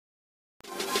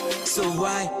So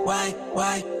why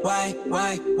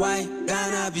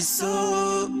gonna be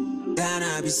so,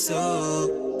 gonna be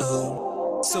so,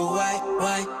 oh. So why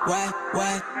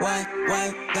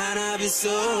gonna be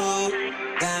so,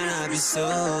 gonna be so,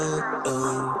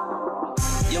 oh.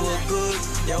 You were good,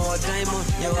 you were diamond,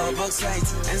 you were box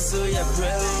right, and so you're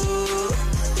bro,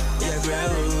 you're bro.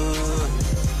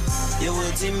 You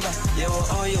were timber, you were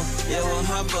oil, you were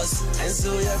hot boss, and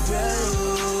so you're bro,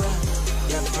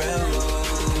 you're bro.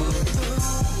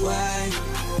 Why,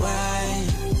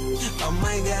 oh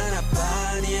my God, a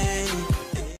party.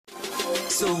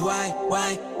 So why,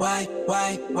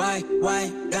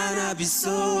 gonna be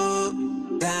so,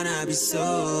 gonna be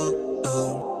so,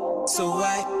 oh. So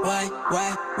why,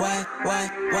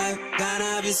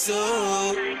 gonna be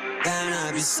so,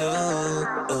 gonna be so,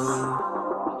 oh.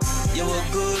 You were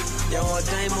good, you were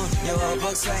diamond, you were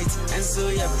box right, and so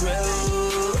you're bro,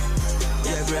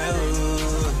 you're bro.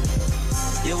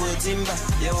 You were timber,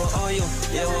 you were oil,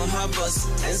 you were hot boss,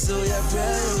 and so you're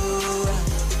bro,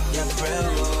 you're bro.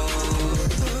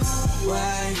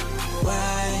 Why,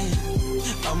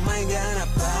 oh my God, a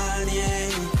party.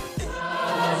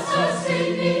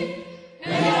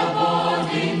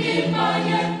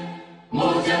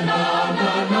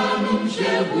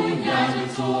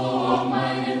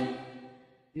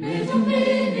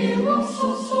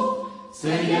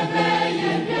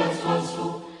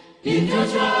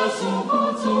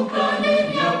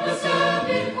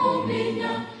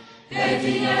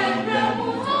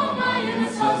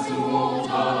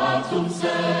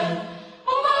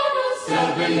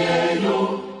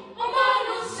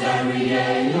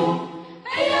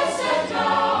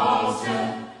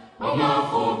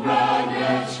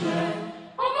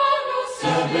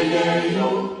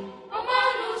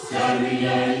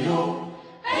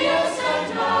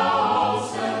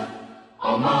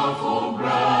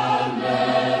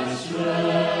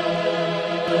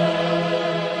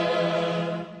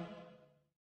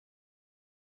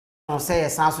 Say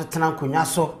sans so tena konwa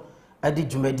so adi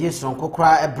dwumadie sonko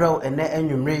kra ebrew ene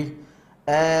anwumre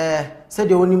se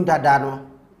de onim dada no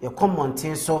ye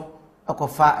commenting so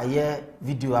akofa aye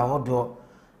video ahodo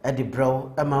edi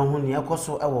brew ema hu ne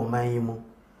ekoso ewo man yimu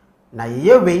na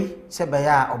ye wei se be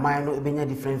ya oman no ebenya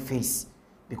different face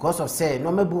because of say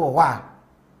no mabu wo a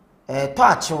to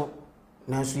acho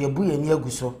na so ye bu ye ni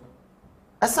aguso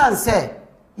asan se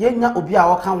ye nya obi a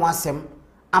woka ho asem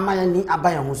amaya ni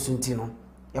abaya ho sunti no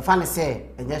ye fa ne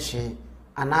se enye hwe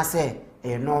anase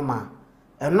e normal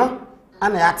eno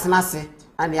ana ya tena se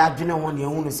ana ya dwene ho ne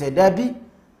ehunu se da bi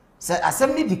se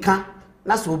asem ni dika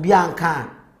na so obi anka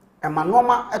e ma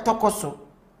normal etokoso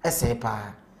ese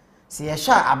pa se ye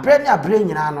sha abre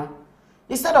nyina no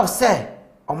instead of say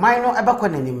oman no ebekọ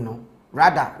nanim no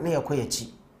rather na ye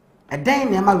koyechi eden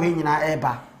na ma we nyina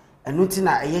eba enu ti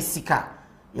na eye sika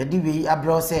ye di we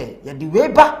abro se ye di we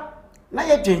ba na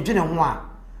ye dwendwene ho a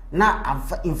na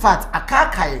in fact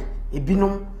akakai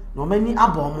ebinom no mani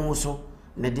abomo so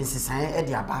na de nsesan e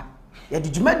de aba ye de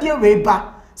dwumadie we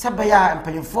ba se be ya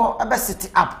empanyefo ebe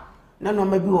sit up na no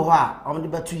ma bi wo ho a om de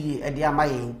betu yi e de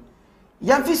amayen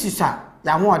yamfi susa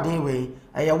ya ho oden we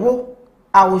eye wo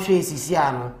a wo hwe sisi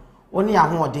ano oni ya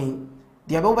ho oden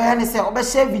de be wo ya ne se obe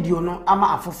share video no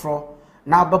ama afoforo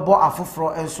na bebo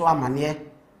afoforo enso amane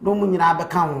no mu nyina be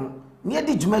ka ho ne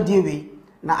de dwumadie we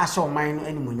na ahye oman no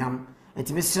animunyam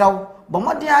enti mesiraw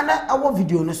bomodian na awo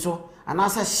video no so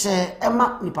anasa share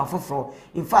ema nipa foforo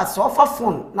in fact so offer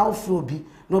phone na ofro obi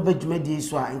no badwumadie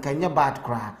so a nkanye bad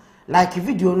cry like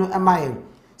video no ema ye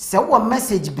se wo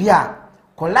message bia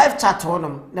ko live chat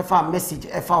honom na fa message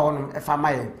e fa honom e fa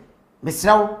maye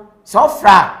mesiraw so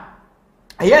ofra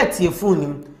aye tie phone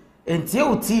nim enti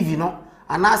o TV no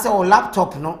anasa o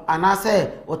laptop no anasa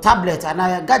o tablet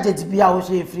anaya gadget bia wo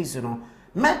share free so no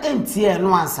me enti e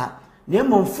no ansa na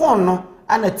mo phone no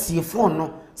ana tie phone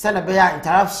no se na be ya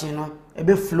interaction no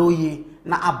ebe flow yi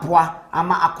na aboa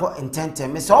ama akọ intente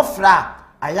me se ofra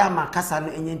aya ma kasa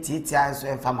no enye ntiatia so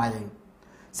emfa mayen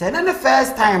se na the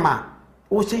first time a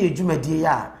wo she yedwumadie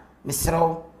ya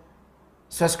mesrew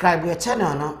subscribe your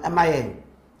channel no emayen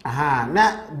aha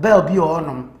na bell bi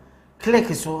onom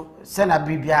click so se na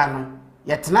bibia no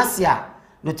yetenase a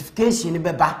notification ni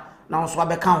beba na so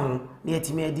abeka ho na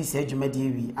yetimi adi se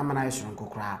adwumadie wi amana yesoro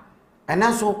kokora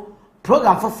enanso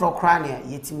program for kra na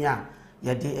yetimi a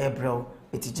yede ebrew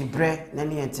etigibre na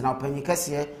ne yentina opanyi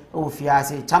kase o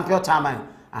fiase champion chairman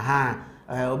aha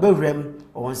obewrem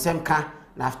onsem ka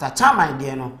na after chairman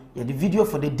de no yede video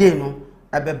for the day no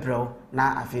ebebrew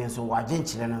na afi nso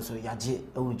wagenchire no so yaje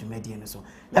ewudwumadie no so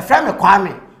ya fra me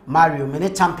kwame Mario mene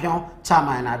champion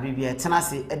chairman na bibia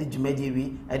etenase edi dwumadie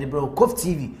wi edi bro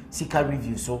COVTV sika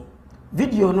review so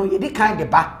video no yede kan de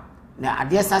ba na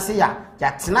ade sase ya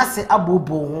tena se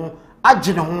abobo ho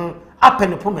agene ho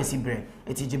apene pomasi bre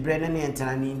eti gibre ne ne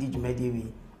entena ne ndi dwumade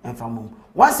wi enfamom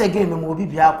once again me obi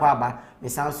bia akwa aba me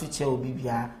san so che obi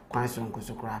bia kwan so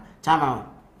nkoso kra chama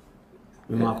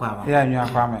me akwa aba ya nyu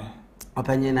akwa me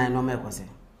opanye na no me kwose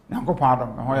Yankopon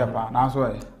adom me ho ye pa na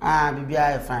so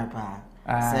bibia e fine pa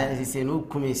se no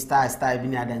kumi star bi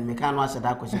ni adan me kan no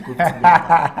ashada kwose kofi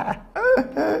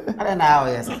ara na o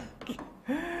yes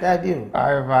that you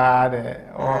ai bad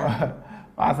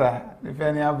Masa,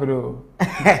 defend your bro.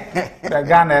 The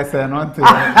gun is not to.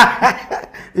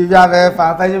 If you have a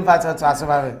fashion pattern to us,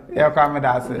 you come with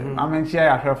us. I mean,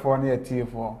 share your phone near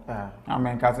T4. I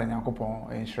mean, cousin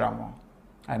Yankopon in Shramo.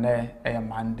 And then a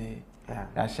Monday.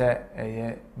 I share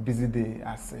a busy day,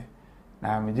 I say.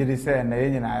 Now, me just say, and the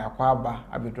engine I acquire,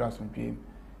 I be dressed from dream.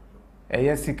 A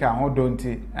yes, sick and don't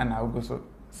and I will go so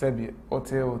Sebi,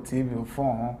 hotel, TV,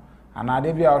 phone, and I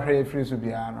did be out here free to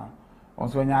be ano.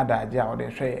 Also nya daje a wo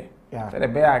share se de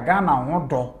be Ghana ho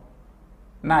do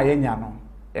na yenya no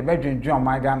e be dwendwen o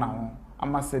man Ghana ho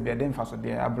ama se be de mfaso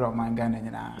de abra o man Ghana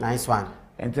nyina nice one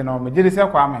enti no me gire se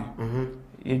kwa me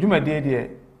ye dwumade de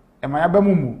e ma ya ba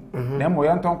mumu na mo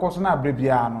ye nton koso na abra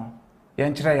bia no ye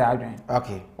nkire ya adwen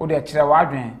okay wo de kire wa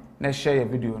adwen na share your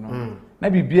video no na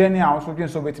bibia ni a wo so dwen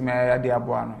so betime ya de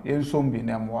aboa no ye nsom bi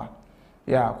na moa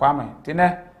ya kwa me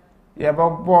tine ye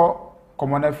bo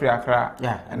Common free Accra,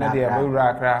 and then they are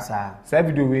Accra. Say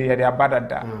video we had a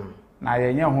bad na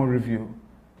ye home review.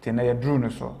 Tina ye drew no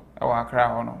so, our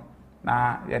Accra ono.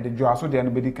 Na ye the draw so the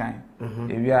anybody kind.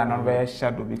 If we are not very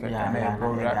shadow because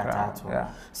Accra.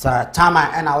 So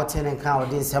Tama and our tenant count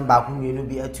didn't send back who you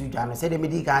be a 2 Jan. Said the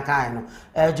medical kind.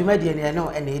 Jumedian no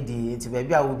any to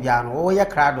baby I will be an oh ya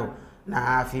crado.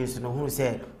 Na feels no who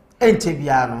said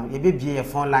Entibiano, ye be a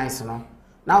phone lines no.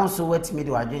 Now so what me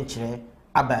do I drink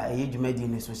aba dwumadi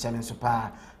ni so hyɛ so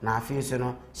pa na afi so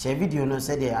no hyɛ video no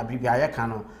sɛ de abribia yɛ ka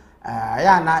no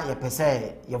ya na yɛ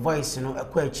pɛsɛ yɛ voice no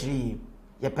ɛkɔ akyiri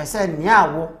yɛ pɛsɛ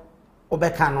nya wo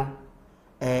obɛka no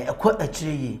ɛkɔ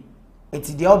akyiri yi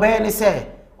enti de obɛyɛ ne sɛ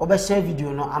obɛhyɛ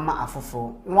video no ama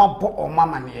afofo no abɔ ɔma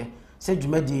mane sɛ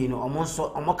dwumadi no ɔmo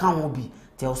nso ɔmo ka ho bi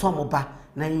te ɔso ɔmo ba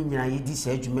na nyina yɛ di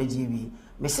sɛ dwumadi wi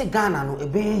me se Ghana no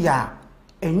ɛbɛyɛ ya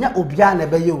enya obia na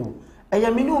ɛbɛyɛ o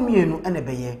ɛyɛ me ne omienu ɛna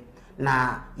ɛbɛyɛ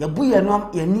na yabu ye no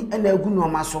yani na agu no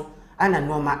ma so ana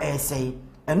no ma esei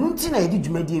enu nti na yedi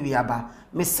dwumadi wi aba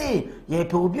me se ye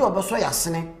pe obi oboso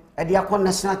yasene e de akọ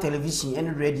national television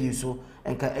and radio so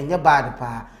enka enye bad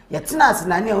pa ye tena ase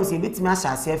na ne ho se betimi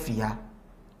ahya ase afia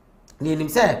ne nim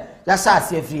se ya hya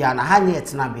ase afia na hanye ye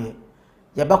tena be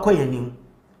ye bekọ yanim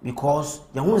because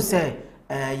ye hu se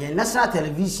ye national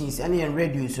televisions and ye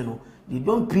radio so no they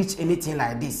don't preach anything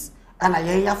like this ana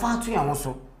ye ya fa to ye ho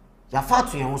so ya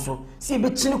fatu ye so si be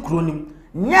chine kronim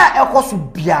nya ekoso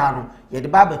bia no ye de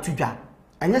ba batudwa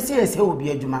anya se ye se obi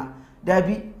adwuma da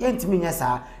bi yentimi nya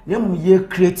sa na mu ye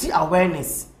create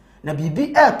awareness na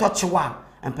bibi tochewa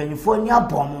empanyifo ni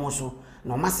abom so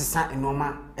na masesa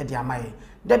enoma e de amaye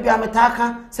da bi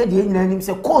ametaka se de nyina nim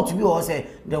se quote bi o se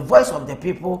the voice of the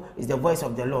people is the voice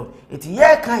of the Lord it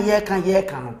ye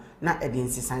kan no na e de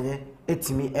nsisanye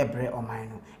etimi ebre oman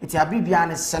no eti abribia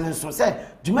ne hyene so se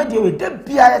dwumadi we da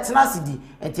bia yetena sidi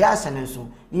eti a hyene so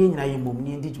ni nyina yemom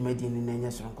ni ndi dwumadi ni na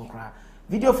nya so nkokra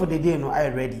video for the day no I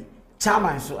ready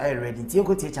chairman so I ready ti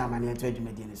ko tie chairman ne to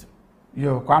dwumadi ni so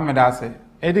yo kwame da se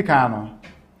edika no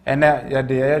ene ye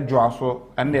de ye dwa so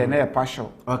ene ye partial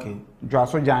okay dwa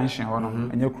so junction wono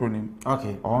enye kronim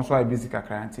okay on so I busy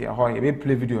kakra nti ho ye be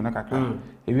play video na kakra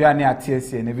e wi ane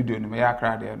atiesie na video no me ya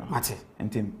kra de no mate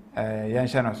ntim ye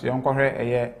nhye no so ye nkohwe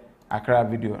eye Accra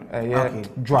video ye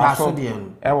dwa so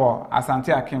ewo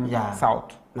Asante Akim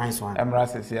South nice one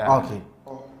embraces ya okay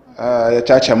ye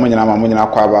chacha munyina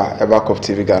kwaba eba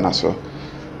COVTVGHANA so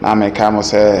na me ka mo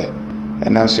se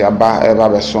enanso aba eba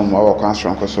besom owo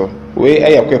kwanstron koso we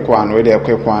eye kwekwan we de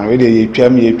kwekwan we de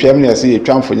yetwam ne se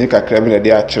yetwam fonyi kakra bi na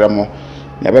de akere mo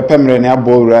ne bepemre ne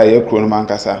abowura ye kuro no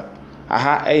mankasa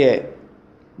aha eye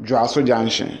Dwaso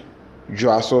junction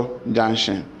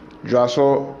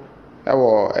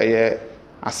ewo eye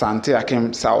Asante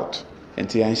Akim South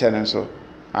enti yanhye ne so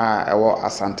ewo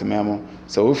Asante Memo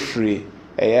so we free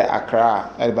eye Accra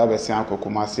e ba besia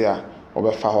akokomase a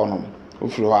obefa honom we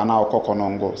free ho ana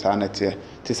okokonongo sa na tie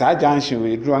ti sa junction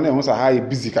we duro na hu sa ha e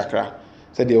busy kakra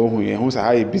se de ohun ye hu sa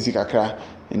ha e busy kakra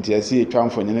enti asi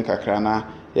etwamfonyene kakra na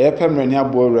ye pemre ni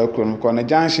abo owura krom ko na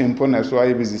junction mpo na so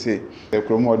aye busy se e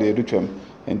krom o de edutwam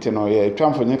enti no ye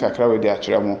etwamfonyene kakra we de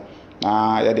akere mo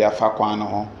na ye de afa kwan no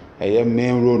ho eye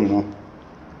main road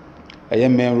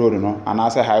no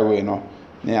ana say highway no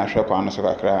na ya hwe kwan no so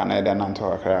kakra na ye de nanto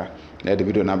kakra na de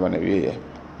video number na wie ye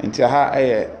nti ha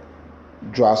ɛyɛ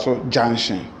Dwaso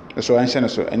junction so ɛnhyɛ no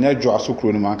so ɛnyɛ Dwaso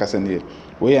kuro no mu ankasa nie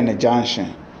we yɛ ne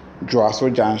junction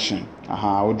Dwaso junction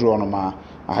aha wo draw no ma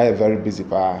aha yɛ very busy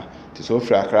pa nti so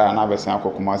ofiri Accra na abɛsan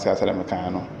akɔ Kumasi asɛlɛ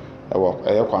mekan no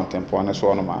ɛyɛ kwantempɔn ne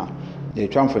so no ma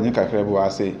yɛtwa mfonyin kakra bi wɔ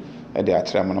ase ɛde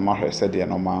akyerɛ mo no mahwɛ sɛ deɛ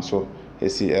no ma so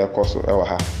esi ɛkɔ so ɛwɔ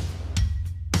ha.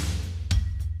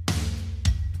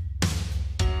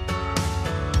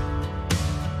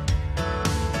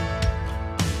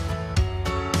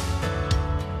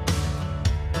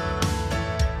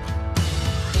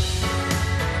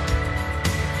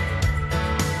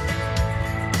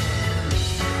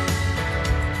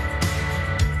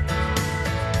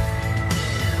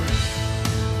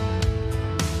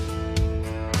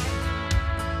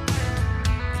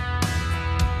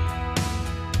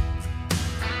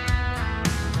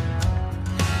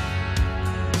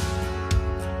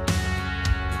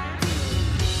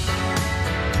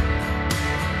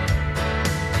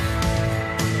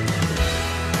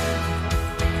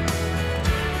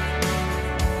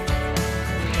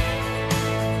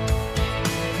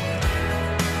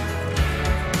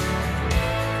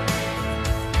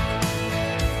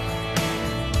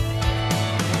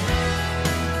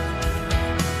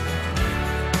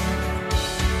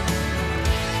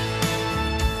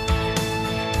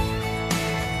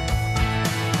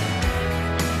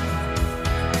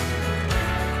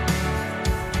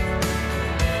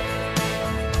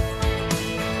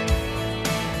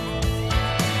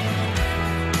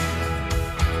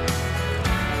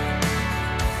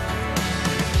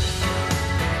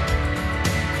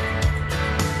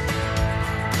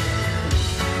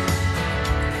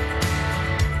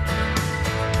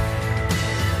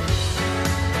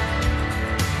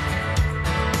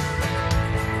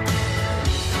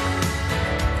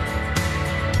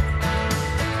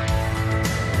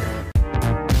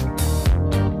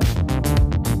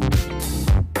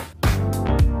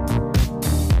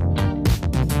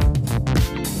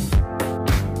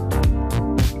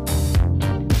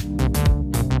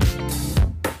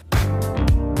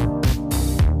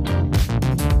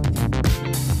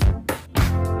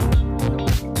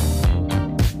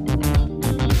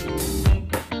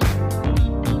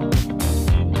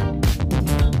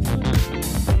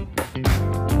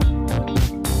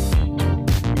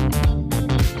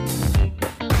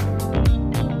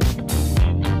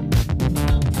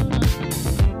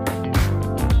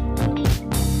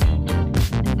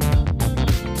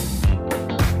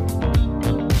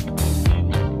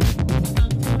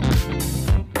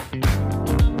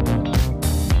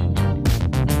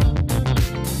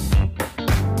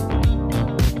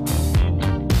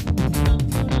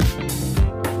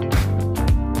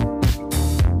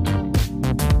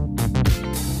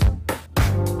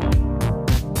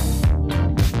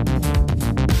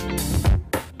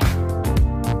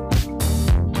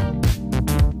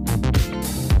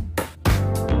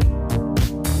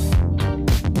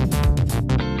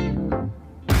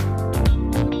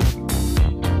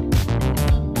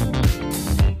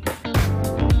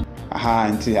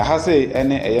 Nti aha say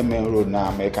ene eye main road na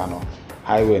America no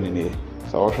highway ni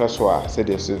so wo hwe so a say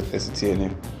dey so esitie ni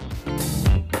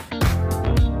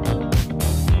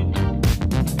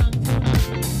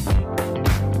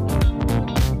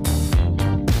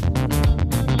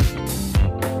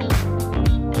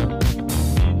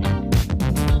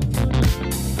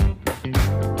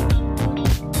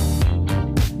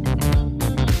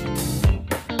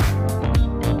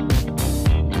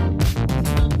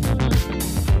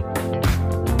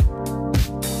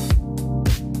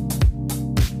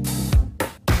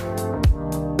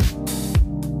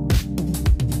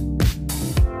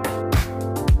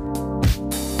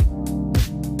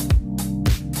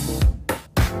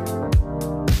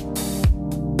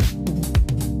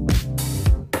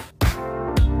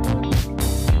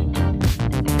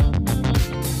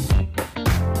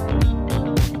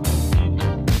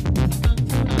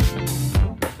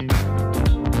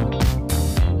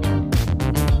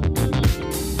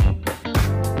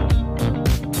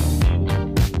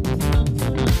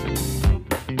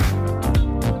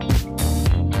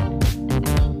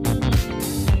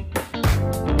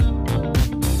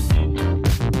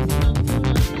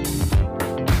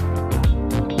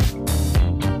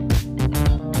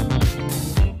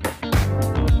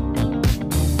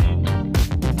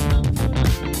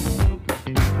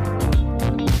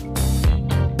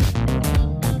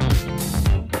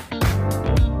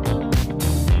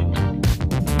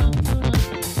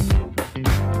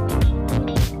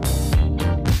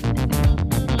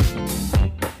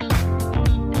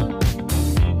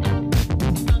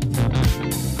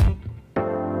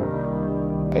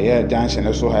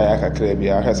junction so high kakra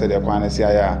bia hwese de kwan si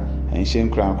aya enhye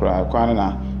nkran kwan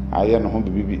na aye no ho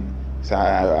bibi sa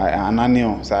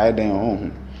ananeo sa aye den ho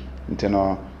nti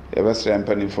no yebesre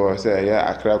mpani for say ya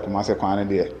Accra Kumase kwan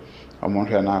de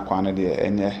omonhwe na kwan de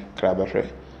enye krabehwe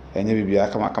enye bibia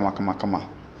kama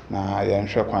na ya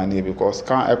nhwe kwan ne because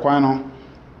kwan no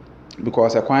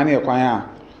because kwan ne kwan a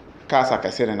cars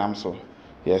akese nam so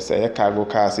yes cargo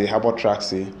cars harbor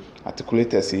trucks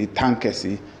articulators tankers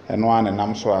eno an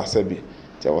nam so asabi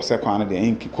je wo se kwan de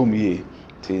inki komiye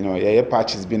ti no ye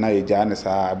patches bi na ye jane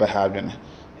sa ba ha adwene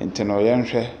nti no ye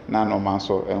nhwe na no man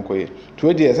so enkoye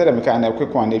to die se de meka na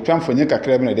kwekwan na twamfonye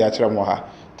kakra bi na de akere mo ha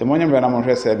te mo nyemre na mo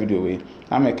hwe se video we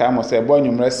na meka mo se bo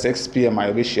nyumre 6 pm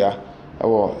ayo be hia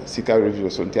ewo sika review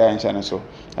so nti ayan chane so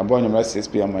abo nyumre 6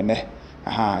 pm ne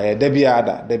da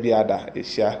biada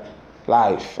hia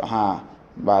live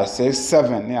by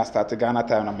 6-7 near start Ghana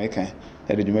time na making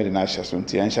the Jumedi na share so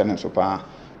nti ayan chane so pa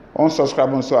on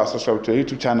subscribe so subscribe to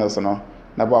YouTube channels no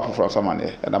na bo afoforo so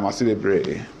mane da masibe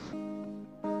bre.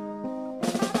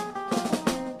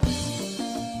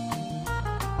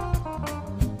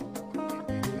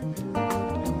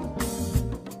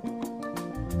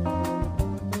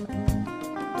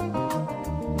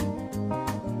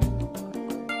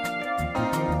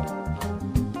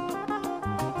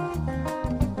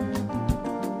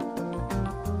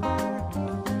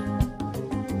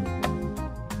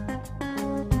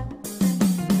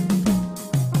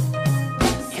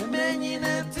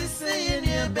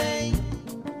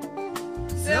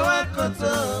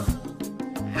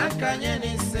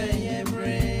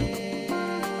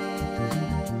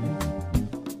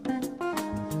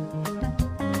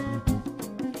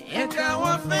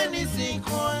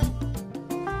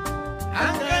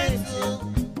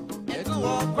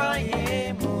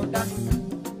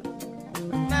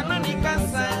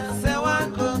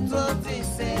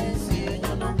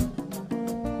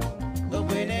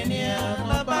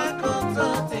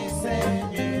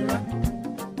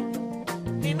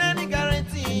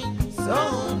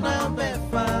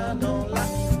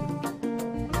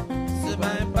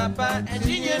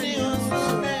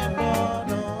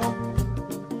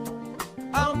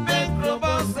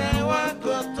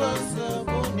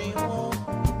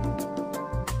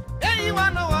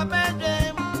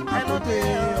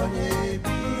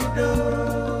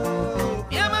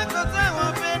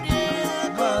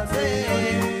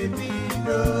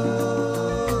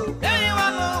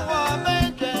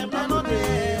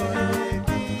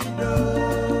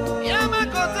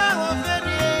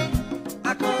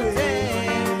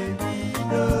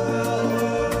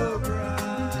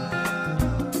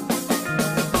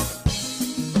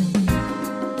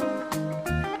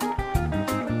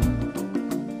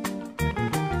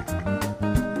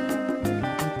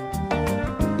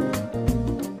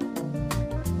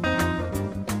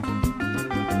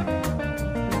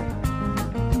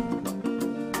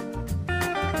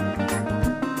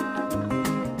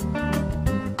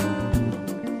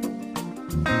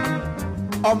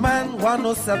 Oman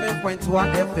 107.1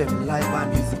 FM live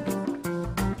and music.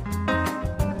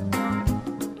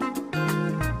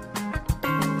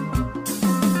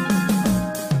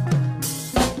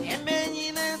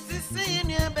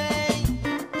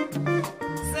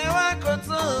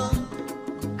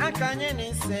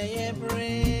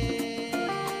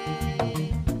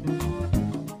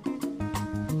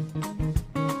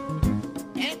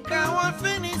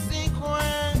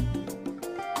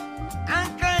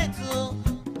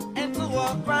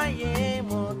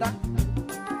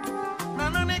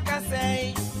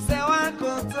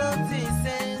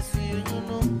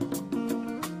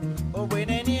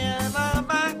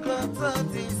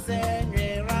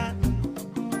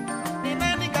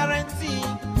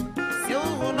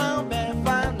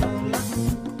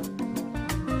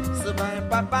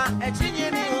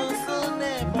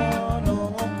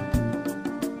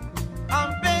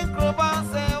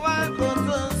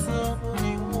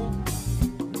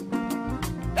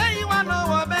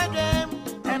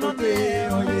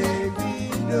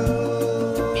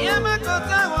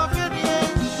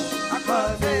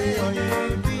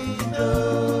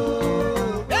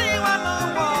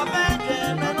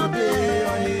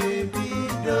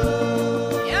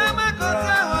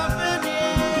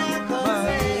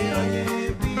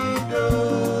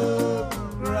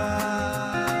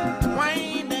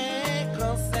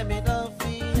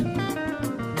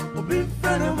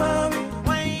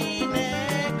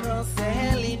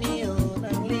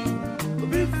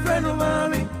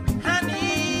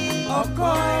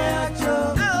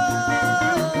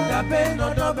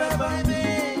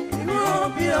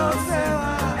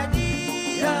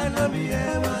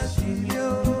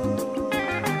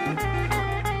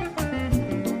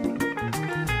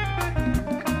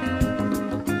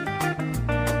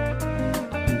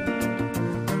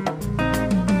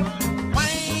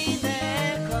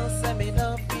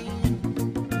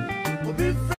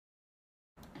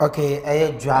 Okay,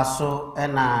 I Jaso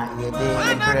and ye day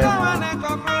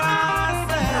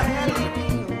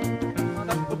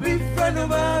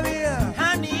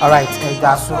all right,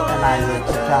 Jaso and I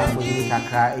check for you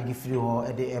Accra, Eddie Frio,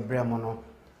 Eddie Ebremono.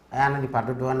 I am the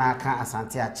Padodona can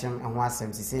Asante Achim and was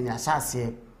some senior chassis.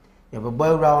 You have a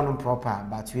boy round proper,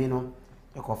 but we know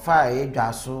you can fire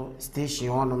Jaso station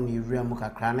on the realm of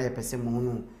Accra, a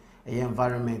person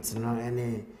environment, no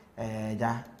any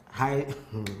high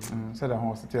said I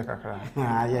want to take Accra.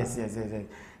 Yes.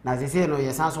 Now they say no,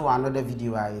 yes, also another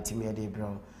video I made,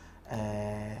 bro.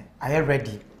 I am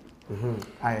ready.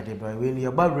 I had bro. When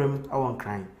your bedroom, I won't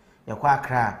cry. You quite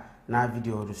cry. Now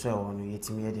video to show on you,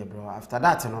 made, bro. After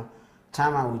that, you know,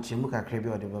 time I would look at crabby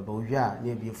or the bubble. We are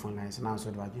near your phone lines now,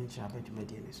 so do I didn't share it to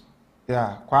Medianis.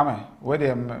 Yeah, Kwame, where they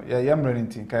am running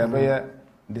thing, can I be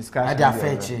discussion? I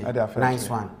nice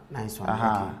one.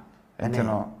 Aha, and you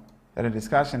know. The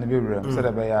discussion in the room said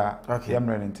about young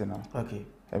Renintino. Okay,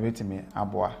 a bit to me,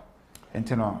 Aboa.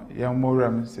 Intino, young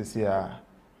Moram says here,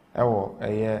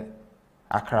 a year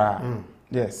Accra.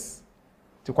 Yes.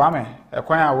 To Kwame, a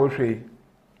choir will trade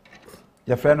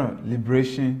your friend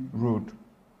Liberation Road.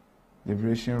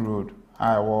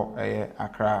 I walk a year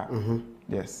Accra.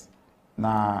 Yes.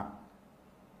 Now,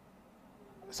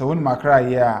 so when Accra,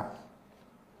 yeah,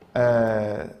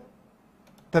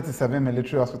 37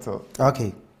 military hospital.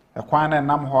 Okay. A kwana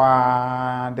nam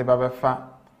hwa de babefa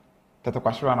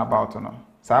tetekwashira na about no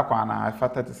sa kwana I fa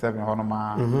 37 hono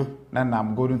ma na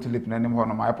nam golden tulip na nim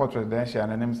hono ma airport residential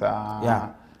na nim sa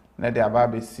na de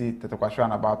ababe si tetekwashira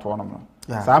na about hono no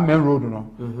sa main road no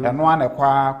e no ana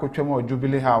kwa kotwem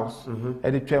Jubilee House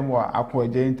e de twem wa akwa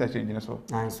je interchange ne so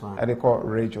nice one e de call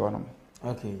rage hono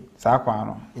okay sa kwa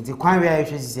no nti kwan we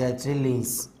ahwe say 3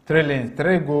 lanes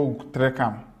 3 go 3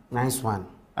 come nice one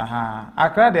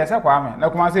Accra de asa kwa me na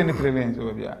kuma se ni 3 lanes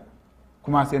obia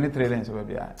kuma se ni 3 lanes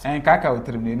obia en kaka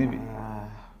otrim ni bi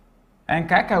en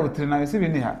kaka otrim na se bi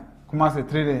ni ha kuma se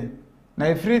 3 lanes na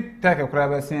ifri take kura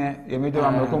ba se ye mejo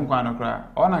am ko kwa na kura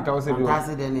ona ka wo se bi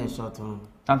Santa de ni short one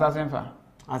Santa senfa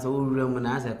asa owura mu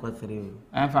na asa ko 3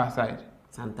 en fa side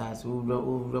Santa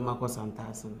owura ma ko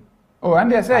Santa sen oh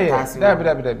and they say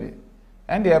dabi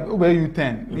and they ube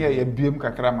U10 near your beam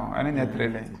kakrama and then 3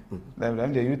 lanes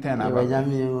them the U10 about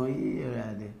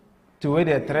to where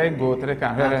the 3 go 3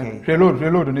 can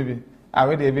reload ni bi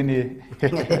we dey be ni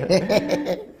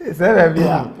say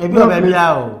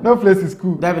no place is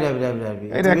cool dabi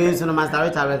it means no master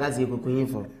right have say kokunyin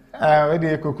for we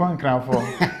dey kokon kran for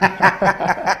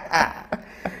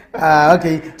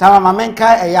okay tama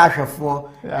mamenka e ya hwefo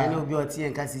and obi oti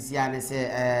enka sisi ane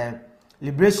say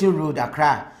Liberation Road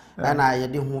Accra na ye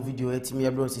de ho video etimi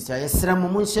ebro sisi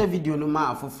ayesrem mo share video no ma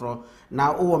afoforo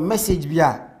na o message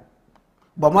bia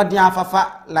bomodin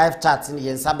afafa live chat ni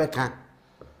ye nsabeka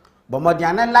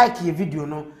bomodin na like ye video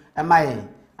no e mai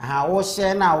wo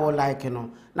share na wo like no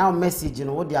na o message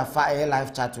no wo de afa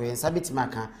live chat we nsabeti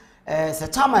maka se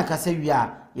chama ka se wi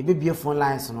a ye bebie phone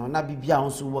lines no na bibia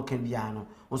wonso wo ka bia no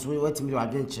wonso wetimi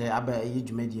wadwenche aba ye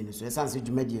dwumadie no so esanse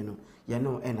dwumadie no ye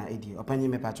no ena edi opanyi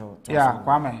me pacho yeah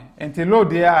kwame enti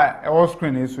load ya e wo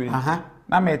screen eso yi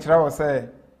na me kire wo say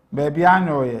baby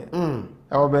anyo ye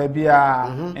e wo baby a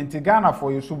enti Ghana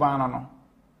for you suban no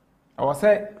e wo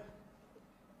say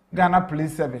Ghana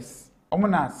Police Service omo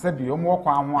na sabi omo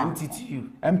kwa anwa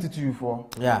MTTU for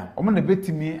yeah omo na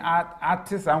betimi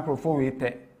artist ankrofo we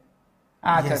te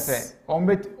chese omo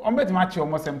beti ma che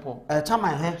omo simple chama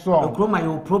he so kroma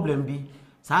yo problem bi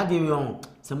sa de yon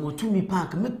se motumi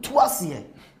park me tuase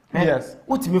yes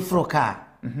utimi fro car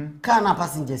car na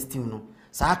passenger steam no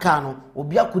sa car no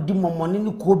obi akodi momone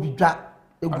ni ko bi dwa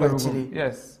egwachire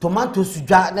yes tomato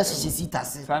sudwa na hihye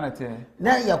sitase sanate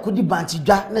na yakodi banchi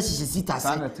dwa na hihye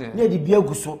sitase na de bia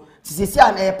guso sisesi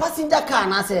an passenger car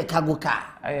na se cargo car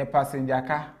passenger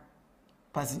car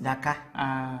passenger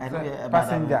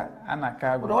ana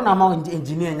cargo do na ma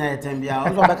engineer nya yetembia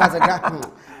o so be ka se ga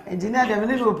engineer dem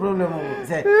ni no problem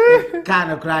say car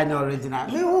no cry no original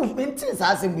me who binti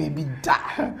sa se be da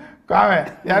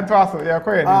kwame ya to aso ya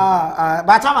ko ye ni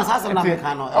ba chama sa se na me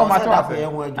kan no o ma to aso ya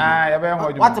be ho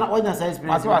aju what onya sa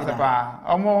experience ma to aso pa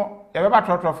omo ya be ba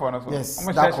trotro for no so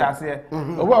omo share ase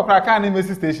obo okra car ni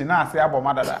Messi station na ase abo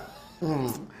madada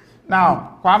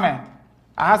now kwame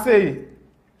I say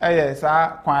yes,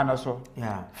 kwan no so.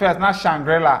 Yeah. First na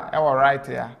Shangri-La, e right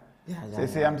here. Yeah.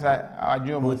 Say am say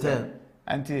Ajumo hotel.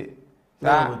 Anti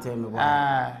that hotel me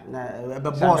na be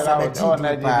boss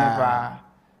abeti pa.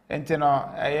 Enti no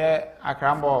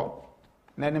Akrambo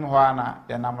nanim ho ana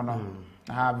ya nam no.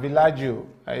 Villaggio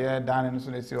down in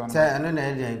so dey see on. Say no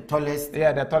na the tallest.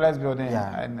 Yeah, the tallest building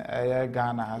in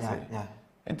Ghana I say. Yeah.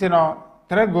 Enti no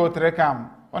 3 go 3 come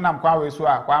onam kwa we so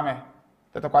a kwa me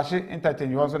tetakwashi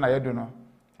entertain you so na yedu no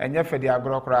enye fedi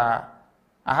agro kra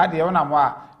aha de onam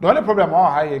a the only problem o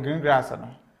ha ye green grass no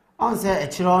on say e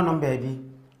kire onom baby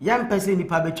yam person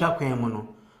nipa betwa kwan mu no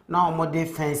na omode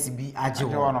fence bi age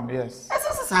wo onam yes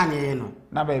ese sa na ye no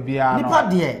na baby a no nipa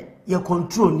de ye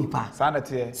control nipa sa na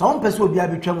tie so on person obi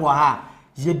abetwa mu ha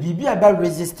ye bibi aba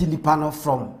resist nipa no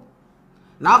from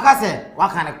na o ka say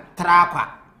waka tra kwa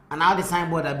and how the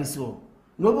signboard abiso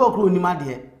no be okro nima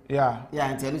de yeah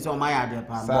nteni so my ade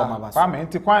pa bo ma ba so pa me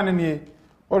nti kwan ne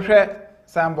o hwe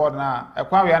signboard na e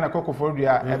kwan we na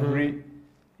kokofodua every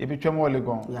ebitwam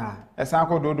olegon yeah esan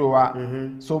ko dodo wa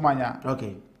so manya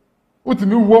okay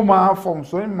utimi wo ma from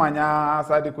so manya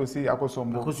asade kosi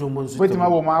akosombo wetima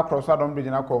wo ma across adom bridge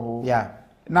na ko ho yeah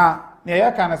na ne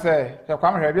ye kan se e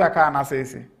kwam hwe bia ka na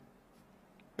sesi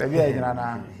be bia yina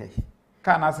na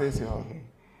ka na sesi ho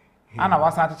ana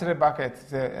wasa tire bucket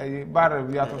se bar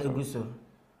bia to eguso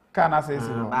ka na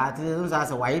sesi ho ba ti nza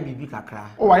se waye bibi kakra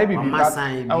o waye bibi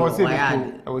I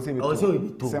was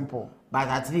it simple but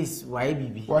at least waye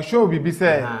bibi wa show bibi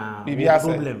say bibi ase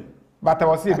problem but I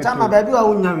was it tama baby wa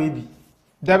wonya we bi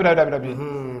dabi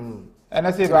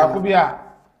ena say ba ko bia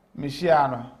me share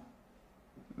no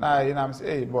na you know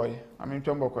say hey boy I mean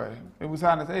chombo ko e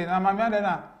busa na say na mama ade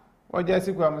na o je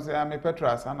siku am say am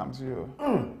Petras anam say yo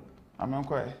am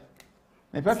ko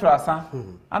me Petras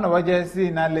ana o je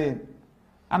si na lane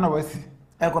ana wasi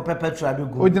e ko pepetra be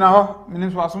go ogina ho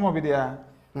minim so asomo bi dia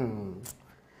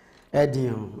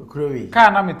edin krowi ka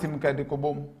na metim ka de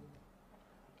kobom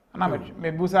ana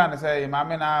me busa na say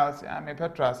mama na me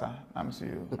Petras am say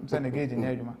yo am say na gauge nya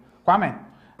adwuma kwame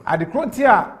ade kronti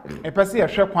a e pese ye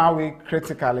hwe kwan we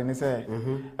critically ni say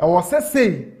e wo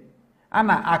say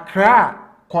ana Accra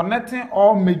connecting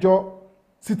all major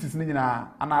cities ni nyina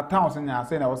ana towns nyina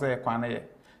say na wo say kwan na ye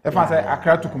if I say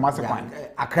Accra to Kumasi kwan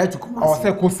Accra to Kumasi or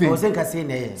say Kosi o say ka say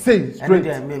na ye say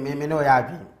straight me no ya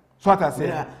bi so what I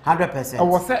say 100% I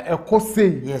was say e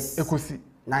Kosi yes e Kosi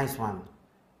nice one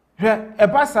e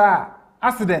basa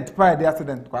accident prior the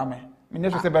accident kwame me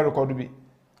need to say be record bi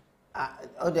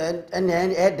o de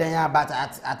den about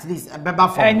at least beba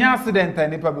for enya accident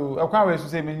nipa bi e kwan we so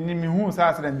say me hu say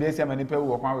accident be esi nipa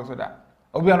wi kwan we so da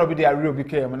obi an obi dey real bi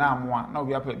kem na amoa na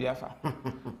obi apa bi afa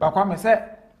ba kwame say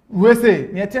we say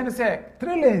ne ten say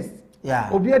 3 lanes yeah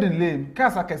obi edin lane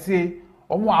cars akese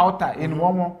omo outer in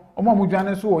omo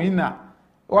mudwane so oyina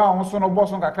wa won so no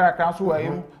boss on kakra so wa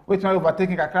yim wait my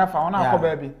overtaking kakra fa won akọ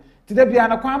ba bi ti da bia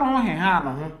na kwan no ho heha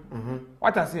no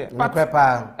what I say but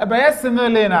e be yes single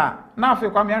lane na afi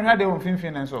kwa me hwa de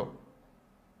mfimfin nso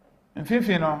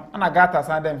mfimfin no ana gata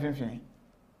san da mfimfin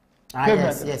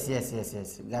yes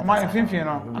gata ma mfimfin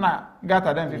no ana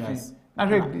gata da mfimfin na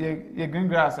hwe ye green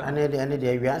grass ane de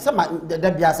awia so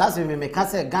da bia sa se me ka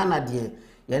se Ghana de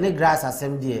ye ne grass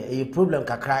asem de e problem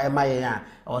kakra e ma ye a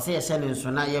o se ye hye ne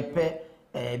nso na ye pe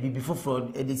bibi foforo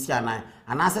edisi anan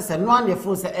ana se no an ye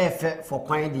fo se efe for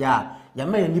kwan de a ye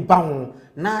ma ye ni ba ho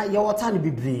na ye wota ne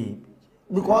bibre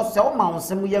because se o ma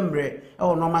onsem ye mre e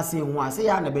o normal se hu a se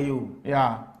ya na be yo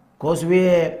yeah cause we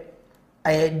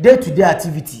day to day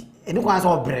activity eni kwan se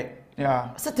obre yeah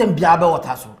certain bia be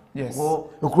wota so yes o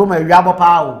okroma awia bo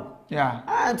pa o yeah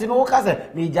nti no ka se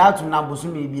me ja tu na bosu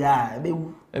me bia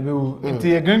ebewu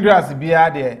nti green grass bia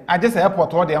de agese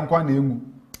airport o de nkwa na emu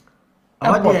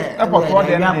airport o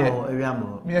de na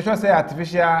me sure say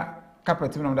artificial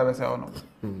carpet no da be say ono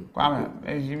kwa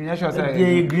me sure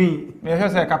say green me sure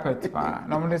say carpet pa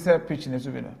no me say pitch ne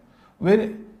so bi no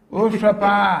we o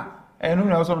shapa enu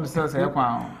na so me say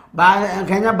kwa ba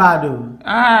kanya bado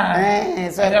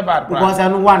so bad because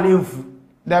anu one enfu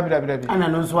dabi ana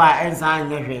no so a ensa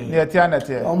anya hwe ne tia na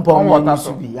tia on water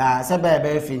so bi se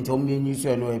be finti o me nyu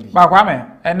so no abi ba kwa me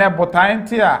ene botan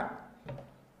ti a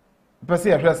pese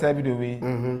ya hwe say video we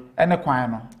ene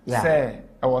kwan no say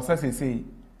e was say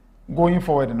going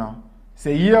forward no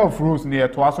say year of rules ne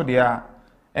to aso de a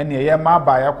ene ye ma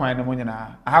ba ya kwan ne mo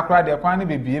nyina ahakra de kwan ne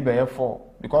bebie be ye for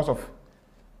because of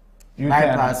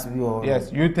bypass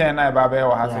yes U10 na ba be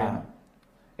wa ha say no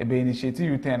e be initiate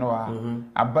U10 wa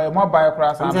abai mo ba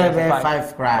kra sa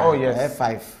 5 cry oh yes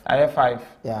F5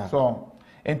 yeah so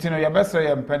entino ya best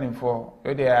ya mpani for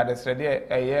we dey adesre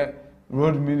dey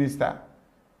road minister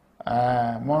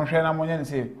mo hwe na mo nya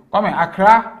say come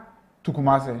Accra to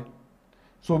Kumasi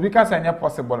so because anya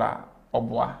possible a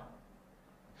oboa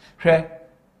hwe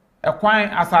ekwan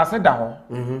asase da ho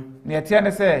ne etie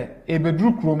ne say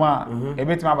ebedru kroma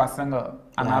ebetima ba single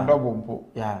ana double mpo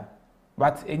yeah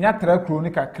but enya tra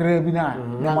kroni kakra bi na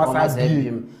no masa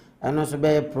bi And also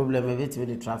be a problem with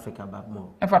the traffic about more.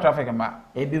 And for traffic ma.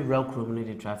 E be road crew need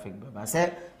the traffic but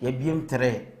say ye be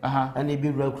 3 and e be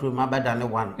road crew ma better than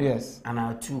 1. Yes.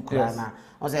 And 2 na.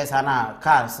 On say sana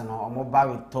cars no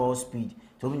mobile with tall speed.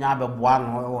 To me nya be boa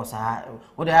no was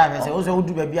what they have say also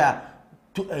do be a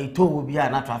to will be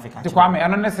na traffic. To kwame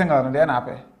eno ne single no dey na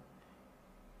ape.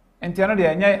 Enti eno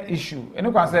dey enya issue.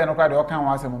 Eno kwan say no kwa dey o kan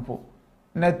wa asem mpo.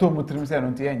 Na to mutrim say no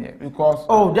nti enye because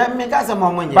that make us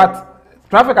more money. But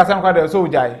traffic asem kwa dey so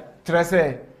ujai. Tre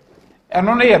say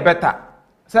eno no ye better.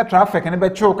 Say traffic ne be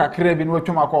chow kakra bi no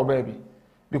atwom akọ ba bi.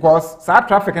 Because sa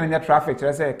traffic ne traffic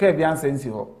tre say ka bi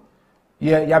ansensi ho.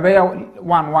 Ye ya be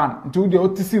 11 nti dey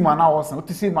otisi ma na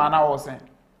wo sen.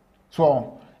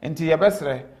 So enti ye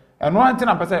besre eno anti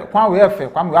na pese kwan we efe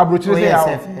kwan we abrochire say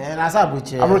ya. Na sa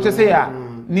abrochire say ya.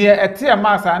 Ni etie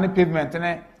ma sa ne pavement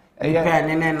ne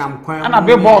ne nam kwan ana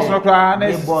be boss no kra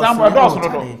na somebody doors no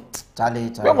do chale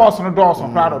be boss no doors no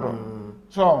kra do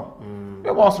so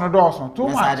be boss no doors no too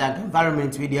much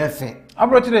environment with the effect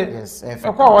abrochire yes e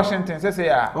call Washington say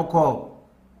ya call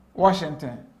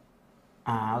Washington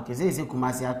okay say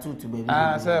Kumasi atu to baby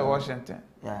say Washington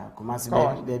yeah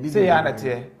Kumasi baby say ya na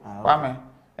tie kwame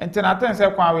enti na ten say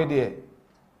kwan we dey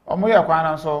omo ye kwan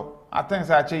na so aten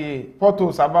say achi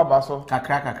photos ababa so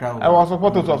kakra e was so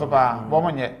photos so pa bo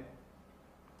monye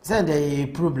say the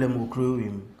problem okro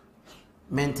him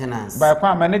maintenance by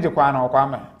kwan manage kwan na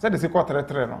kwame say the secret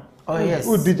 33 no oh yes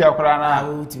u dija kra na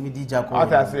u timi dija ko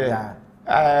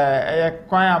yeah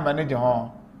kwan manage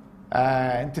ho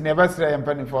enti ne besre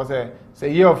empany for say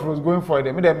year of rose going for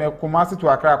them me Kumasi to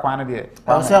Accra kwan na de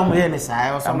o say mo ye ni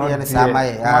sai o say mo ye ni sai ma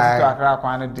ye Kumasi to Accra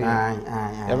kwan na de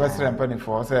ye besre empany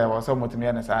for say o say motumi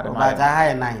ye ni sai de ma but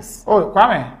high nice oh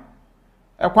kwame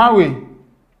e kwan we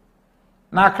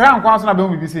na Accra kwan so na be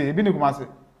mo bi say ebi ni Kumasi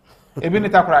ebi ni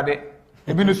Takoradi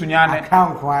ebi ni Sunyane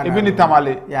ebi ni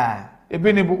Tamale yeah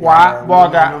ebi ni wa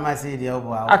boga no ma say de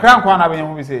obo Accra kwan na be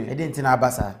mo bi say e dey ntina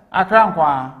abasa Accra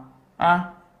kwan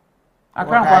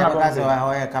Accra kwan na be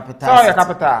so ya capital so ya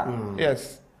capital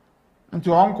yes nti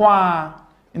onkwa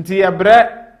nti ye bre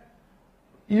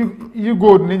you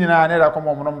gold ni nyina na da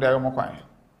komo monom da yo kwan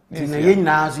ni ye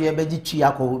nyina so ye beji twi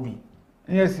akọ obi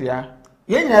yes ya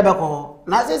ye nyina be ko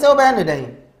na se o be ne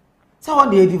den se won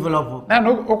dey develop na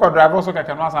no o ko driver so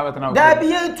keke no asa betena da bi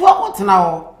ye tu akotena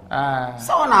ho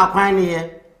se won akwan ne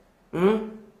ye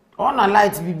on a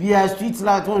light bibia street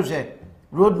light on she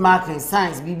road marking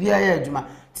signs bibia ye adwuma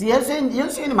ti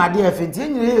yeso ni made efe ti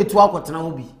nyina ye tu akotena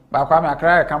ho bi ba kwa me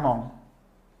Accra come on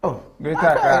oh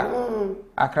greater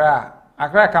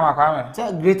Accra come kwa me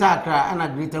say greater Accra ana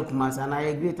greater Kumasi ana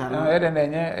ye greater no e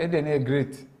de ne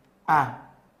great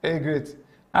great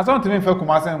na so ntimi fa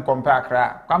Kumasi en compare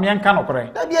Accra kwa me yanka no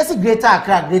kore da bi esi greater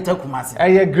Accra greater Kumasi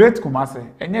ye great Kumasi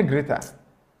enye greater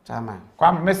chama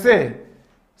kwa me say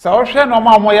sa o hwe no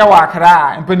ma mo ye wa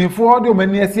Accra empanifo de o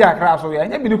mani asi Accra so ye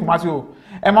enye bi ni Kumasi o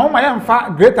e ma mo ye mfa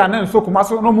greater na nso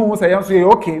Kumasi no mo say ye so ye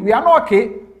okay we are not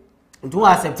okay do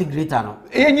accept greater no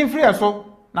enyi free so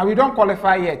now we don't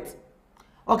qualify yet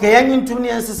okay enyi ntum ni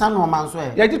ensesa no man so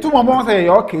ye ji tumo mo say ye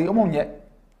okay o mo nye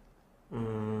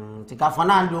tika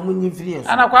fona ndo mo nyi free so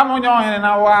ana kwa mo nyo hene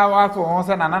na wa to ho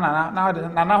say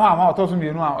na ho ama o to so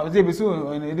bienu a o ze be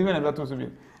so edi me na be to so bi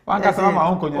wan ka sama ma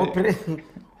ho konye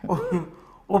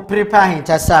o prepare hin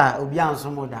chasa obi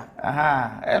anso mo da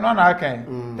e no na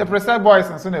akan the preset boys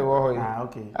nso na wo ho yi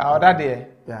okay oda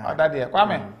de kwa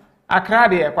me Accra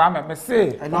de kwa me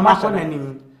say no ma ko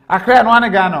nanim Accra no ane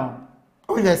Ghana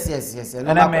oh yes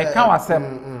na me kan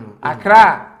wasem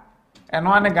Accra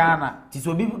eno ane Ghana ti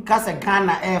so bi ka se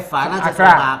Ghana e fa na te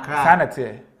Accra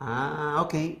sanate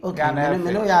okay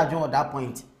me no ya join that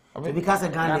point so bi ka se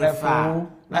Ghana e fa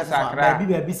na se Accra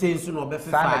bi say nso no be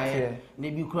fa na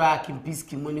bi kura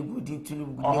kimpiski money good into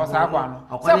good sa kwa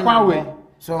no sa kwa we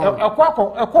so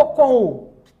ekwa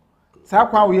sa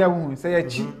kwa we ya wu say ya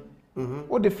chi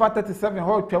o de fa 37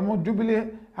 ho twam Jubilee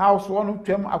house one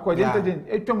twam akwadintagen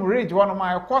etwam rage one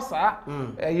ma ekosa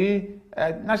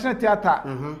National Theatre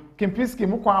Kimpiski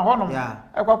mu kwa ho no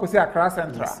ekwa kosi Accra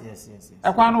Central yes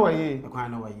ekwa no waye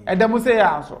edamu say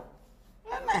ya anso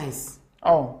nice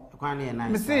ekwa no nice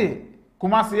me say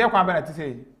Kumasi ye kwa bana ti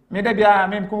say me da bia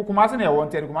me Kumasi na ye won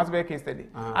tell Kumasi be case study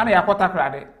ana yakota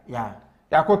krade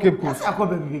yakọ Cape Coast yakọ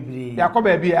baby bibiri yakọ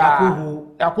baby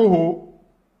yakọ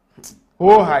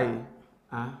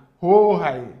ho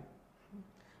hai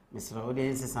Mr.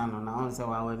 Audience sano na on se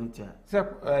wa wani tia se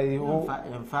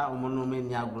fa omono me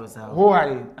ni agro sa ho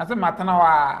hai ase matana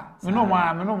wa meno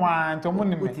ma ntomo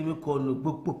ni me otimi ko no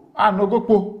gbogbo no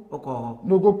gokpo oko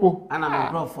no gokpo ana me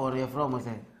bro for e from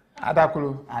say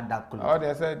adakulu o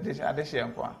de say adehye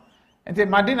nko Ente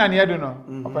Madina ne yedo no.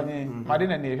 Opanye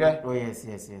Madina ne hwe. Oh yes.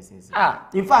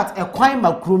 In fact, a kwine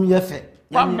makrum ye fe.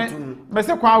 Me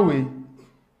se kwa we.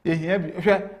 Ehia bi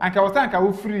hwe anka wotanka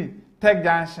wo free Tech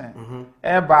Junction.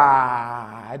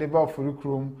 Eba de ba furu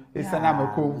krom, esana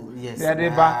makom. De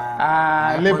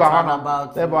ba labor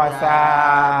hono. De ba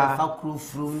sa fa kru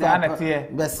frum na tie.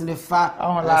 Besne fa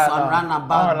run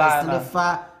about besne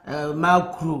fa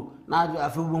makru. Na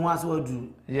afi bu ho aso wadu.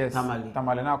 Yes.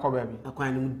 Tamale na ko baby.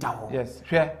 Akwan ni dawo. Yes.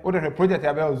 Hwe wo de project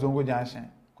ya be Zongo Junction.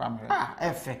 Kwam he.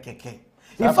 Efe keke.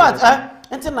 In fact,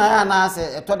 entina ya na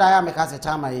ase etoda ya meka se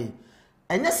chama yi.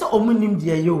 Enye se omunim de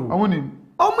ye o.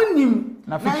 Omunim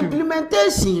na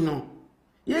implementation no.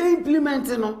 Ye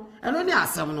implement no. Eno ni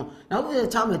asem no. Na wo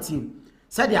chama team.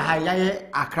 Said ya haye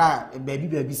Accra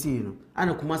baby say no.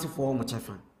 Ana Kumasi for omo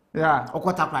chefa. Yeah.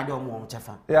 Okota kwade omo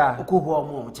chefa. Yeah. Okoho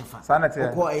omo chefa. Sanate.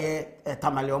 Oko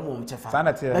tamale omo chefa.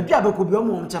 Sanate. Na bia bekobi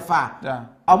omo chefa. Yeah.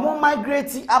 Omo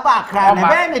migrate aba Accra na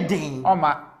be ne din.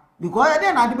 Oma. Because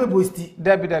then I did boasty.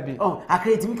 Debbie. Oh, I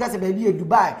create me because baby in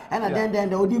Dubai and then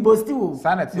the odi boasty wo.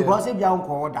 Because if you are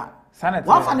on that. Sanate.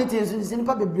 One funny thing is in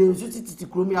paper brain so titi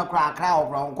kromi akra or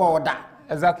brown order.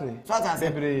 Exactly. So I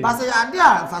say, but say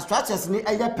idea infrastructures ni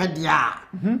eye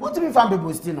pedia. What to be fan be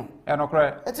boasty no? E no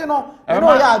correct. It's no. You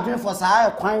know you are doing for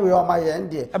say kwan we o my end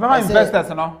there. E be investors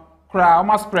no. Kra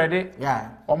almost spread it. Yeah.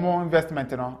 Omo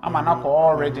investment no. Am na ko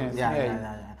all regions.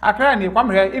 Yeah. Accra ni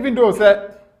kwam here even though say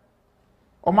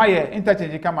Omaye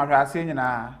interchange camera ase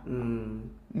nyina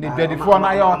the before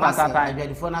na ya otata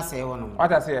before na say wono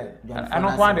what I say eno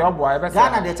kwa de obo e be say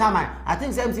Ghana the time I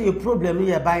think same thing a problem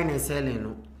here buying and selling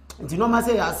no nti no ma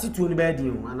say ya situ ni be di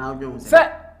o ana odwon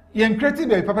say ye creative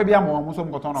be papa bi amon so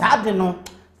mkoto no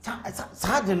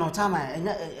sad no time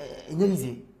enya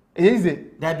easy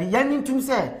da bi yan ntum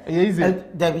say easy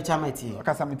da bi chamati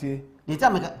akasamiti the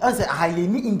time I say high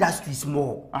industry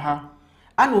small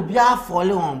and obia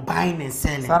fall on buying and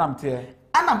selling. Sanamte.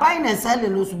 And buying and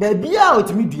selling no so baby a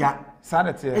otimi dua.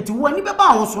 Sanate. Eti woni be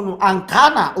ba ho so no anka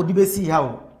na odibesi ha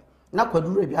o. Na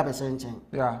kwaduru bi abehye nchen.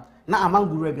 Yeah. Na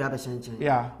amanguru bi abehye nchen.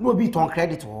 Yeah. Na obi ton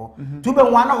credit ho. To be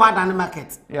one na wada na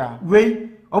market. Yeah. We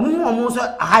omo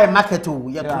so high market o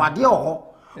ye to ade ho.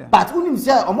 But unim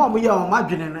say omo ye omo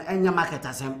adwene no enya market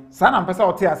asem. Sana mpesa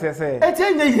ote asese. Eti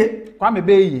enye ye. Kwa me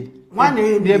be ye.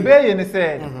 Wane de be ye ne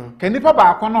say kanipa ba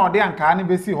akọ na ode anka ne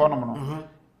besi ho no no.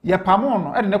 Ye pamo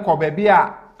no e de ne ko ba bi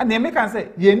a na me kan say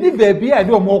ye ni ba bi a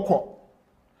de omo kọ.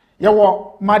 Ye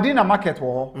wo Madina market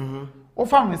wo. O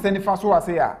fam ne sani fa so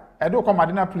ase ya e de ko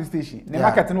Madina police station. Ne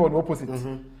market no wo opposite.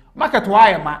 Market wa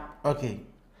ye ma. Okay.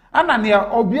 Ana ne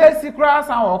obiasi kura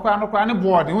san wo kwa no kura ne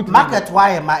board market wa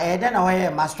ye ma e de na wa ye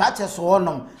ma structure so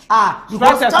wonom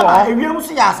because tama ewiem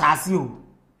so ya asase o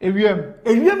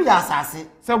ewiem ya asase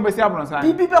se mbesi abronsan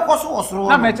bibi be koso wosoro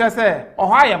na me kire se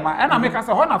oho ayema e na me ka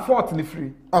se ho na fort ni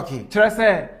free okay kire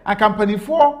se a company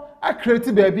for a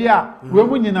create baby a we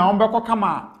mu nyina on be ko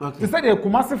kama se se de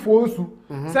Kumasi fo osu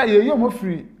se ye yo mo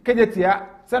free kejetia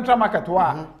central market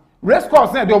wa race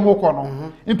course na de omo ko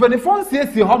no impany fo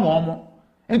nsie ho mo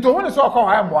into when so ko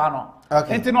ha mo ano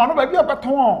into no ba bi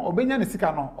obeton obenya ne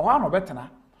sika no o ha no betena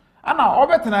ana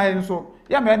obetena he nso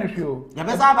ya me ne hwe o ya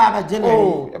be sa ba ba jene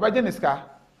o ya ba jene sika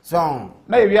so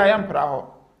na ye wi ayam pra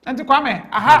ho enti kwame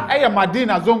aha eye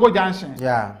Madina Zongo Junction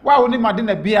wa woni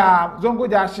Madina bia Zongo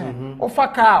Junction o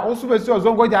faka o subesi o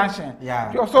Zongo Junction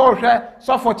yo so hwe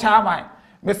so for chairman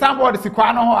me somebody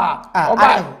sikwa no ho a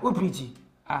oba o preach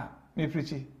me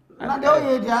preach na de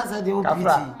o ye dia say de o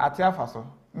preach ati afaso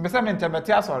mbese me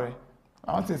ntebeti asore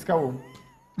I want to sika wo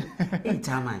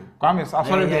chairman kwame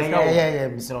asore be sika wo yeah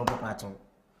Mr. Opacho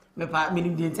me pa me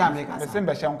nim de nti America me se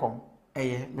mbehye nkom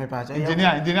me pa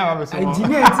engineer ba be so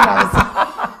engineer ti na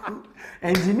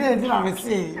engineer ti na me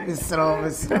say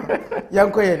Mr.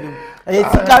 yanko ye nim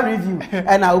sika review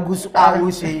and ogusu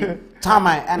awo say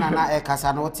chairman and na e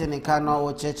kasa na wote ne ka na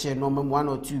wo cheche no mem 1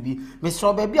 or 2 bi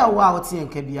Mr. Baby a wo a wote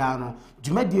enka bia no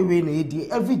dwumadi we na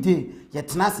edi every day ye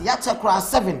tenase ya check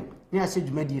 7 ni a se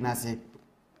dwumadi na se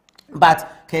but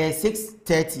ke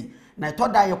 6:30 na to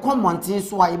da ye commenting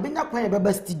so a ye benya kwa ye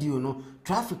beba studio no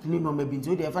traffic ni no mabi nti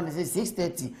o de e fa na say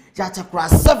 6:30 ya check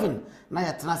 7 na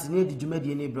ye tenase ni edi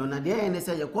dwumadi na ebro na de ye ne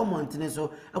say ye commenting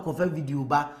so akofa video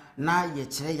ba na ye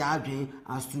kire ya adwen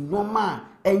asu noma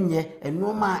enye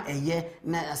enoma eye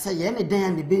na say ye ne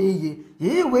dan ne be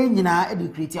ye we nyina e de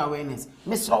create awareness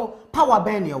mesro power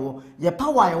ben ye wo ye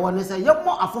power ye wo ne say ye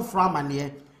mo afoforo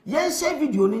amane ye share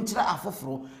video ni nkira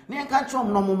afoforo na enka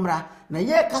chom no momra na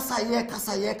ye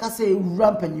kasa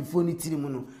ewura mpanyifo ni tiri mu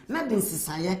no na de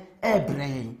nsisaye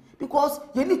ebrɛ because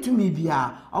ye need to me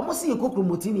bia almost ye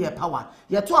kokromoti ni ye power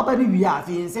ye to abari wi a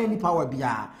fe nsen ni power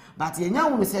bia but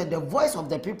yenyawo say the voice of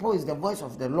the people is the voice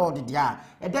of the Lord there.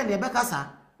 And then the bekasa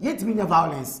yetimi no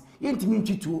violence, yetimi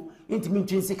ntwitu, yetimi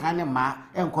ntwinsi kan ne ma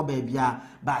enko ba bia,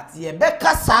 but ye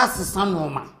bekasa asesa no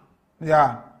ma.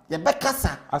 Yeah. Ye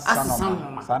bekasa asesa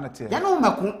no ma. Sanity. Ye no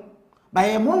mako. Ba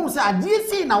ye mo say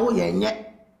adie na wo ye nye.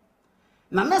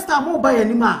 Na next time mo ba ye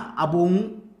nima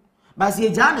abonhu. But ye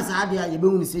jane sa ade ye be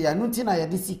hu ni say ya no ntina ye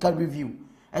de sika review.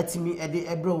 Etimi ede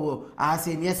ebro I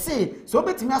say ne say so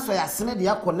betimi aso ya sene de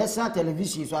ya national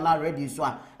television so na radio so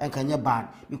enkanye ban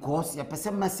because your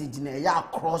person message na ya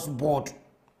cross board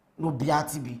no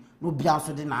biati bi no bia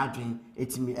so de na adwen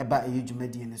etimi eba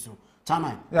eyedwumadi ne so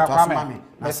chama ya kwame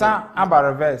mesa aba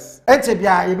reverse enche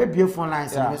bia ye be bie phone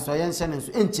lines ne so ye nche ne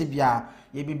so enche bia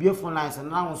ye be bie phone lines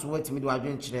na wo so wetimi de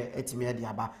adwen kire etimi ade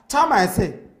aba chama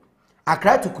say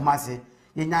Accra to Kumasi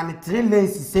ye nyane 3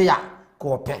 lanes say ya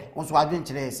kope onso adwen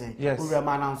kire say owura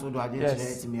ma na so do adwen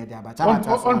kire etimi ade aba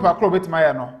chama on pa kro betima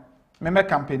ye no me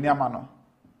campaign ama no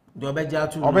de obeja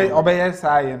tu obeye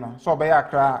say no so obeye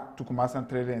Accra to Kumasi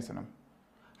 3 lanes no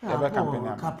ebe campaign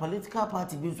ama political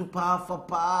party be so powerful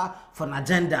for an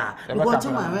agenda because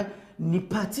chama ni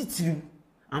party tiru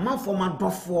ama form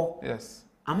adofo yes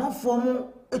ama form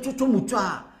etutu mutu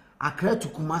a Accra to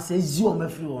Kumasi ezi o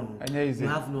mafiri wono you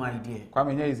have no idea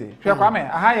kwame nya ize hwe kwame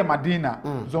aha ye Madina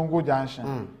Zongo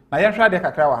Junction na ye hwa de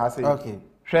kakra wa ha sei okay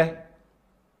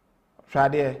hwa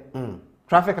de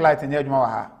traffic light nya adwuma wa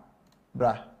ha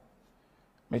bra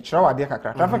me kira wa de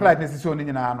kakra traffic light ne sisi oni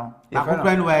nyina no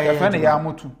ye fa ne ya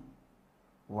motu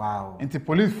wow inti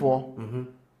police for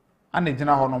ane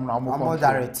gina ho nom na omo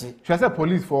control hwe se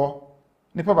police for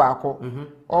nipa baako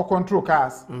all control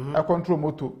cars control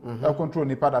moto control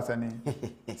nipa da sane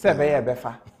se be ye be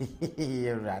fa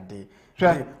yerade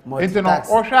enti no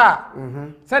o hwa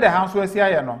se the house we sia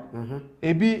ye no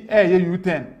ebi ye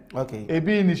U10 okay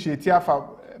ebi initiate afa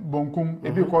bonkum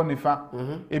ebi ko nifa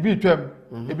ebi twam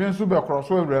ebi nso be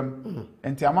cross awram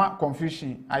enti ama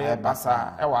confusion aye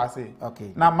basa e wa ase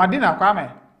na Madina kwame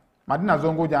Madina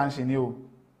Zongo Junction ni o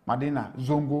Madina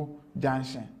Zongo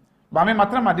Junction ba me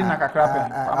matra Madina kakra pe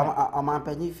ama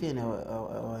panyi fie ne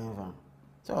o enva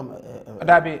so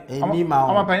dabi enima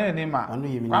ama panyi ne ma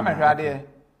kwa me hwade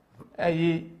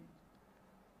eyi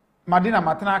Madina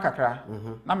matna kakra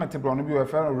na mete bro no bi we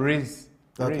fer raise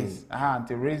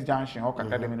anti raise junction o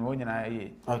kakra de me no nyina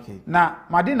eyi na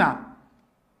Madina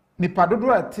nipa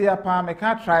dodo atia pa me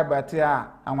ka tribe atia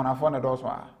anwonafo ne do so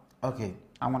a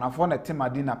anwonafo ne te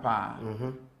Madina pa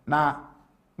na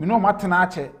me no matna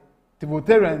ache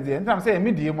Tibotarians there, and say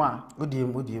medium,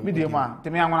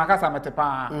 Timmy Amana Casa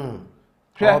Metepa.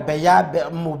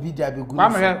 Beya Mobida be good.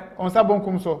 On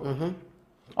Sabon so.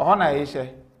 Honor Asia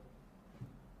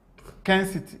Ken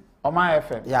City, or my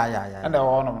effect. Yeah. And the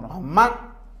honor. Man,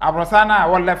 Abrosana,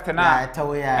 what left and I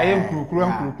am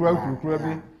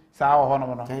Krubi, Sour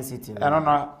Honor, Ken City. I don't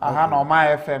know, I have no my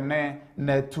FM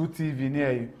ne 2 TV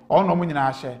near you. All no money in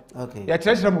our share. Okay. Your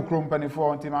church them company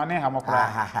for Timane Hamaka.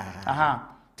 Aha.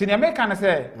 Tinya make na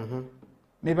say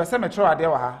me be say me tro ade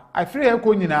wa ha I free e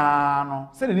ko nyina no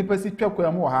say ni nipa si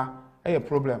twakwa mu wa ha e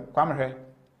problem kwa me hwe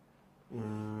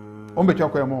o be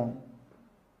twakwa mu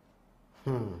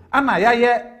ana ya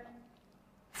ye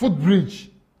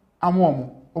footbridge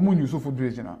amomo o mu nyuso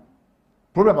footbridge na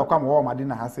problem akwa mo wa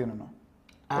Madina ha say no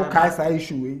o kai sa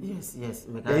issue we yes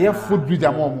ye footbridge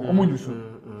amomo o mu nyuso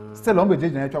still o be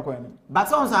jeje na twakwa ni but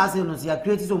some say no say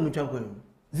create so mu twakwa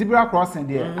zebra crossing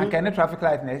there and can traffic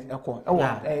light na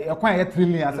ekwan ya 3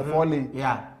 lane as a 4 lane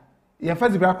ye fa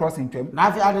zebra crossing twem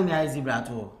na fi ade na zebra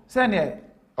to say ne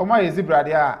o ma ye zebra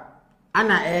there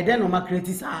ana ede no ma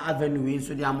create sa avenue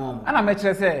so dia mom ana me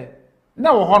kire say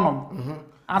na wo honom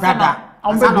asana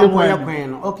on be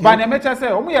kwan okay ba ne me kire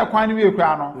say o mo ye kwan ni we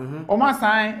kura no o ma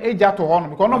sign eja to honom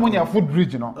because no mo nya foot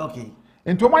bridge no okay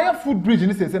ento ma ye foot bridge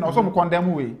ni say na so mo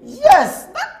condemn we yes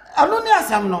anu ni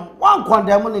asam no wan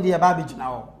condemn ni de ba bigina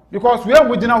ho because we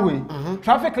am gina we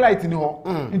traffic light ni ho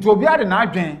into obi ade na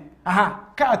adwen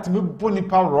car me boni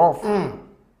power off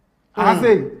I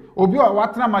say obi o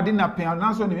watena Madina pen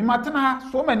na so ni me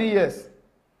matena so many years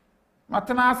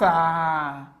matena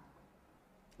sa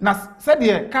na said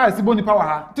the car si boni power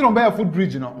ha ti no be foot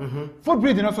bridge no foot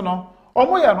bridge no so no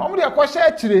omo de ko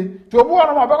share chire ti obi wo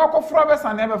no ma be ko fura be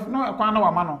san e be no ekwan na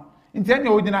wa ma no nti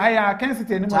anya o gina ha ya Ken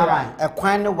City ni mo ya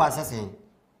ekwan ne wasese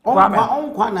on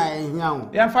na ehia o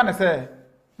yan fa na say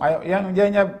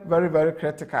yan very very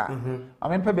critical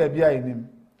amempa ba bia enim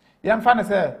yan fa na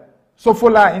say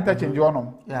Sofola interchange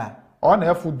onom on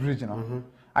a foot bridge no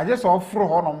I just offer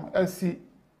honom asi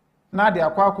na de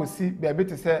akwa akosi ba bi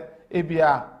te say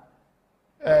ebia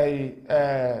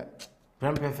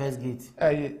Prempeh first gate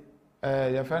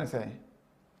your friend say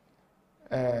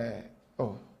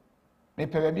oh me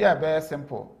pe bia be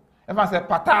simple if I say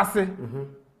patase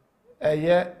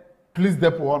police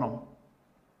depot onom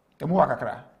emu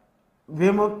wakakra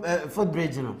we mo foot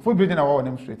bridge no na wo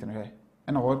nem street no he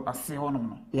na wo ase onom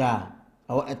no yeah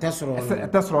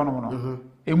etesoro onom no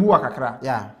emu wakakra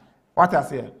yeah what I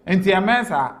say enti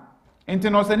emensa enti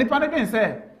no se nipa ne den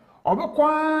se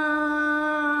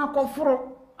obekwa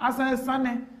koforo asan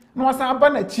sane no asan ba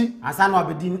na chi asan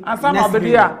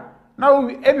obedi a na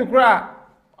ebi kura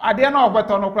ade na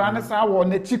obeto no kura ne sa wo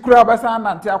na chi kura ba san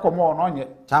na nte akomo no onye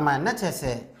chama na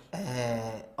chese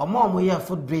omo ye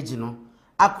foot bridge no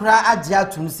akura agye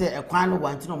atum se ekwan no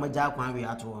wanti no magya akwan we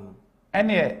ato no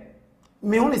ene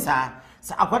me hu ni sa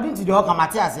according to the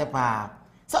okamate ase pa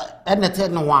so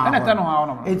enete no wa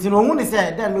no enti no hu ni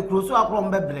se den me kuro so akro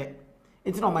mbebre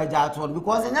enti no magya ato no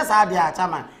because enya sa ade a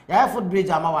chama ya foot bridge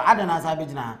amawa ade na sa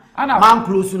begina man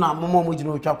close na momo mo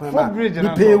gina otwa kwan ba ni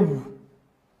pewu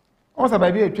o sa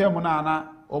ba bi etwa mu na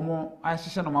omo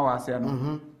ahihye no ma wa ase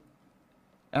no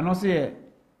eno se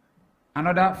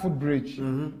another foot bridge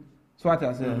so what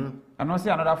I say and see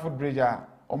another foot bridge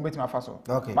on bet my faso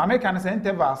okay but make an say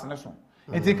intervals na so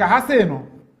enti ka ha say no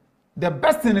the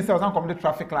best thing is say come the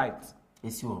traffic light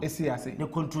esi I say the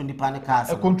control the panic cars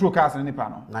a control cars ni pa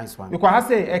no nice one because ha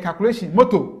say a calculation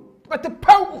moto but the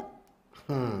power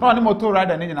no ni motor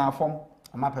rider ni na form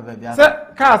ama pe bia say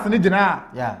cars ni gina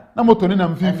yeah na moto ni na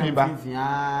mfimfin ba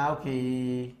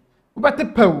okay but the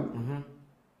power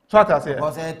so what I say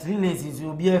because 3 lanes is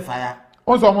will be a fire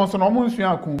onso mo so no mo nsu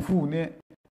akunfu ni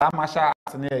amasha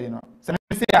ase na yi no se me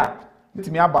se a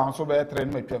bitimi aba nso be 3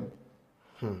 no atwam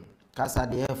kasa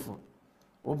de efo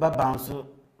wo ba bounce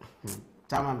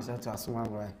chama me se to asoma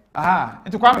boy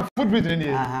it kwa me food bridge ni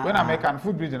when American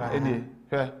food bridge na eni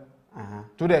hwe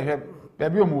to the hwe be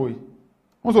bi omoyi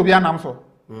onso bi anam so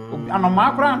anoma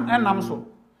akra enam so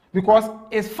because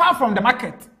it's far from the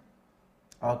market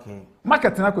okay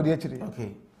market na ko di akire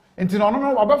okay enti no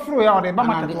no obafro ya ode ba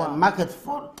market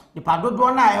for the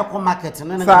padodo na e ko market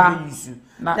no na be use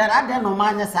then ade no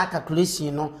manya sa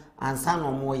calculation no ansa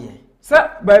no mo ye se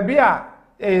ba bia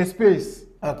space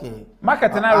okay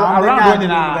market na around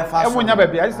na emunya ba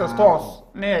bia is stores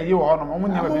na yi wo no mo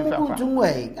nya ba bi fa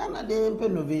tunwe Ghana de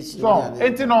innovation so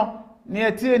enti no na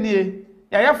etie nie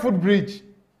ya foot bridge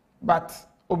but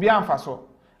obi amfa so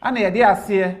ana ye de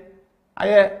ase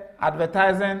aye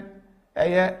advertising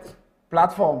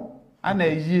platform ana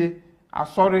yie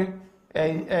asori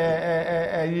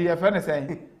ye fe ne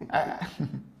say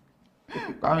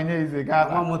kwame ne ize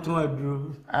Ghana moto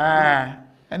aduru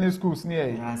any schools near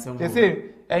they say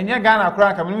enye Ghana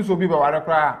kra ka me so bi ba ware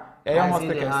kra ye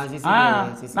hospitals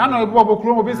na no ebo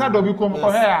kro obi sa do bi kom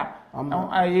ko he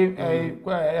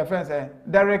a friend say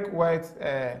Derek White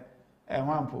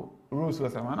Wampo rules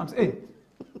was a man I'm say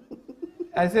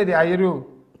I said the ayero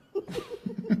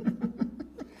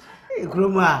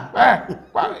Groma.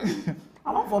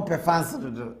 I'm for fans to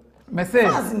do. Me say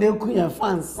fans dey kunya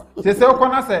fans. They say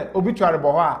okona say obituary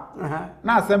bo ho a.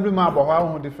 Na assembly man bo ho a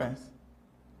one difference.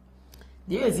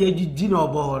 Yes, you di na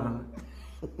bo ho no.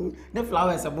 The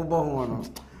flowers abobo ho no.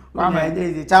 Mama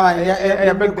dey chama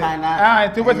e big na.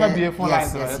 It wait my be phone line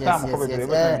so time ko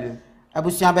be.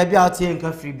 Abusia ba bia o tie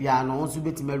nka free bia no nso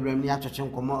betima awram ni atwetwe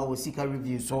nkomo o sika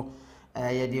review so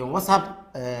ye dey WhatsApp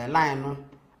line no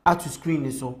at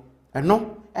screen so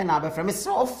eno na abefra me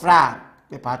so ofra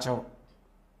me pacho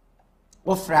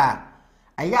ofra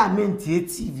aya mentie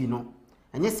TV no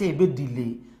enye say e be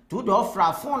delay to the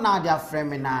ofra phone na dia frame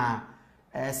me na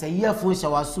say earphone sha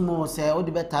wasumo say o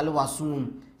de betale wasumo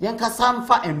yen kasa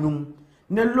mfa enum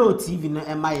ne low TV no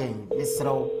emayen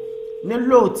esrew ne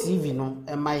low TV no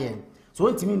emayen so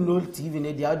ntimi no TV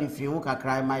ne dia o de fi hu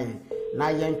kakra emayen na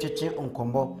yen twetwe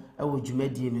nkombo e wo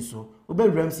dwumadie ni so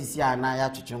obewram sisi a na ya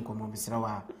twetwe nkombo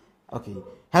mesrewa. Okay.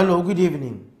 Hello, good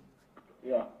evening.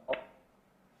 Yeah.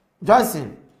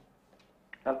 Johnson.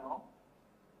 Hello.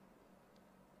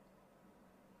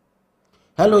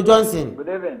 Hello, Johnson. Good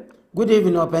evening. Good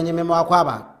evening, Openye Memo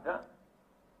Akwaba.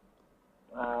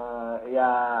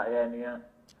 Yeah.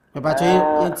 Me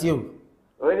pacho it's you.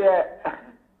 Oh yeah.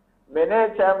 Mene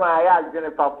chama ya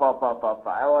gene papa.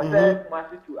 I was saying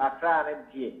must to Accra and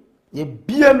MTA. Ye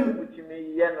biem Which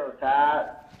me no sa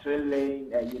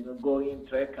trailing going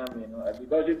try coming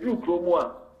because you do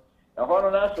promo a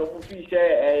hono na so mu fi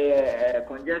share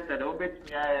congested o bet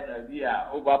me na bia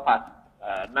overpass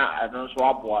na no so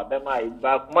abo be mai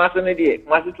ba kuma se ne die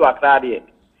kuma se to Accra die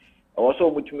o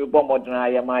so mu tumi bo modern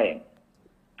aye mai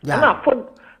na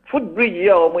foot bridge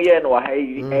ye o mu ye no ha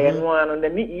yi no ano na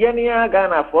ni ye ne ya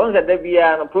Ghana for nza da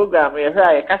bia no program ye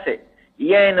ha ye kase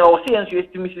ye na o se enso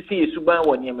estimi sisi suban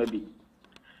wo niam bi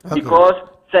because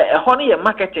say a honey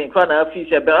marketing for na fee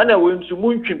say be na we nsu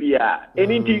muntwi bia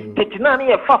enti tetina na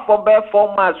ye fa for be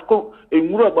 4 months ko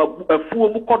enwuro afuo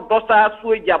mu ko dosa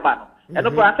so ejaba no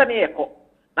eno ko asa na ye ko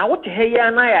na wote he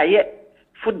ya na ya ye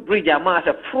food bridge ama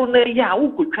say furu na ya wo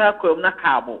kotwa akom na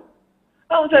kaabo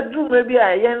na say drum bi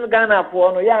a yen Ghana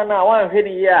fo no ya na wan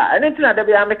hwedi ya ene tina da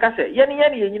bia meka say yen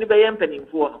yenyini be yen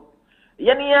panimfo no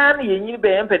yen yenyini be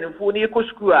yen panimfo ni ko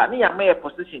school a ni ya ma ye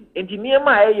position enti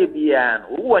niema a ye bia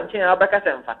no wo nchen abaka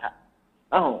say mfata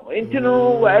enti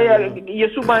no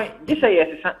yesuban gisa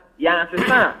yesesa ya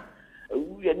sesa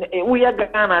we ya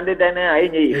Ghana de dan a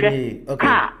enye yehwe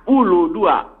ka ulodu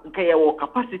a nka ye wo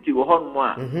capacity wo hon mo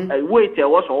a weight e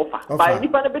wo so ofa ba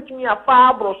nipa na betumi afa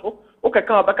abroso o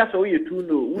kaka abaka so ye tu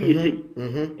no wo ye sei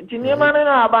enti niema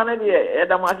na aba na de e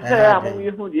da ma sesa ya mo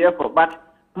yehu de for but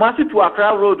Masi to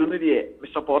Accra Road no de me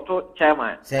support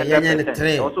chairman. Say yenye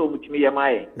 3. Also mutimi ye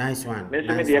mai. Nice one. Me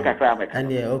so me de kakra make.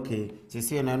 And yeah, okay.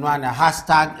 See no one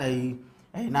hashtag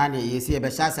nani you see be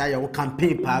shasa your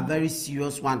campaign pa very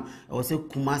serious one. I was say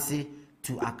Kumasi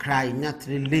to Accra in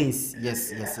 3 lanes.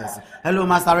 Yes. Hello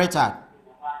Master Richard.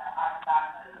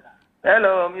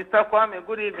 Hello Mr. Kwame,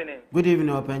 good evening. Good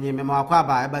evening openye me ma kwa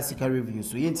ba eba sika review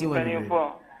so yenti we.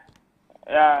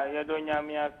 Yeah, don't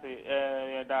yami ase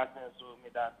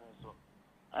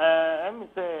me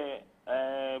say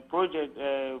project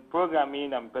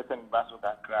programming and person baso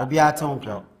kakra. Obi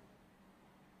atonka.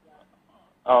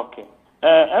 Okay.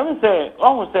 Me say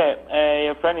what say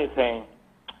your friend is saying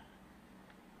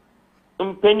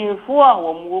mpenifo a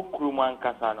wo mu okruman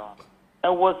kasa no.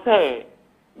 And was say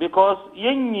because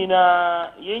yen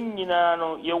nyina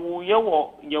no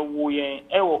yewu yen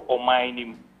ewo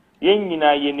omainim. Yen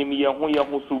nyina yenim ye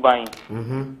ho suban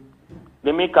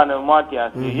le meka na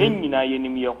matia se yen nyina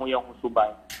yenim ye ho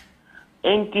suban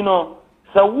enti no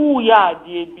sa wu ya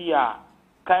ade bia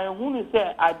kan hu ni se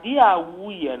ade a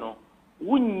wu ye no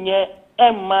wunye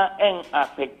emma en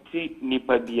affecti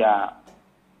nipa bia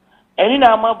eni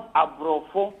na ma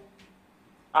abrofo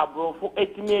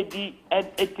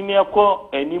etime ko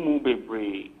enimu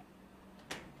bebre.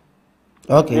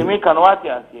 Okay. They make an what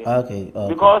you say. Okay.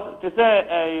 Because to say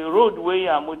a roadway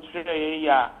a much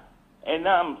ya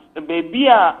and baby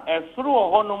a through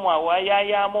honoma why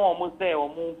ya more say or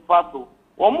move faso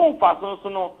so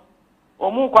no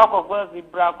or move quack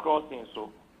zebra crossing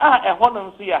so a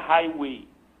honum see a highway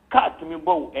cut me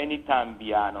bow anytime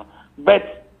piano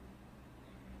but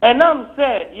and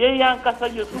say ye yankasa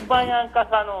you subayan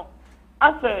casano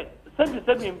I say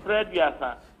 77 bread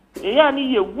yasa ye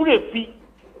ni ye would fi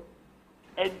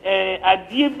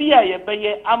adie bia ye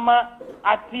beye ama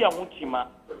ati ahuchima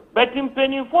but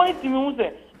mpenifo itimi hu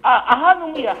se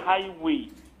ahanum ya highway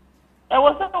e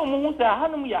wasa mu hu se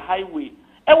ahanum ya highway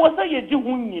e wasa ye ji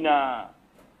hu nyina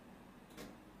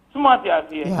smart ya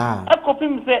se e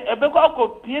kopim se e be ko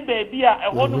akopie baby a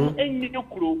e hodum enyi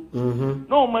kuro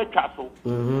no ma twaso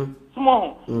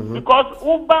small because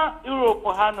uba Europe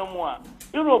hanum a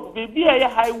Europe baby a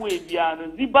highway bia no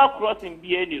zebra crossing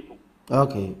bia ni so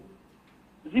okay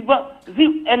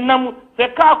enam se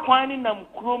ka kwani nam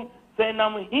krom se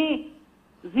nam hi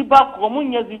ziba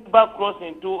komunya ziba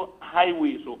crossing to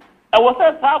highway so e was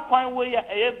sa kwan way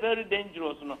e very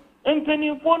dangerous no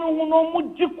enteni fo no hu no mu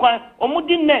di kwan o mu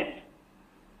di net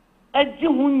e ji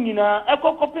hu nyina e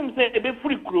kokopim se e be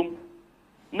free krom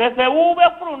na se wo be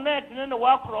fro net ne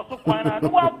wa cross kwan na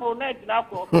wa fro net na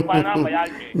cross kwan na ba ya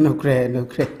no cre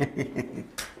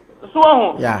so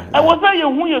ho e was ye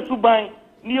hu ye suban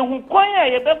ni hu kwan ya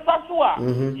ye be fa so a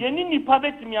ye ni nipa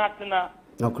betimi atena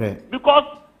okay because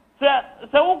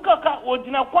se wo kaka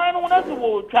odina kwan no na se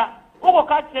wo twa wo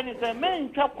ka kire ni se men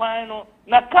twa kwan no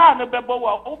na car no bebo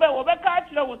wo be ka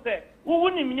kire wo se wo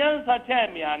ni mnyansa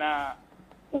temi ana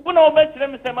wo na wo be kire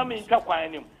mi se ma men twa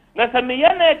kwan ni na se me ye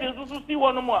na e nsusu si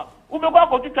wo no mo a wo be kwa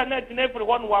kotwa na ti na efiri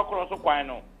wo no wa cross kwan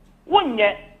no wo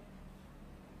nye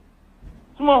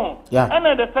small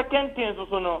and the second thing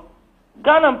so no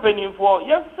Ghana penifo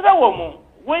yesra wo mo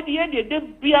we de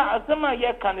bia asema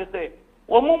ye kan say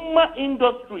wo ma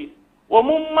industries wo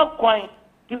ma kwan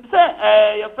ti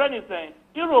say your friend is saying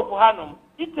Europe hanum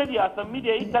Italy asem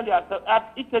media Italy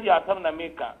asem na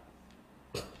America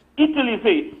Italy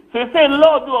say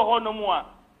lord wo honum a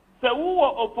say wo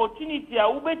opportunity a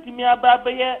wo betimi aba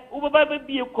be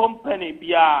a company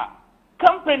bia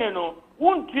company no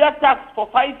won tax for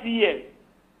 5 years.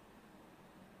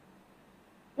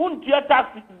 Won't your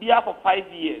tax be for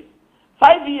 5 years?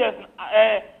 5 years,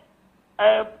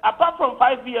 apart from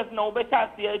 5 years, now better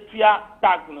see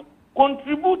tax.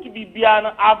 Contribute to be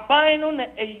biano, a buying on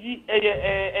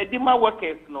a dima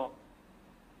workers no.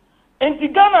 And the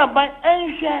Ghana by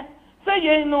share say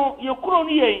you know your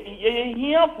crony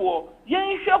here for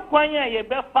yen hwe kwan ya ye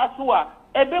be fa so a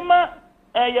ebema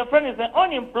your friend is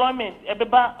unemployment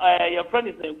ebeba your friend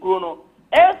is krono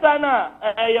esana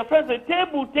your friend is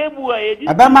table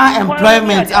ebema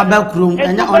employment abakrum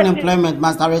enya unemployment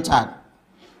Master Richard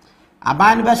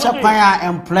abani be hwe kwan ya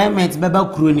employment beba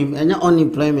kronim enya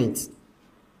unemployment.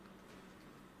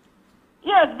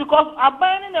 Yes, because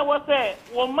abani na was say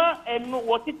woman and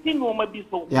what it no ma bi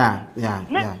so. Yeah.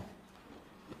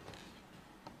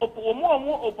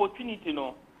 Omo opportunity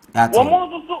no.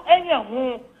 Womo so enya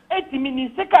ho etimi ni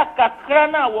sika kakra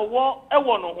na wo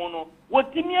ewo no ho no.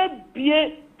 Wotimi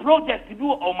abie project bi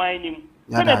o man nim.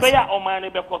 Se na be ya o man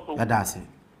be koso.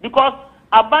 Because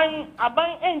aban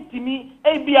entimi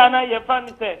ebia na ye fan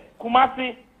say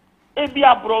Kumasi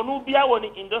ebia bronu bia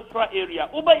woni industrial area.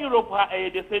 Uba Europe ha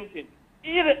the same thing.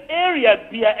 Area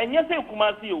bia enye say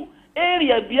Kumasi o.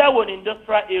 Area bia woni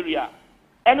industrial area.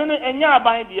 Eno no enya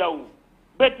aban bia o.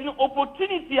 But no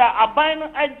opportunity aban no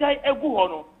ajai egu ho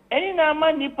no. Eni na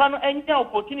ama nipa no enya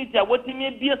opportunity a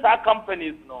wotimi bia sa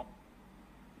companies no.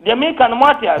 The American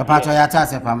market. Papa to ya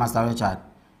tase pa Master Richard.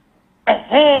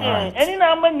 Eni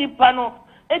na ama nipa no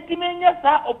etimi enya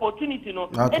sa opportunity no.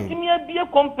 Etimi bia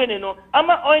company no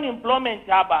ama unemployment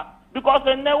aba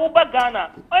because na uba Ghana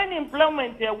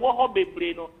unemployment e wo ho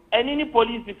bebre no. Eni ni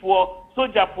police for,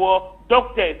 soldier for,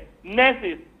 doctors,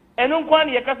 nurses. Enu nkwan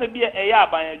ye kasa bia eya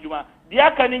aban adwuma.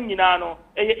 Dia kan nyina no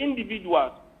eye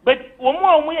individuals. But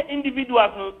omo ye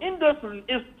individuals no industry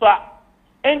is fa.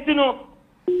 Entino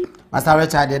Master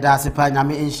Richard da sipa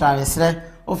nyame insurance re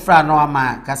ofra no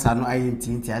ama kasa no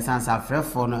ayintinti asansa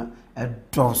frefo no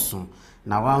edoso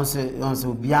na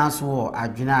wanso bianso wo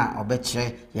adwena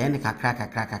obekire ye ne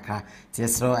kakra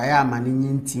tiesro aya ama ne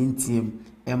nyintintim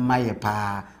emaye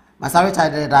pa. Master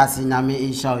Richard da si nyame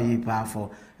insurance pa for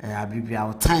abibia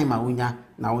o time awunya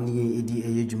na woni edi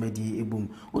eyedwumadi ebum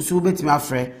osu betimi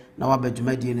afre na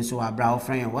wabadwumadi ni so wabra wo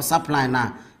friend WhatsApp line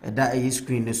na eda eye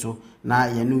screen ni so na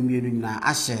ye no mienu nyina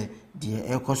ahye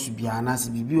de ekosu bia na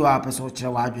se bibi wa pese wo kire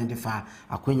wa adwen de fa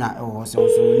akonya ewo so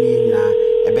ni nyina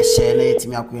ebe share na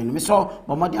etimi akonya no me so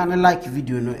bomodi an like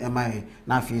video no emaye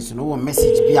na face no wo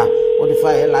message bia wo de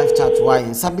fa live chat wa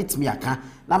yin sabit mi aka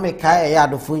na me kai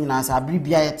adofo nyina sa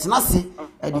abibia ye tenase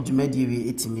edi dwumadi wi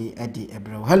etimi edi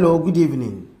ebro. Hello, good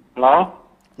evening. Hello.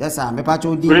 Yes sir, me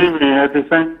pacho di. Good evening,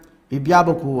 Etisan. Bibia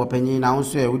boku opanyin na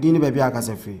wonso e odi ni baabi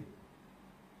akasa free.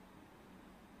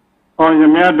 On your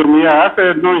me adom ya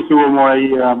afa no isi wo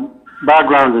mo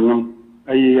background no.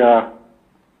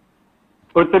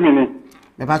 Otemini.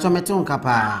 Me pacho mete on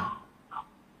kapa.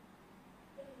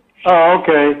 Oh,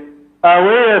 okay.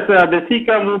 Where is the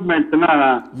Sika movement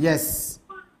na? Yes.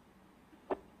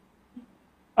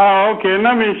 Oh, okay.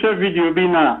 Na me share video bi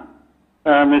na.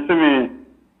 Me se me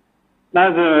na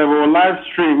live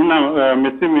stream na me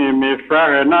se me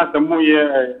frare na mo ye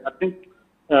I think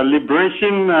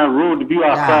Liberation Road bi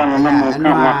Accra na mo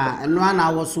kan. Eno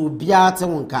na wo so bia te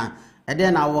wonka. E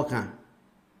de na wo kan.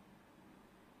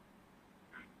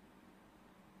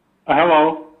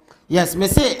 Hello. Yes, me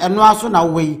say eno aso na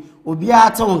we obia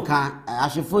te wonka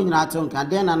ahwefo nyina te wonka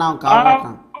de na wonka wo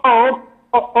kan.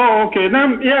 Oh, okay. Now,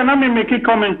 let me make a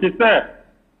comment. It said,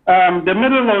 the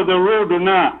middle of the road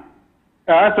now,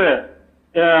 I said,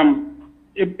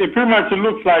 it pretty much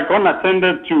looks like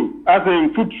unattended to. As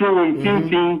in foot through and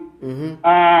thinking,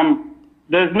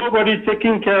 there's nobody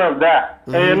taking care of that.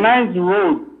 A nice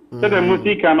road, to the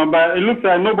music, but it looks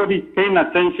like nobody's paying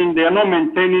attention. They are not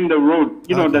maintaining the road.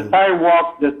 You know, the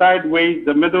sidewalks, the sideways,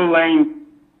 the middle lane.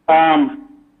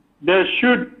 There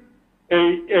should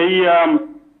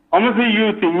honestly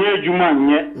youth in ye juman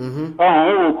ye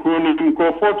kroni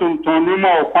ko photo tonu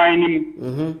ma okwan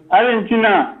nim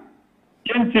arentina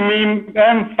kentimi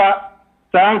emfa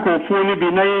sanko foni bi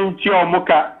na yenti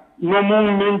omuka no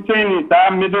mu maintain ta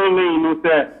middle lane no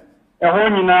se eho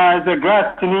nyina is a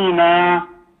grass nyina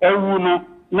ewu no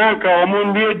na ka omo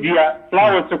ndie dia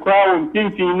flowers kra won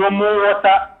tinti no mu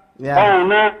water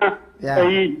na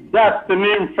just the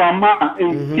name from ma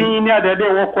in senior that they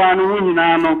work on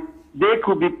nyina no. They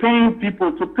could be paying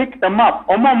people to pick them up.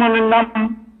 All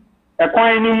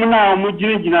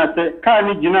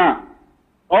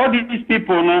these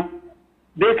people, no,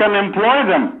 they can employ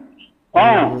them.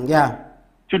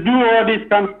 To do all this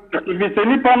kind of stuff. If it's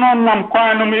any pan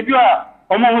maybe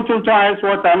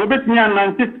water, no bet me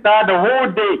and start the whole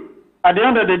day. At the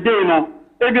end of the day, no,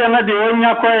 maybe another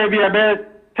maybe about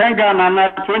 10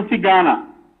 Ghana, 20 Ghana.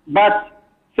 But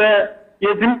say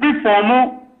it's big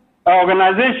formal.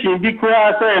 Organization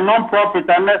because a non-profit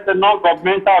unless a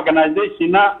non-governmental organization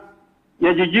now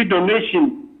you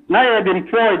donation now you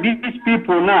employ these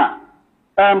people now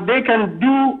they can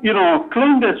do,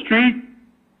 clean the street,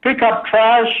 pick up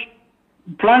trash,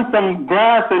 plant some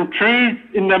grass and trees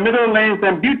in the middle lanes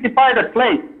and beautify the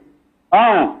place.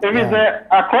 If it's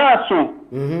Accra,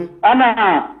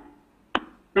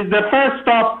 it's the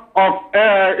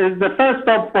first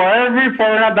stop for every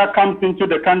foreigner that comes into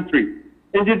the country.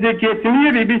 In the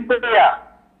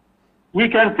we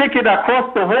can take it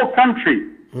across the whole country.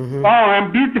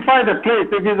 And beautify the place.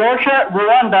 If it's also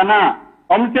Rwanda now,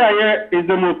 is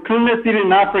the most cleanest city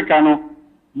in Africa. No?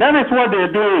 That is what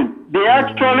they're doing. They're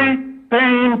actually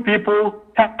paying people,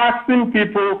 taxing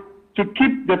people to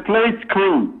keep the place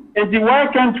clean. And why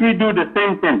can't we do the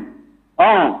same thing?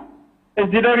 And I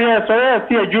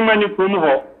see a human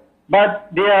but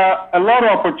there are a lot of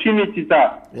opportunities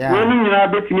there. Women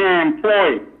are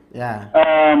employ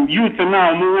youth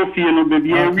now move no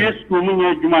baby area school mu nya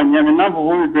adwuma nya me na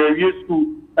for area school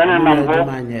and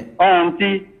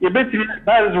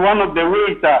that is one of the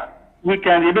ways that we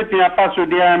can pass so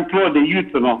they employ the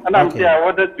youth no and I'm saying I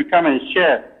wanted to come and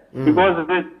share because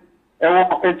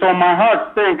it's on my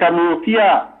heart saying I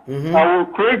will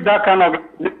create that kind of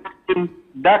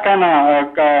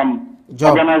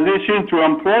organization to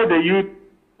employ the youth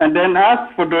and then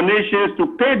ask for donations to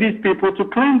pay these people to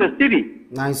clean the city.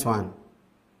 Nice one.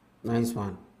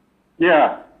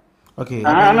 Yeah. Okay.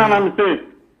 I'm saying,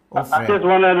 I just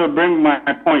wanted to bring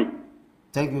my point.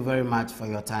 Thank you very much for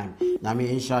your time. I mean,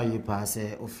 inshallah, you pass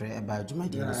Ofre about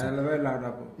Jumadi.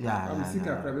 Yeah,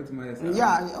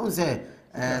 I say,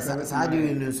 Sadio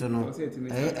in Sono,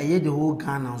 the whole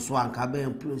Ghana and Swan Kabe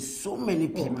employ so many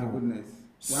people. Oh, my goodness.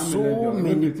 1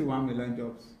 million to 1 million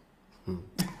jobs.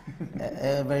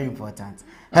 Very important.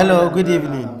 Hello, good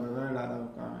evening.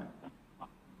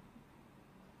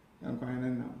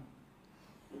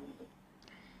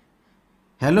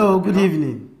 Hello, good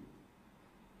evening.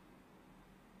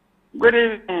 Good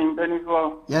evening,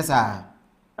 Benifo. Yes, sir.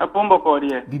 A Pomboko,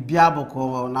 dear.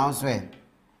 Bibiaboko, now swear.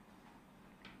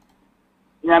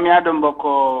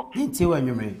 Yamiadomboko. Ain't you when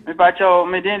you may? Mipacho,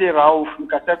 Medindi Rauf,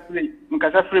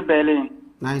 Mkasafri Berlin.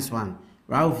 Nice one.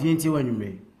 Rauf, ain't you when you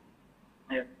may?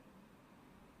 Yeah.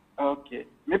 Okay.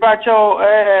 Mipacho,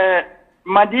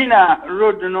 Madina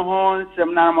Road no hon,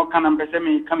 Semnamo Canam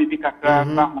Pesemi, Kamipika,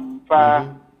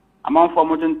 among for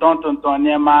Mutin Tonton,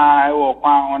 near my or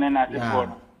Quan on as before.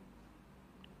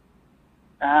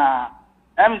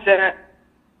 I'm sir,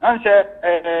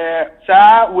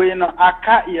 we no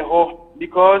aka yeho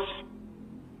because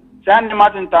Sandy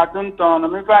Martin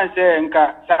Tatunton, me find say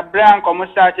nka Sabran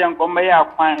Comosati and Comaya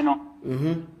Quino.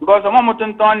 Because a moment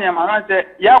Tonya, I say,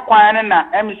 Ya Quine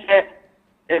na say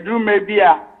a dream may be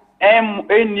a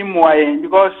any more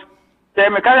because they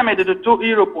make the 2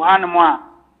 euro per hanmoa.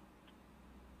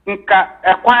 Nka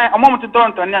a quine a moment to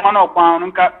don't on the pound,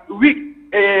 nka week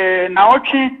now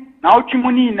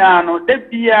chimuni no de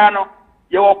piano.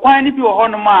 You were quite if you were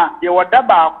honoma, you were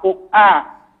daba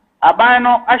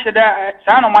abano asheda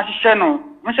sano machino,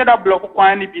 Mashada block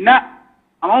quine bina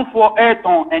among 4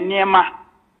 airton and near ma.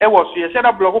 It was you said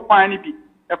a block quine be.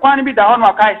 The quine be the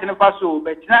honor kai in the paso,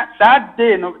 but not that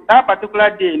day, no, that particular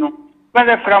day, no.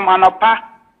 Whether from an upper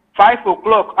 5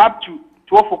 o'clock up to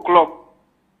 12 o'clock.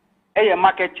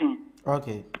 Marketing.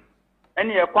 Okay.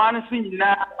 Any a quantity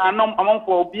now among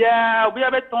for beer, we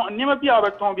have a ton, never be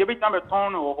our tongue, be a bit of a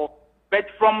ton or. But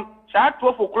from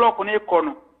 12 o'clock on a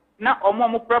corner, now or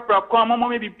more proper,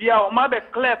 maybe beer or maybe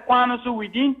clear quantum so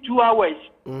within 2 hours.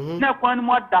 Now, one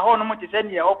more the whole moment is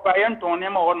any or client on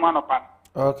them or 1 man apart.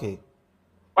 Okay.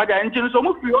 But the engine so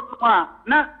much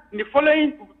now the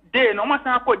following day, no matter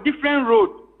how different road.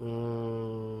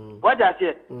 What I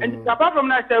say, and apart from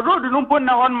that, the road no put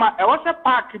now on my was a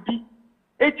park be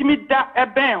 8 meter a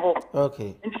benho.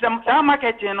 Okay. In some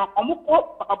market, you know,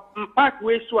 park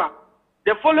way swap.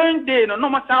 The following day, no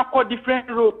matter how different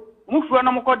road, move to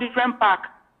a different park.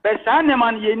 But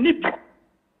Sandeman ye nip.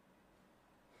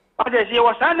 But as you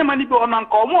was Sandeman nip on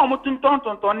Uncle Momutin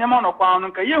Tonton, Yaman or Pound,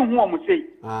 and Kayan who would say.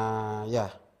 Yeah.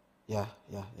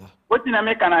 What in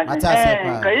American?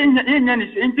 Kayan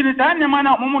is into the Sandeman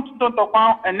of Momutin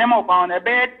Tonton and Nemo Pound, a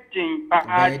bad thing,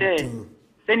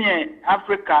 Senior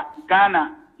Africa,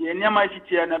 Ghana, the Nema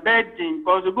city, and a bad thing,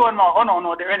 because the go on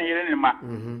or the enemy.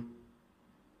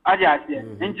 Aja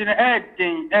engineer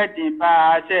editing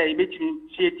say between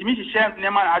she to me share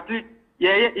name at least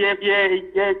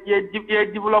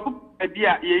develop a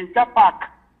beer in park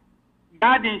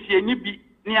garden she ni bi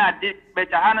near this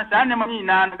better hana say name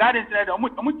na garden said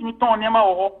omuti ton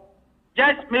name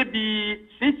just maybe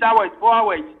 6 hours 4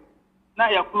 hours na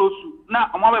ya close na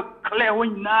omo clear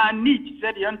when na neat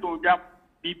said you don't jump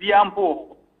bibia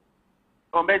mpo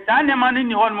o better name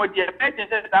ni one more dey better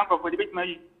say thank for the bit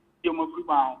my you mo free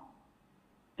bound.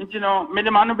 Nti no me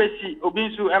de ma no be si obi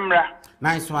nso emra.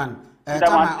 Nice one.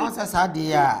 Tama on say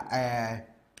sadia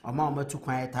oma tu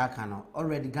kwan etaka no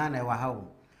already Ghana e wa ha wo.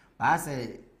 Ba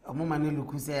say omo ma no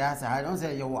look say asa I don't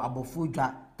say you abofu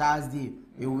dwa Thursday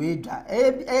you we dwa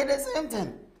the same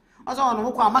thing. Also on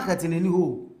wo kwa market ni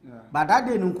ho. But that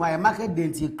day no kwa market dey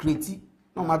ti create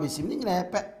no ma be shim ni nyina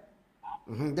epe.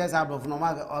 There's above no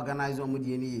ma organize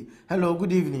omudi ni. Hello,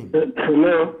 good evening.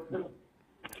 Hello.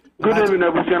 Good evening,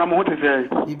 Abusiana. I'm to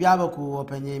say. Ibi abako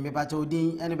openye me pa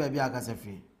chodin any baby akase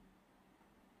free.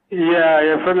 Yeah,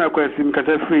 your friend question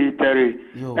kase free Terry.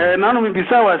 Nanu me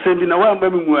bisa wa sendi na wa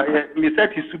mbami mu me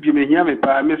set isu bi me hia me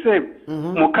pa me say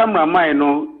mo camera man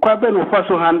no kwa be no fa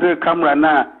so 100 camera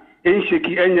na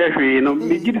ensheki enye hwe no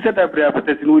me gidi set up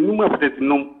apatati no nimu apatati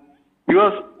no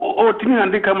because timi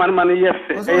ande camera man yes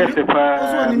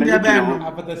pa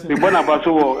me bona ba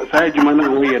so wo sai juma na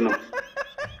wo ye no.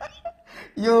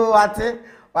 You wate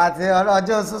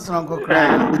ojo susron ko kra.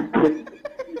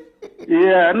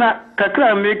 Yeah, na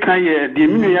kakra me kan ye de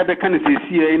mi ya be kan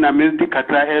sesi na me de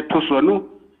kakra to so no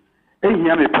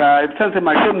ehia me pa sense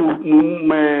ma hwe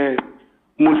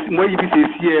mo yi bi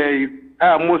sesi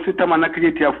mo sitama na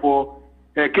create afo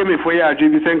kemi fo ya adwe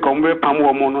bi se nkom be pam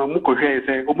wo mo no mo ko hwe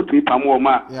se obutumi pam wo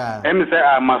ma em se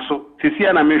amaso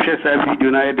sesi na me hwe sa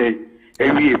video na e dey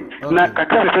ewie na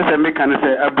kakra se me kan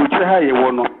se abuchi ha ye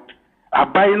wo no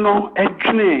abai no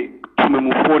edwene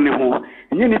tumemufo ne ho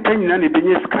nye ni tanyina ne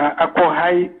benye sika akọ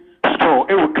high store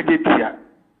e wo kejetia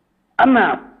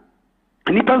ana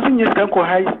ni panso nye sika akọ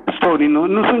high store ni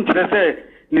no so nkire se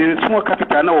ni small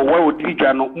capital na wo wo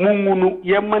dirija no mungunu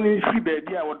ye mani free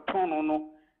baby a wo ton no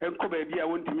enko baby a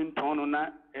wontimi nton no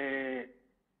na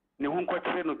ne ho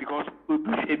nkọkire no because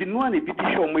ebi no na ebi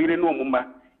di show mo ire no omumba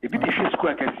ebi di show school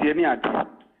akase ni ade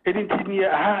edintini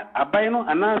abai no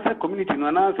ananse community no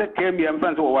ananse kemi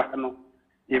amfanse wo wa no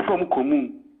ye from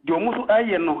commune di omuso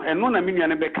aye no eno na minua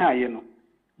ne beka aye no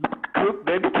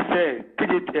baby to say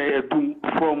kije boom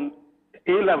from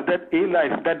a life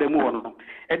that them one no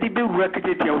edi be wura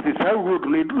kije tia wo say road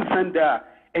no edu sanda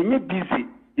enye busy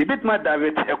ye bit ma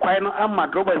davet ekwai no ama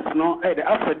drivers no the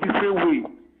after different way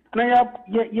na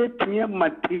ye tiye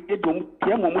mate edom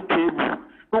tiye mo tebu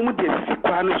no mu de sisi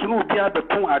kwa no so no obi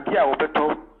abeton ade a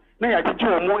obeto na ya jiji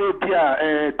omo ebi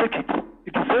a take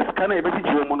it is first kana e beti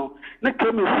omo no na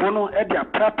kemi fo no e dia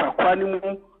prapa kwa ni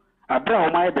mu abra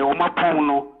o mai de o mapon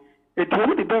no e do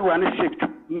mu de be run shift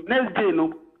next day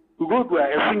no we go to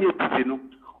a finye piti no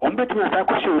o mbeti na sa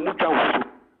ko she o mu twa wo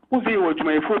uzi wo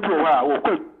juma e fo bi o ha wo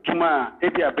ko juma e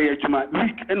dia be ya juma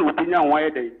week e no obinya ho aye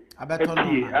de abeton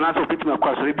ana so piti na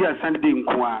kwa so e bi a Sunday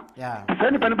nko a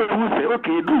sani pa no be hu say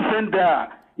okay do Sunday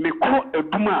me ko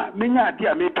eduma menya ade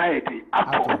a me paete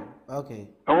apo. Okay.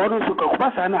 Awono so ka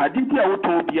kubasa na ade bi a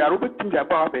woton bi a robetim ya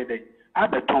ba be dey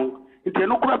abeton nti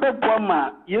no kura be bo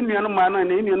ma ye nuanu ma na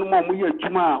ne nuanu ma mo ye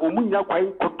adwuma a omunya kwai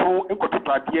koton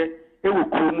enkototo ade e wo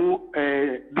kromu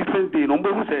different day no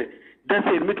mbo hu say that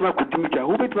say metima kodimi ja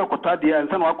wo betima koto ade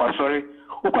ansa na akwa sori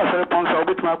wo kwa sori ponsa wo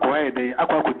betima akwa e dey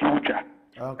akwa kodimi ja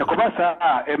ekobasa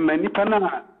emanipa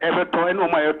na ebeto ene o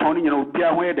ma ye ton nyina obi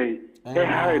a ho e dey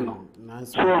hare no.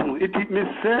 So it me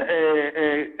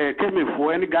say came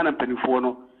for any Ghana penifo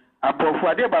no abrofu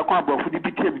ade ba kon abrofu di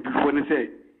bitie before ni say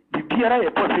bibiara ye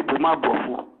possible ma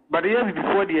abrofu but yes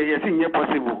before the yes in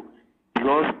possible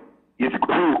because yes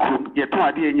ko ye ton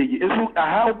ade enye yi esu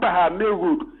aha ba ha me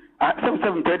road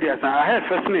 730 asa aha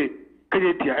first ni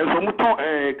kejetia eso muton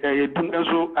edum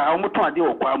eso aha muton ade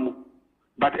okwa mu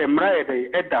but emra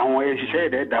e da ho e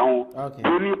hihye e da ho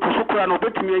oni posokura no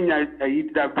betumi anya yi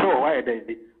da bro wa e da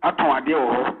aton ade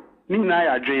wo ni na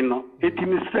ya adwen no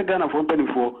etimi sega na fo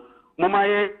mpanifo mama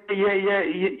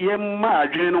ye ma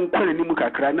adwen no nkwane ni mu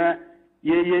kakra na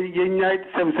ye nya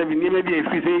 77 ni me bi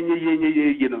efi se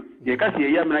ye no ye ka se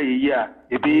ye amna ye yi a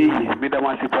e be me da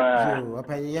ma sipa so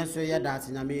apanyi yenso ye da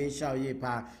tina me sha ye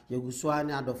pa ye guso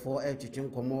ani adofo etwetwe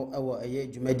nkomo ewo eye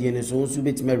dwumadie ne so nso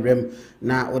betime rem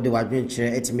na ode wadwen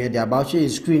kire etime de about share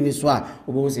screen ni so a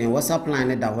obo se WhatsApp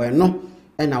line da ho no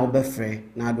na wo be frɛ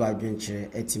na ado adwen kire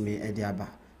etime e de aba.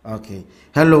 Okay,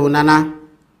 hello nana.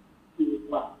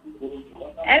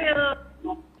 Hello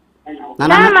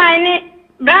nana my name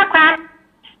Brakwa.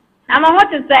 I'm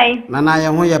what to say. Nana ye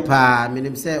ho ye pa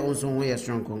minim se onso ho ye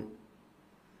stronko.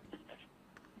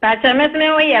 But me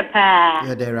ho ye pa.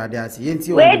 Ye de rade ase ye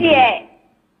nti o. We die.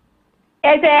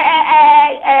 Ese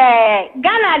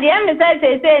Ghana de me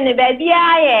say ne ba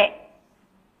bia ye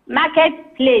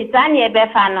marketplace an ye be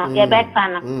fa no ye be fa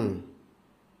no.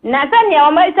 Na se ne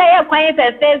o mo say ye kwan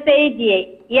fe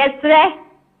die ye sre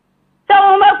So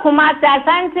we come at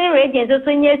something region to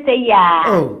say ya.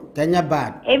 Oh, Kenya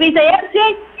bad. If it's a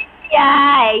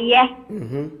yeah.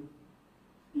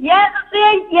 Yes,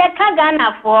 ye can't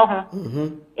Ghana for her.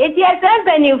 It is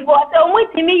something for so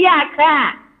much to me,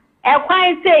 Accra. A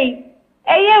quite say,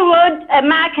 a road a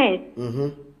market.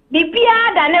 Be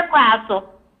Pia than a castle.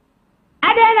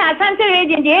 I don't know something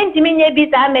region the intimate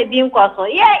bit I may be in Cosso.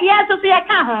 Yes, to see a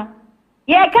car.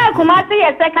 Ye can't come out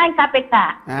a second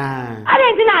capital.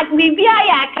 I didn't be Pia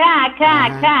Accra.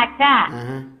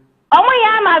 Omo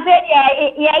ya ma fe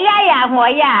ya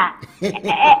hoya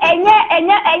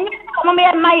omo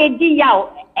ma di yaw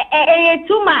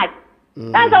too much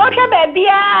that's what baby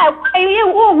you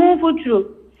hu futru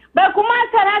ba kuma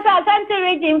sana sante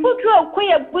region futru ku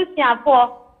ye busia fo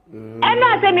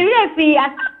na se mi refi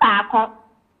asapa ko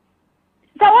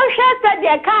so wo hwe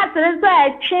de cars so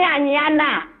atwe anya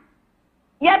na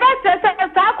ye be se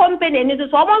sa company ni so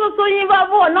omo so yin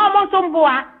babo na omo so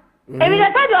mboa ebi the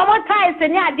said omo ties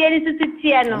ni ade ni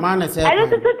tititie no I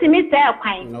don't to me say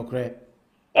kwan no correct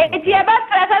eti e ba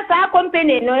stress sa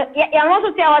company no ya no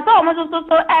so tie wa so omo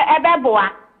so e be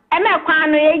boa e me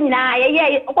kwan no ye nyina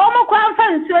ye omo kwan fa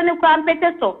nsuo ni kwan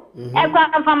pete so e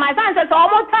kwan fa my son so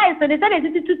omo ties ni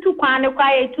say tutu kwan no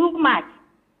kwa ye too much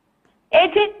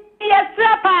eti yes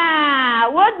pa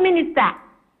ward minister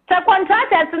the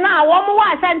contractors now omo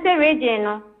wa Asante region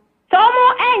no so mo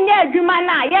enye adwuma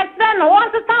na yesre no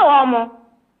won sita wo mo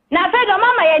na fe do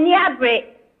mama ye ni abre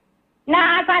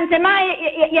na Asante ma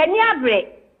ye ni abre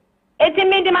eti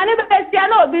mi di manu be sia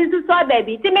na obi su so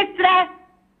baby ti me tre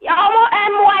omo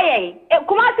emwaye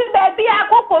kuma si baby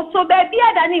akoko so baby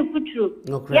ada ni futuru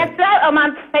yesre o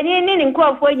man fani ni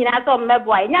nkofo nyina so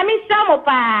mmeboa nyame hia mo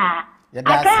pa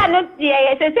aka no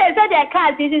die se de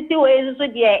ka si we so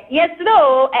de yesre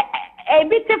o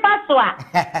ebiti faswa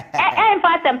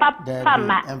enfasem papa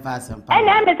ma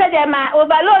ena me say ma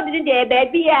overload de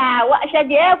baby a wa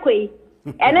hwede ekoi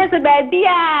ene so baby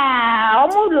a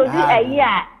omulodi ayi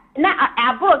a na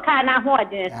aburo ka na ho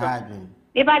ode so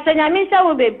bi ba tanya mi sha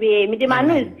wo bebe mi de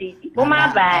manusi bo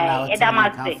ma bai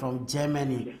edamase from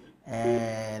Germany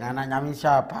na nyami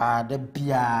sha pa de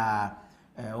bia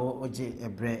oje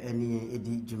ebre eni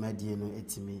edi dwumadie no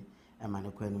etimi emane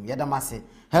kwanu yedamase.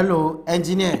 Hello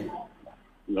engineer.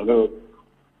 Hello.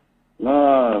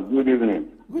 No, good evening.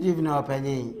 Good evening,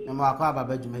 Openny. No more about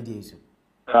Bajumadi.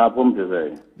 Pum to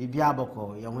say. Bibia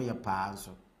Boko, young way pa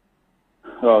so.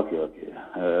 Okay.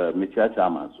 Micha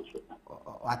Chama so.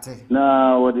 What?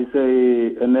 Now, what they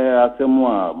say, and there are some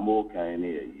more kind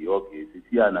of okay,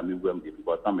 Siciana, me wem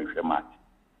because I'm a match.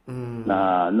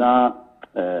 Now,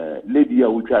 lady,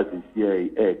 which has here,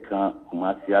 can't come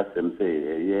at the say,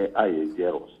 yeah, I is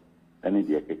jealous. Any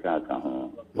day can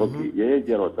come okay, yeah,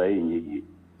 jealous I in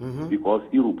because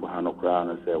Europe Hano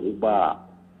Crown say, Uba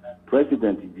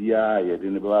President Dia, you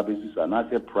didn't have business, and I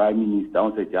say Prime Minister,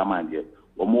 I say German,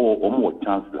 or more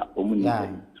Chancellor,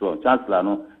 so Chancellor,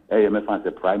 no, AMF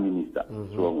and Prime Minister.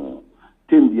 So,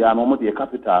 Tim Dia, no more the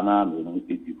capital now, no,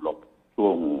 it develop.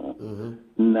 So,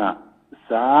 now,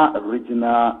 Sa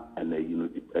regional and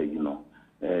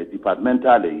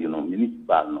departmental,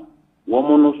 municipal, no.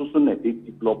 Woman also na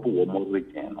develop woman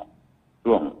region no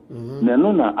so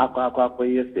nenu na akwa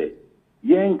yese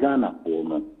yen Ghana for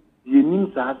no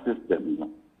yenim sa system no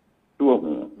so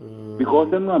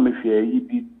because no am fear yi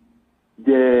bi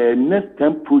the next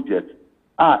 10 projects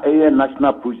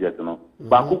national project no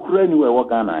ba kokura ni we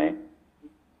Ghana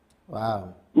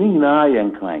wow ni na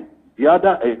yen kan the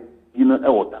other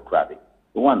water credit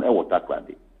the one water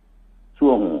credit so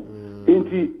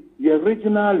enti the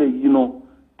regional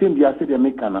Tim dia say the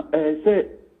mekana say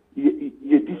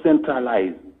you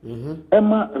decentralize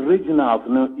Emma regional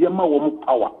no yema wo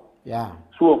power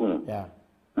so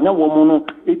na wo no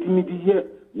etimidi ye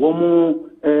wo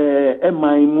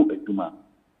eman mu aduma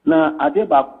na ade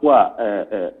ba ko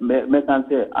a me kan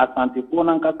say Asante ko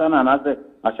na nkasa na say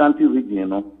Ashanti region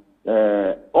no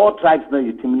all tribes na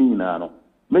yetimni nyina no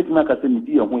metima ka say mi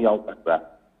di ye ho ya ukatra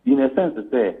in a sense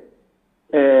say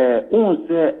on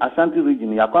say Ashanti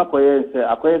region yakwakoye say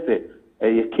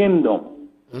a kingdom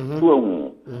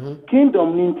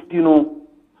kingdom means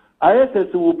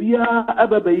ISS will be a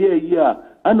year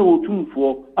and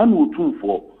otumfo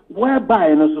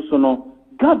whereby no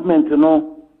government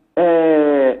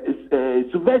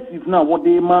subversive now what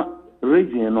they ma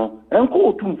region and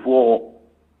ko otumfo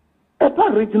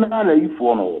a regional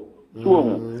for no so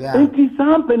and ki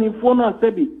company for no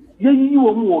sebi ye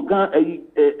wo mu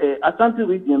Ashanti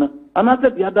region and I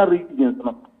said the other regions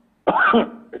no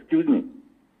excuse me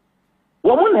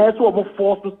woman has wo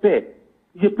force to say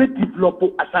you pay develop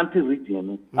Ashanti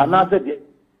region and I said the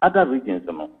other regions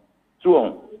no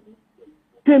so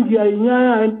Tembia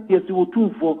nya yesi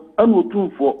otumfo anu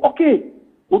otumfo okay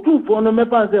otumfo no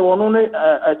mepa say wono ne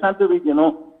Ashanti region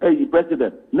no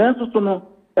president nanso so no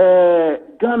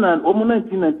Ghana omo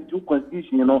 1992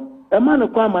 constitution no e ma ne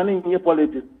kwa ma ne nye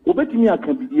politics obetimi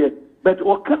aka bidie but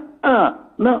oka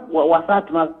na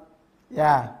wasatna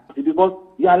yeah because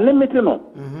you are limited no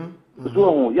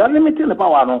so you are limited the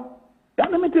power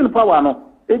no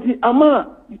eti ama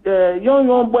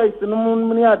young boys no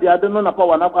muni ade no na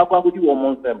power na akwa gudi wo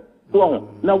monsem so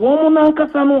na wo na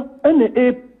nkasa no ene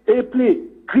a play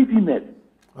greediness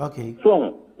okay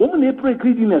so wo na play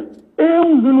greediness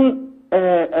nhunu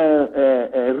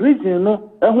region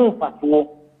no ho fato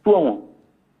so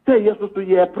say yes so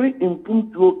ye pre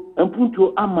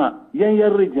impuntuo ama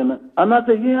yen region ana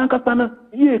say yen nkasa na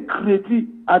ye create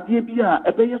ade bia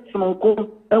ebe ye sononko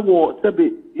ewo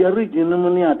sebe ye region no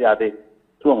muni ade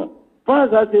so far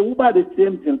as I say, we buy the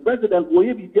same thing. President,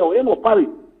 we be there, we no Paris.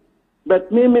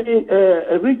 But maybe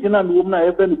a regional woman,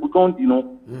 even Bukondi, you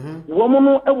know,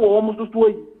 woman, a woman to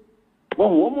sway.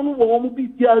 One woman will be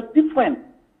different.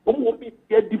 One will be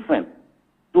different.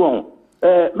 So,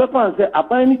 my friend say, I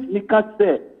buy it, me can't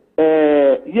say,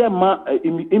 yeah, ma,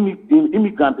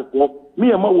 immigrant for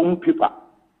me and my woman paper.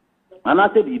 And I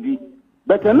said,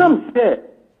 but I say,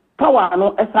 power,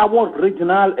 no, as I was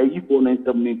regional, a equal and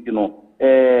something, you know.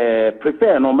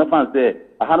 Prefer no me fan say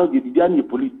ahano de bibia ni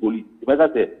police better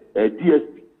say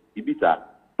DSP ibita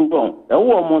so e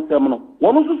wo mo sem no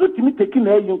wono so timi taking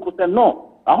na yin ko say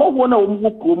no ahowo na wo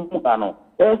mu ko mu ka no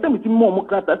say me timi mo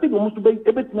krata say mo so be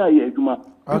ebetimi aye aduma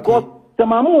because say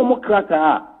ma mo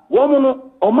krata wo mo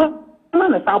no o ma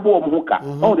na sabo mo ka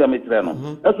o de metre no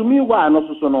so mi wa no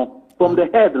so no from the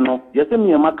head no yes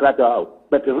me ma krata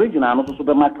but the regional no so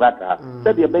be ma krata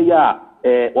say de be ya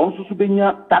wo so be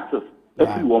nya taxes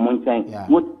every woman time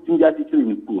what tinja teacher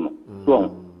in school no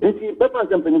so enti bepa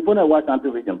company for na Ashanti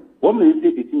region woman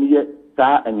say etimi ye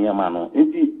sa eniema no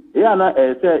enti e ana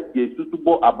say ye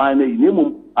susubo aban na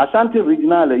yinemu Ashanti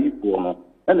regional yi ko no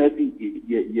na fi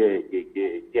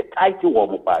ye tight wo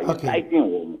mo pa ye tight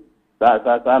wo mo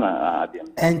sa na adem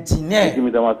engineer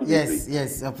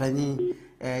yes opani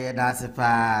that's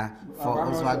pa for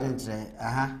also adentre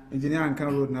engineer and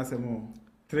can road na semo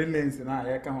 3 lanes na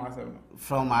ye ka ho asem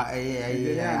from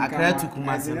Accra to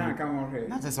Kumasi.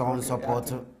 That is on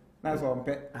support. That's on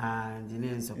pet.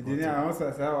 Engineer support. Engineer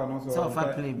also say no so. So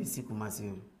far play BC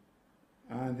Kumasi.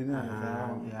 Engineer.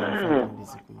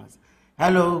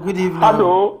 Hello, good evening.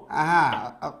 Hello.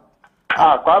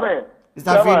 Kwame.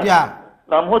 Mr. Fredia.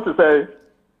 I'm what to say.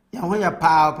 Ya ho ya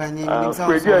pa opani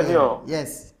Fredia.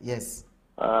 Yes.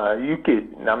 UK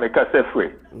na make say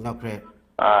free. No pray.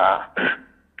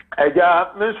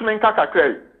 Eja mention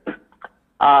kakakre.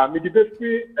 Me the best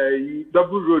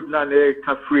double road na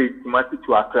ka free Kumasi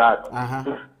to Accra.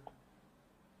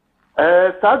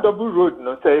 Sa double road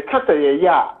no say kasa ye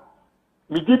ya.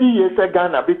 Me didi ye say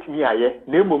Ghana betimi aye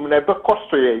na emom na be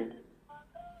cost ye.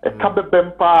 Ka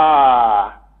bebem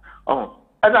pa.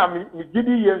 Ana me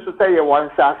didi ye so say ye wan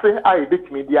safe aye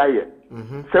betimi di aye.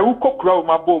 Se wo kokura o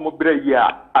mabo mo bre ye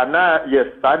ana yes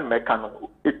san meka no.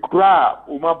 Ekura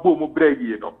o mabo mo bre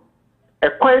ye no.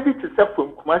 Ekwan bi te se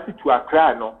from Kumasi to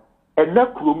Accra no ena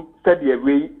krom se de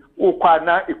we wo kwa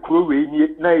na ekuro we ni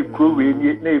na ekuro we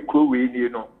ni na ekuro we ni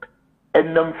no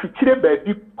enam fikire ba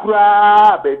bi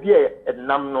kura ba bi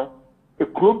enam no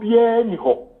ekuro bia ni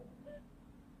ho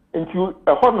enti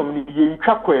ehonom ni ye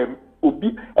ntwa kwam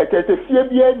obi etete fie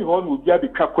bia ni ho no obi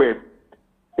abetwa kwam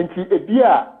enti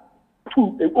ebia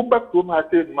tu oba krom ha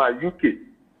se ma UK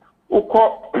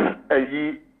ukọ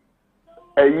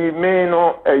ayi me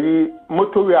no ayi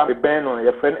motorway abeben no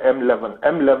ye friend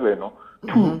M11 no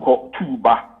two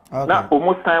ba na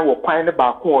almost time wo kwan ne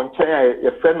ba ko on chen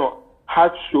ye friend no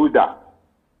hard shoulder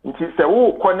nti se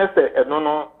wo ko ne se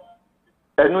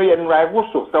eno ye rival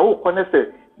so se wo ko ne se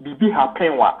bibi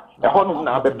happen wa e hono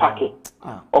na be pack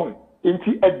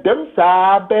nti edem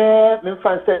saa be me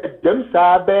fan se edem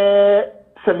saa be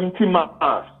 70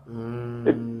 miles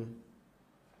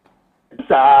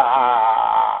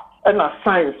and a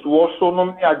science was so no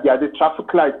me ade the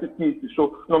traffic light is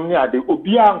so no me ade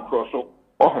obi ankro so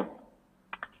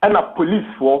and a police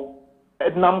for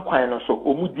ednam kwan no so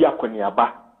omudi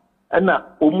akoniaba and a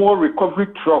omo recovery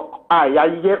truck ya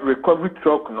recovery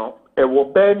truck no e wo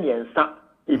be miensa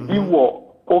ebi wo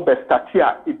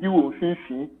obestatia ebi wo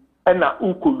mfinfin and a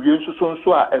ukowie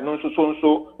nso a eno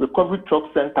nso recovery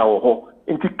truck center wo ho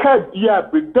nti car bia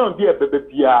breakdown bia bebe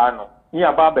bia no ni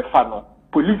aba be fa no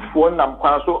police for nam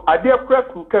kwan so ade akura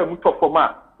kuka mu to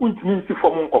forma untimi nsi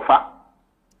form nkofa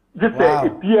just e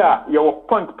bia ye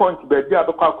point be bia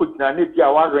be kwa kodina na bia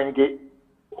wa renge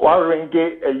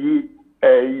ayi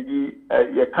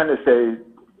you kind of say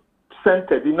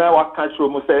center bi na wa ka show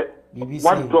mo say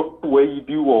one drop where you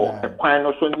be war a kwan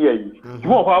no so near you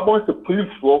won't have once the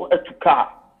police war to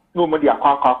car no money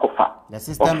akwa. The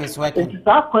system is working. It's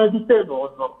that kwan bi say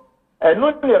no and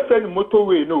not your friend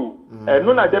motorway no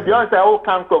no na there be say o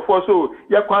kan for so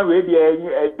your kwan we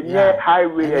dey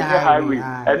highway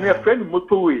and your friend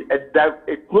motorway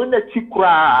e kro na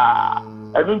chikra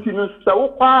and no tin so wo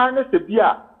kwan na se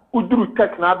bia uduru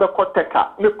tek na be ko teka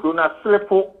ne kro na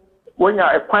slepo when you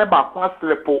a kwan ba kwan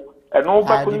slepo and no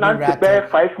back to bear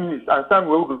 5 minutes and some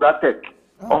will do that tech.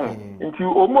 Into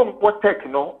Omum what tech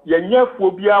no, your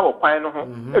phobia or pine no,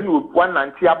 and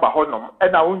 190 abahonum,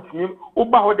 and I won't mean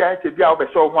Ubahoda to be out of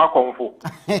show more comfort.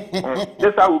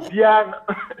 Yes, I will be an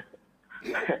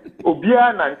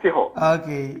Obian and Tiho.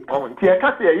 Okay. Oh, Tia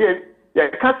Cassia,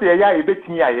 Cassia, a bit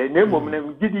near, name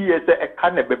woman, did he as a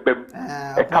cannabim,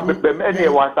 a cabin, any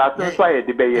one, that's why I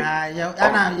debate.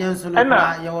 Anna, yes,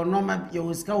 and your normal,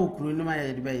 your skull crew, no, my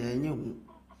debate, and you.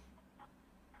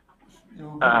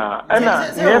 Your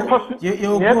mangan is your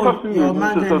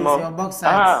box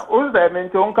site. Who's that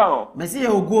meant to uncle? Messi,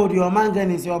 your good, your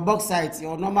mangan is your box site,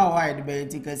 your normal wide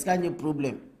bait, because can you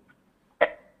problem?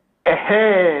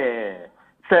 Say,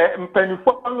 penny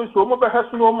for so much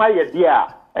has no my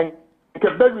idea, and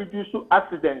can better reduce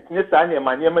accident, Nessa,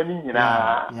 my name,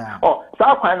 oh,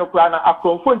 South Pine Plan, I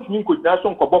confront me with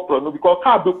National Cobopro because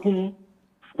car booking.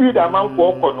 Speed amount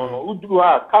for no, who do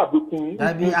our car booking?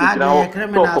 Criminals,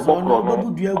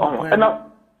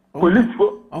 police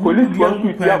want to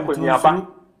be up on your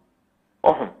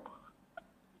oh,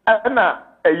 Anna,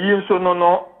 a year so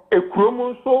no, a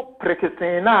chromo so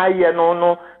precasing,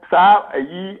 no, sa a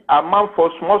ye amount for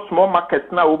small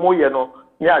markets now, moyano,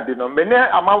 yeah, the no, many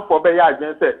amount for Bayard,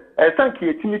 say, I thank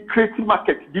you, Timmy creative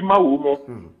market, Dima Womo.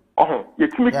 Oh, you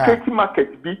Timmy creative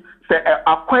market be.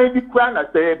 A quite big crown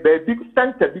as a big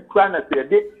center big crown as a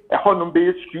honum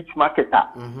based street marketer.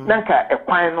 Nanka a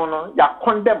quine no, ya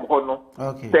condemn hono.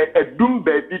 Say a doom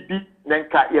baby,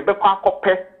 Nanka, ye bequa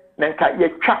copet, Nanka, ye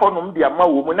chahonum, the ama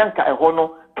woman, Nanka a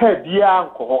hono, Kabia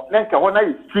alcohol, Nanka hona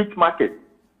is street market.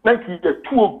 Nanki the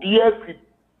 2 beer free,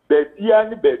 Bedia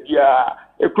and Bedia.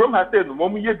 A chrome has said, no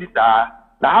more ye bita,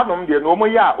 the hanum, the no more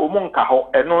ya, o moncaho,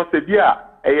 and no severe.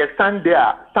 A Sunday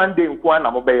in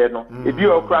Kwana Mobile. If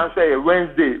you are crying, say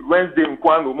Wednesday in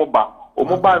Kwana Moba, or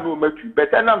Moba no Metri, but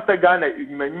then I'm Sagana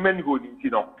in many good in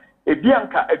Tino. A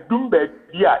Bianca, a Dumbe,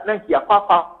 dear, Nanki, a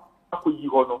papa,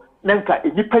 Hono, Nanka,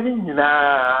 a depending in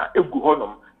a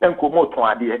Guhonum, Nanko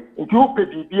Motoadia, into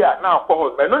Open Bia now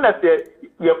for her. None as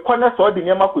your corner saw the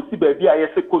Yama could see baby, I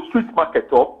say, street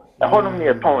market up. A honor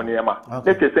near town near ma.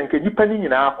 Let us think depending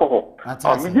in alcohol.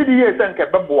 We did years and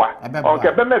Cabeboa, or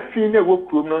Cabema Fine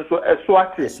work room, so a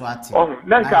swati.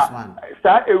 Nanka,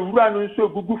 start a run so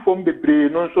good from the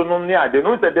brain, no so no near the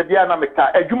nose at the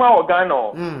Dianamica, a Juma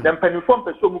organo, then penniform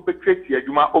per so much creative,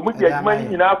 Juma, or money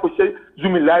in our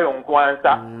Zumilai on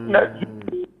Kwanza.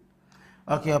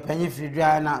 Okay, Penny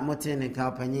Fridrana, Motin, and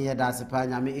Calpany, that's a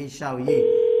pan, I mean, shall ye?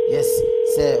 Yes,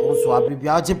 say also I'll be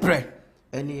out to pray.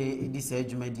 Any this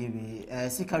age may be a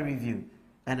Sika review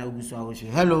and I will show.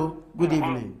 Hello, good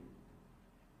evening.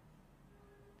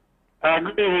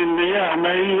 Good evening. Yeah,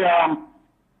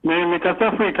 my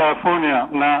Casafri, California.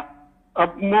 Now,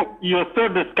 you're still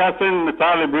discussing the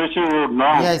Liberation Road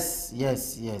now. Yes.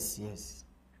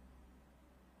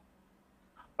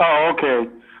 Oh, okay.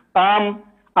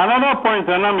 Another point,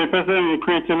 and I'm a person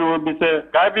creating would be say,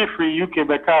 Gabi Free UK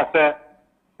because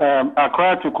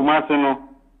Accra to Kumasi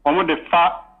Omo de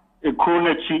fa e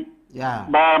kronachi. Yeah.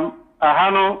 But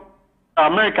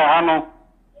America hano.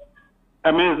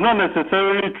 I mean, it's not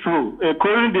necessarily true. A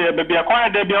kronachi de baby akwa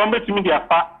de be on betimi de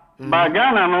fa. But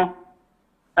Ghana no.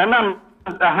 And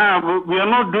we are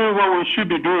not doing what we should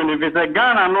be doing. If it's a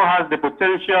Ghana no has the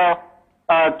potential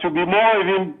to be more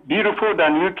even beautiful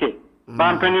than UK.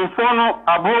 But Peninfono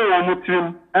abo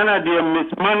mutim and they are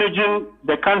mismanaging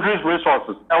the country's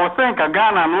resources. I was saying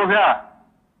Ghana no here.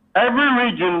 Every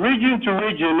region to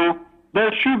region,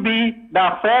 there should be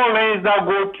the 4 lanes that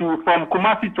go from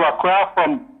Kumasi to Accra,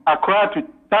 from Accra to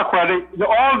Takrady.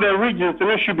 All the regions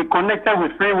should be connected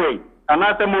with freeway. And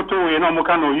that's a motorway, no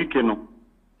Mokano Yukino.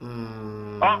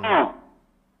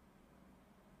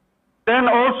 Then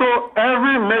also,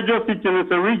 every major city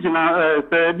is a regional,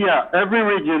 every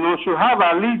region should have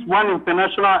at least one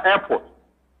international airport.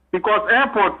 Because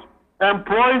airport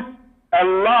employs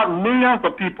millions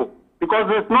of people.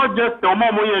 Because it's not just the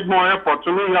Omomo airport.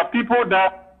 So you have people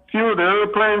that fuel the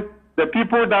airplanes, the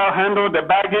people that handle the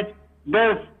baggage.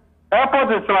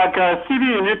 Airport is like a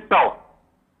city in itself.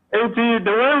 And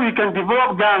the way we can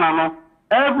develop Ghana,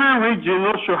 every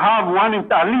region should have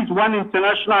at least one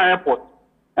international airport.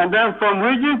 And then from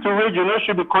region to region, it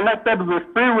should be connected with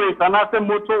freeways and other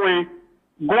motorway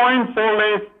going 4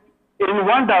 lanes in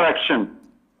one direction.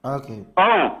 Okay.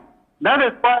 Oh, that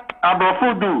is what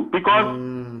Abrofo do, because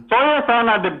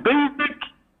the basic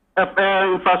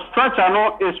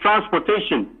infrastructure is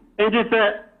transportation. And it's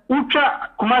Ucha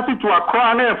Kumasi to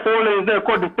Accra and 4 lanes, they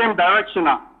call the same direction.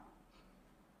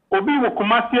 Obi wo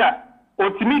Kumasi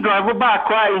Otimi drive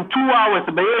back in 2 hours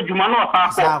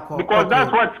because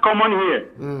that's what's common here.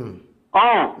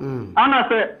 And I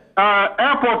say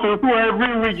airports into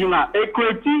every region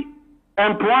equity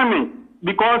employment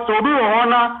because Obi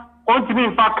Ohana Otimi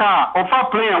in car or far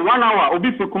plane 1 hour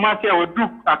Obi for Kumasi will do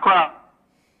Accra.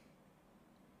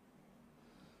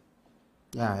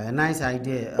 Yeah, a nice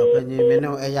idea. A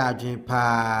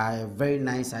very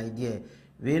nice idea.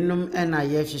 We know and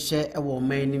I share a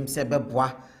woman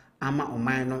sebeboa ama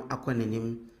omano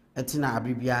akonenim etina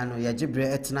abribiano ya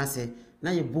gibre etina se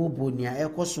na ye bobo nia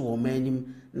ekoso womanim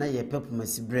na ye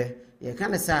pepumasibre ye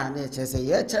kan sa na ye chese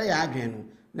ye kire ya adwen no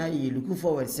na ye look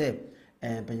forward say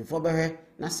penfo behwe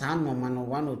na sa no ma no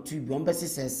 1 or 2 bi ombese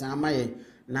se sa ama ye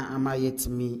na ama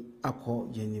yetimi akọ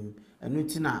yenim enu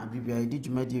tina abribia ye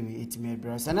djumadi we etimi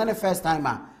ebra se na the first time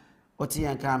oti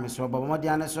yan ka me so babo mo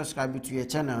dia na subscribe to your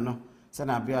channel no se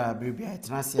na abribia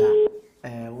etina se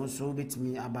also bit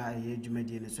me about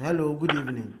so hello, good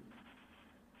evening.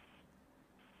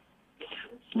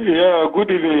 Yeah,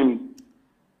 good evening.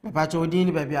 Baby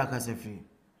Akasefi.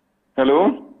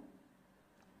 Hello?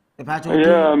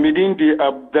 Yeah, Midindi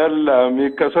Abdallah,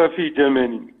 Kasafi,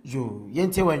 Germany. You,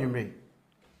 Yente when you may.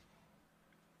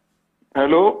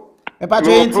 Hello?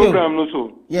 Program no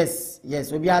so. Yes,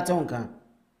 we'll be at Tonka.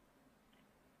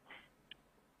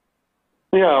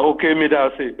 Yeah, okay, me da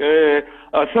say.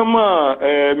 Asama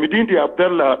Midindi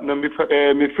Abdallah na mi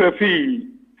frefi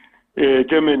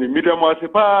Germany. Mi da ma se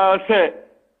pa say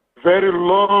very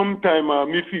long time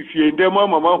mi fi ndema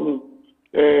mama hu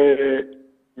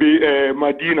be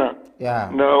Madina. Yeah.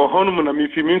 Na honum na mi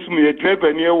fi mi nsu mi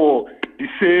drive near wo the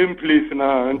same place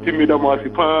na anti mi da ma se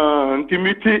pa anti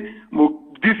mi ti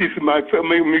this is my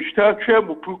start share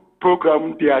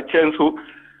program dia chenso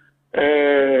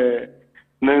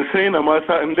na say na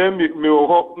masa and then me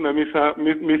ho na me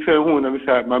say hu na me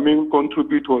say ma me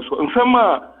contribute also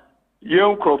nsama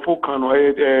young crofo kan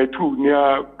tu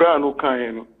nia brano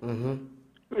kan no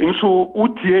nso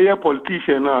utie ya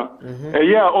politician na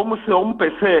ya almost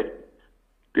pese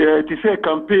ti say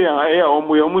campaign ya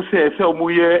omo say omo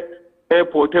ye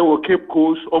airport wo Cape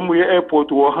Coast omo ye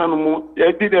airport wo hanumu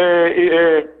did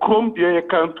chrome dia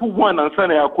kan tu one and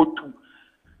sana ya kotu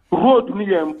road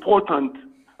ni important.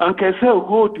 And can say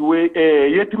road way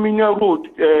yetminya road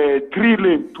 3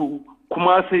 lane to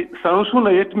Kumasi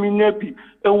Sansuna yetminya bi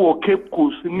ewo Cape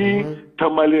Coast ni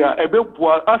Tamalia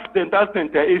ebeboa accident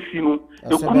esinu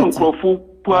ekunu krofo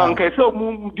po an can say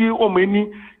mu di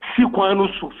omeni si kwan no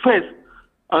so first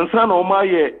ansa na o ma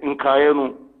ye nkae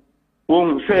no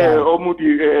won say omu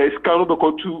di scan do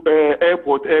ko to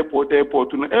airport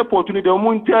ni de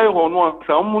omu ntia ho no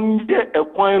sa omu nde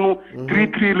ekwan no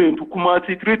 3 lane to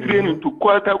Kumasi 3 lane to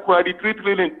Kwata Kwadi 3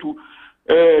 lane to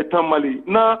Tamale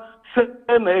na se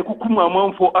na ekukuma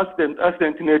manfo accident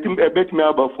na etim ebet me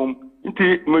abafom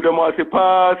nti medama se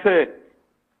pa se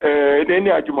deni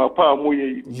ajuma pa mo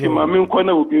ye ti ma me nkwa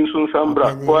na obi nso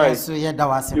nsambra why so ye da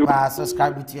wase pa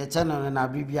subscribe to your channel na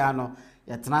bibia no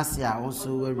Yatnasia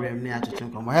also a rem near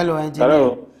Chichinkom. Hello, engineer.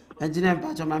 Hello. Engineer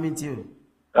Pacho Mamintiu.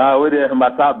 We the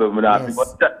Masabe,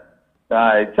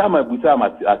 Chama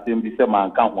Busama assembly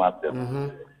Sema can't want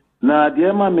them. Now,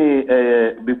 dear mammy,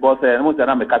 because I almost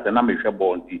a cat and I'm a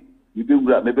bounty. You do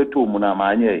maybe 2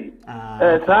 Munamanye.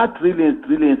 3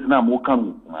 trillions now will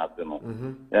come,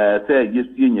 say, yes,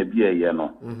 senior beer, you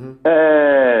know.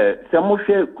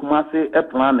 Samushe Kumasi a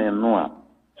plan and Noah.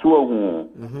 So,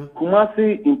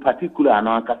 Kumasi in particular, and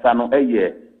Kasano,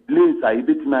 lanes are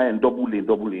between and double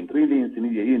lane, 3 lanes in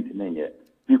the internet.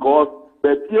 Because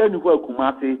the peer you work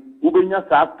Kumasi, Ubenya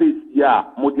surface, ya,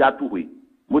 Modiatu,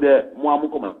 Mode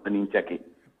Muamukom and check it.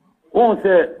 One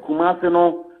say Kumasi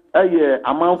no,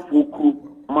 a month full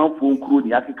crew,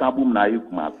 the African boom na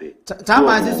Kumasi.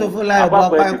 Tamas is so full like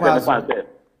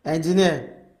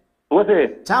engineer. What say?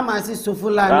 Tamas is so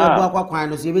full like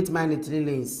Bakwanos, you bit mine 3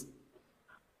 lanes.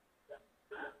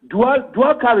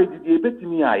 Dual carriage the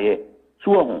betimi aye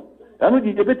so anu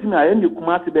the betimi aye ne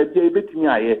Kumasi be the betimi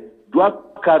aye dual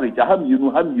carriage ham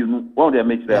yunu one dey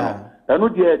make there anu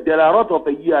there are a lot of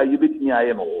a year you betimi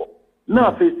aye no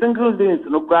na for single lanes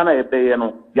no kana e be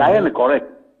no ya aye correct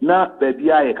na be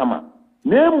bia aye kama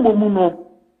na mbomu no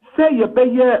say ye be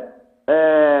ye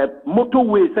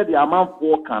motorway said the amount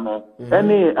for cano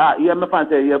any ye me fan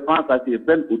say ye France as a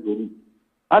friend Otoru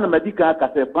and medical ka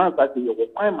say France as ye wo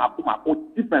find mako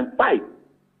different fight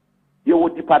ye wo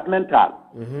departmental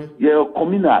ye wo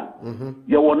communal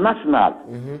ye wo national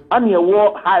and ye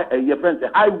wo high ye friend say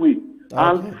highway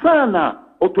and sana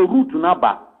Otoru to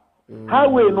naba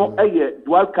highway no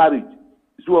dual carriage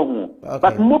so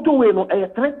but motorway no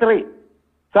 3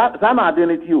 sana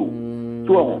identity o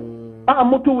so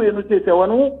motorway no say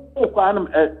when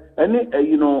any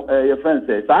your friend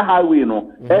says highway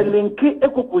no link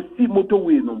ekokosi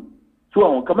motorway no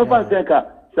so come fan say ka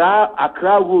sa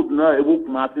Accra road na ewo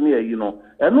kumase na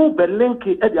eno be link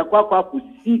e dia kwakwa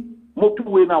kosi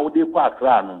motorway na wo dey kwa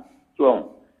Accra no so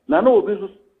na no obi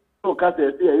so ka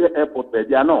say airport be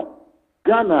dia no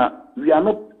Ghana we are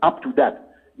not up to that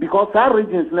because our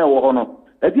regions na wo no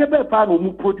e dia be pa no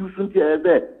mu produce nti e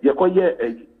be ye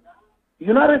koye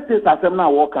United States asem na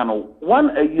work no one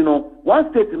one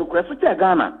state no kura so che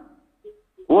Ghana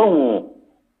oh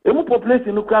emu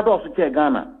population no kura do so che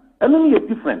Ghana eno ni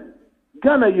different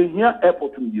Ghana ye hia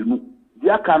airport no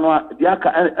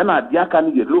diaka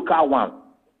ni local one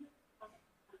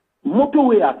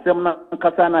motorway asem na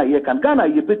nkasa na ye kan Ghana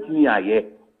ye betini aye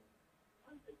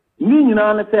ni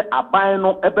nyina na say aban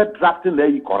no ebe drafting na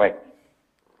yi correct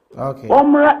okay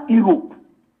omra Europe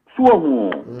so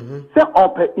say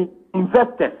open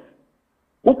investors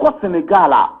woko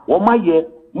Senegal a womaye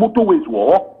motorways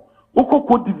wo woko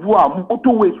Cote d'Ivoire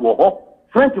motorways wo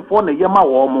French for na yema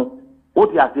wo mo o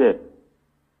ti ase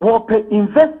wo pe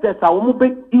investors a wo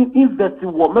be invest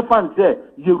wo me fan say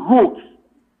ye roads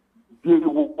they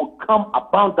will come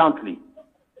abundantly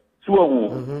so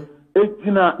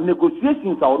ejina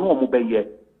negotiations a no mo be ye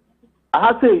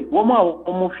I say wo ma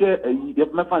wo share ye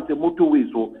me fan say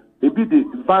motorways so e be the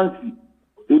fancy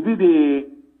e be the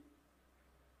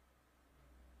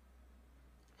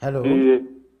hello.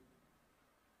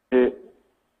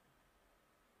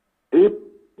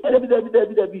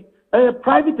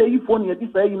 Private phone here, this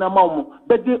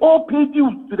but they all pay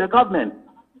dues to the government.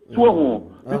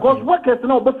 So, because workers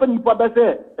now, but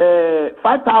say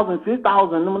 5,000,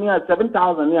 6,000,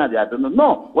 7,000,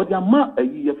 no, what your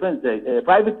your friends say,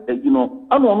 private, I don't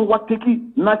know what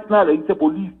taking national,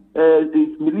 police,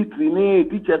 military,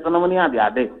 teachers, and money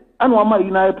are there. I know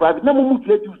my private, no more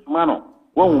dues, man.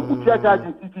 One who charge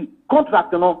city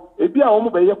contract no e bia o mo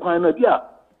be ye kwan na bia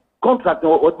contract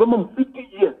o be mo 50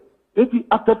 years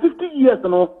after 50 years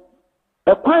no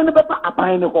e kwan no be pa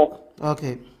aban ne ho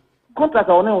okay contract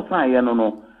o ne o sign ye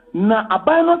no na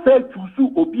aban no say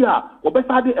tusu obi a o be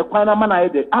sa de e kwan na ma na ye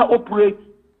de a operate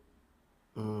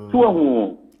so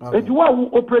hu e ji wa wo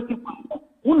operate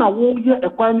una wo ye e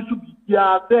kwan so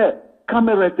bia say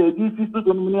camera say this is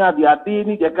to no ni ade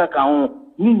ni de ka ho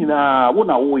ni nyina wo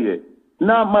na wo ye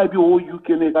na might be all UK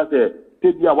na say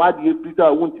tebia wa die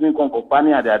frito won timi kon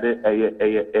company ade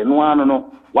eno ano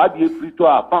no wa die frito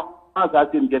a pa asa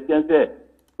tem geten say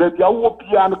be wo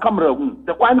pia no camera hu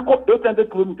the kwan ko 800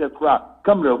 km kra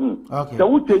camera hu so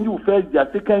wo change you first year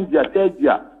second year third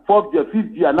year fourth year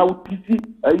fifth year now TC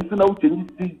isu na wo change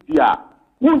sixth year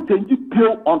wo change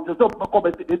pay on so ko be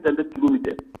 800 km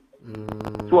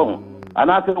so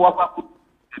ana say wa pa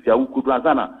ya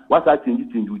ukudranzana wasa change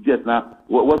just na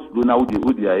what's do now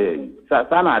odi aye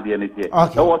sana de ne tie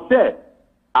e wo say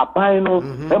aban no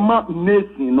e ma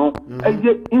nation no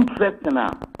e interest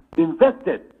na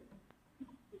invested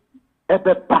e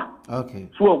be pa okay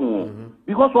so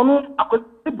because ono akwese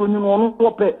no ono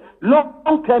to pe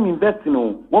long term investing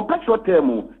no one pe short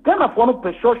term kind of one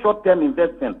pe short term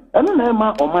investing eno na e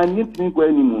ma o man nyintini kwa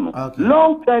ni mu no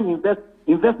long term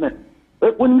investment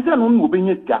when you say no be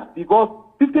nyeka because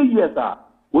 50 years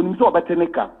when you saw better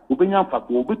neka ubenya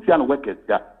mfako obetia no workers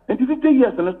ga and 50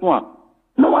 years no so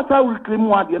no what I will claim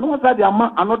one no what I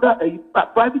another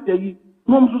private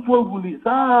no mso so rule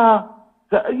sa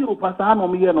Europe sa no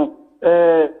me no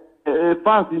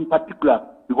France in particular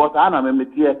because ana me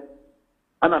metie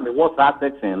ana me WhatsApp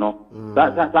section no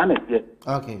that na tie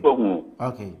okay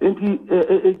okay enti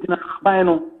ejina ban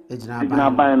no ejina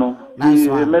ban no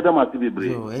madam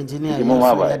atibebre yo engineer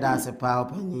you dance pa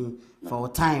opani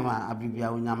for time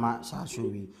abibia unyama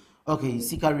shashowi okay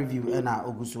sika review na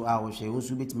oguso a wo hwe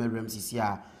unsu betima RMCC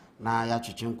a na ya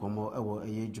twetwe nkomo ewo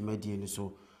eye dwumadie ni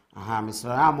so aha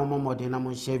misra amomode na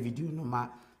mo share video no ma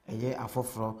eye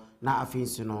afoforo na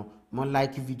afensu no mo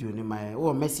like video ni ma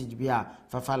o message bia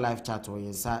fafa live chat o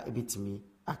yensa ebetimi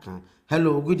aka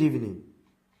hello good evening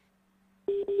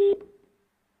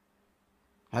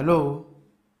hello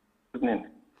good evening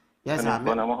yes sir I'm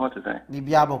on hot today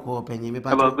bibia boko penyi me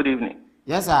pa good evening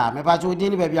yes sir me pa cho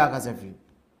dini baby aka safi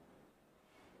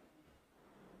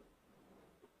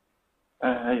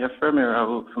Your firm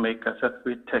Raul from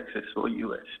Free Texas or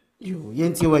US. You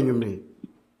yenti when you may.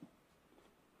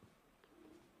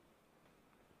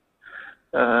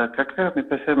 Kakra me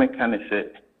pese me can say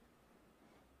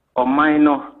or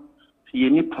minor ye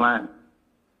ni plan,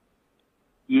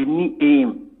 ye ni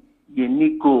aim, ye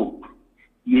ni goal,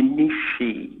 ye ni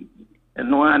she.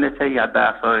 And no one say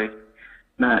yada sorry,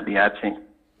 na the action,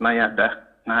 na yada,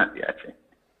 na the action.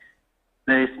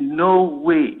 There is no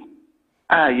way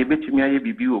you bet me I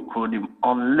be acronym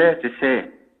unless they say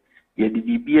ye the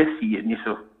BSc ni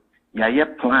so ya ye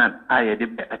plan I the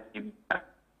better.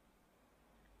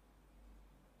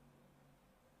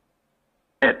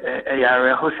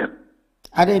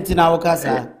 I didn't know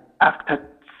Casa after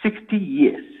 60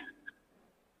 years.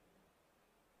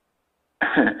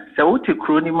 So what a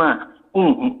chronima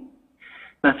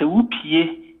na se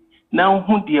wupie na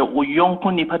hu de wo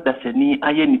yonko nipa dasani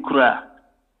aye nikura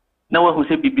na wa hu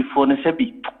se before na se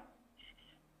bi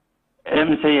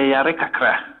say yare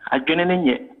kakra adwene ne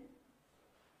nye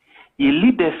ye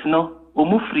leaders no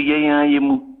omufri ye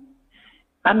mu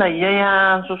ana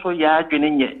ye so ya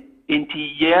adwene nye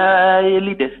enti ye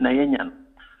leaders na ye nyan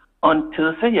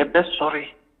until say ye be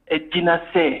sorry ejina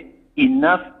say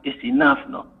enough is enough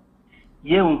no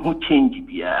ye hu change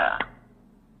bia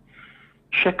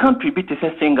she country bit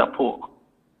is Singapore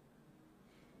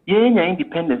ye nya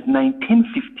independence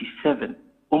 1957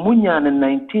 omunya in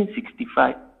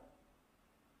 1965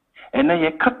 and now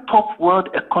you cut top world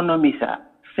economies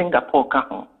Singapore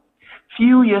can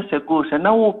few years ago so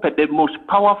now the most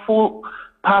powerful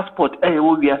passport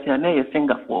we are saying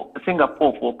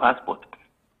Singapore for passport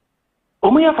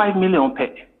omuya 5 million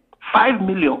pay 5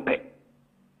 million pay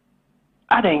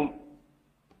aden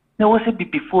na was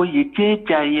it before ye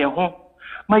jeja ye ho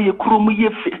ma ye kromu ye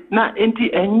na enti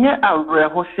enye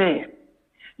awreho say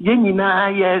ye nyina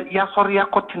ya sori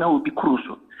akotena obi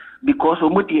kruso because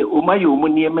omudie omaye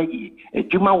omunie mayi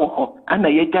adwuma wo ho ana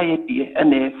ye gya die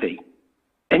ana efei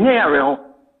enye ya reho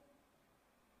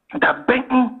da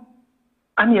ben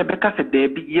ani ye beka se de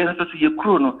bi ye so ye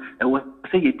kro no e wo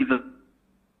se ye develop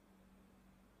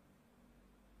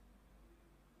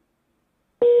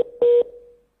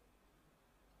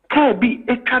ka bi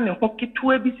etwa ne ho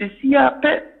ketua bi se sia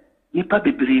pe nipa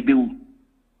bebrebe wu.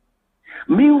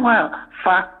 Meanwhile,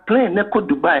 fa plane ne ko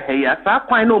Dubai hey ya sa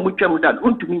kwan na omutwam dan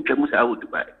ontumi ntwam sa wo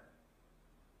Dubai.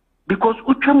 Because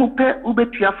utwam pe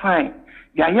ubetua fine.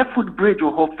 Ya ya food bridge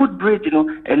or food bridge no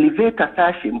elevator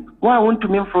sashim. Wa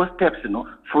ontumi for steps no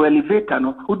for elevator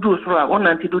no udu so a one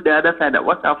anti do the other side that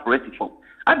what for it for.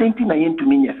 Adenti na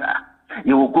yentumi nya sa.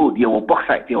 You gold, you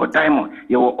bauxite, you diamond,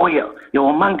 you oil, you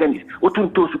manganese.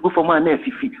 Otunto su go for man na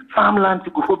fifi. Farmland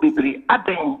to go for bebre.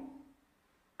 Aden.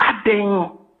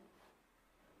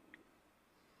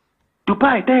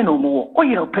 Dubai there no more,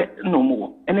 oil no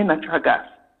more, and then natural gas.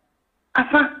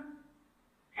 Asa,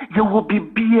 you will be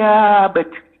beer,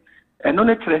 but and on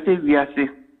it we are say,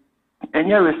 and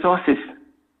your resources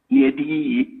near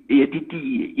the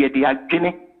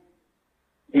agene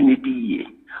in the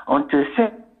until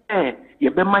say,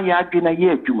 you be my agena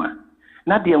ye juma.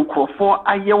 Not the uncle for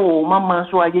ayo mamma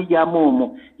so aye ya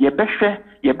momo, ye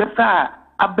befa.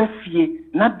 Abefie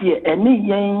na de ene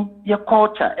yen ye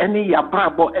culture ene ya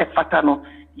brabo efatano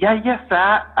ya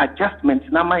yesa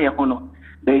adjustment na ma ye hono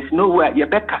there is no way ye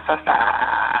be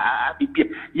kasasa bibia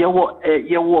ye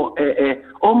wo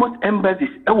almost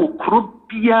embassies e wo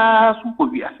krobia so ko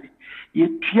wiase ye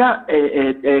tua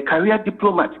career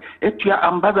diplomat e tua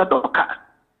ambassador ka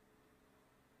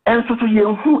enso so ye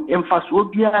hu emfaso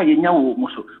bia ye nya wo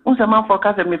muso unsa man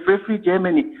forecast me free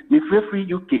Germany me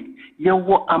free UK ye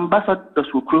wo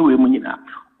ambassadors wo krowe mu nyina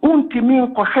untimi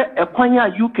nkohwe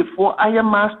ekwanya UK for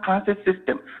mass transit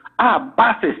system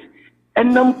buses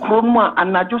enam kromu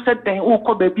anajo se den wo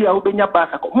ko ba bia wo benya bus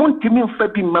ko untimi mfa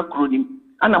bi makronim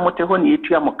ana mote ho na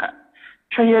etua moka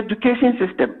hwe education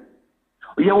system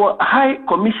ye wo high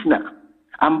commissioner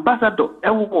ambassador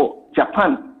ewo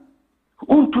Japan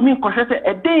untumi nkohwese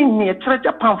eden ne etre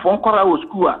Japan for nkora wo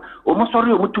school a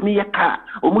omosori omutumi ye car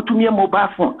omutumi ye mobile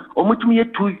phone omutumi ye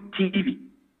TV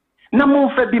na mo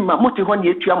fa bi ma moti ho ne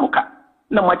etua moka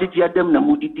na magegi adam na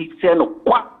mudidi se no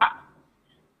kwa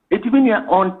etibini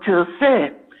until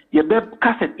say ye be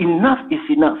cassette enough is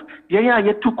enough ye ya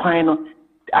ye tu kwan no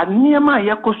aniema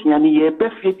ye kosua ne ye be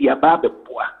fie dia ba be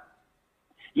boa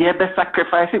ye be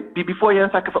sacrifice before ye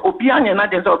sacrifice obi anya na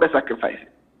den so be sacrifice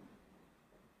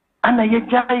ana ye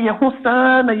jaye ho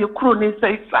sana ye kro ne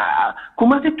sai sa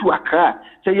kuma se tu Accra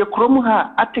se ye kro mu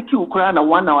ha ateki ukra na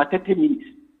 1 hour 30 minutes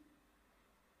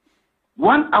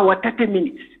 1 hour 30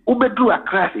 minutes ubedru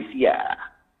Accra se sia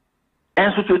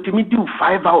enso so timi do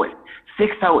 5 hours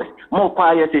 6 hours. More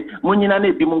quiet, say, Munina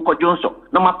be Munko Johnson,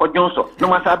 no Mako Johnson, no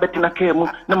Masabetina Kemu,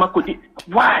 no Makoti.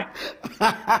 Why?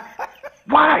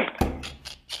 Why?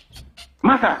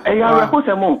 Masa,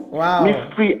 me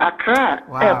free Accra,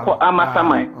 airport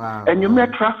Amasamai, and you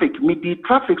met traffic, me the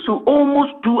traffic so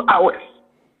almost 2 hours.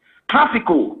 Traffic,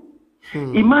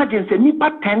 imagine say me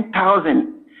pa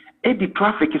 10,000. The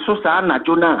traffic is so sana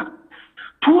Jonah.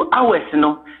 2 hours,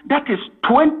 no, that is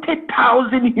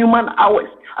 20,000 human hours.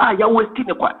 You're wasting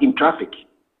in traffic.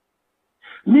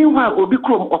 Meanwhile,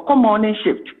 Obikrom or come morning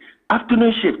shift,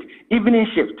 afternoon shift, evening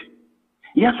shift.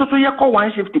 Yes, so you call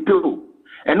one shift people.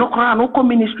 And no crown, no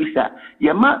ministry, sir.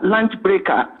 Your lunch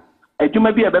breaker. You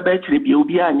may be a baby trip, you'll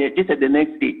be on just the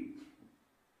next day.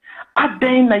 At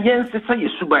then, na yen say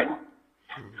Subai.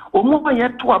 Omo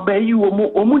yet to obey you,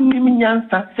 Omo Nimian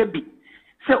Sebi.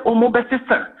 Say Omo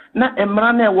Bessessa, na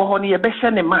Emrane Wahoni a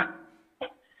Beshanema.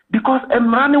 Because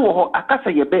Emrane Waho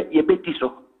Akasa ye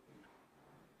betiso.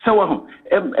 So,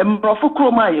 Emrofu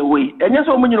Kroma away, and yes,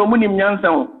 Omunim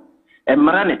Yansan,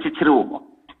 Emrane Chichiro.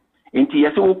 Inti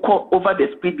yesi uko over the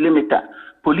speed limiter,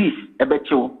 police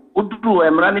ebecho, udu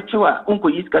emrani chiwa, unko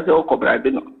yiskase oko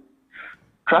bribeno.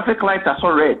 Traffic lights are so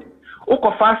red.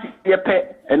 Uko fast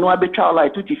yepe, eno abecha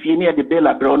light uti near the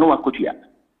bella brono wakutia.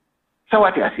 So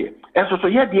what I say? And so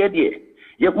ye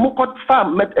muko fa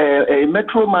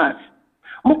metro mass.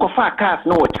 Muko fa cars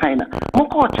no China.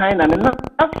 Muko China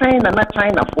na China na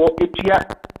China for etia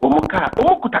omuka.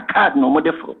 Omukuta card no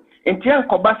modefro. Entian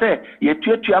Kobase, ye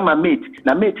tuatu ama mate,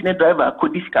 na mate ne driver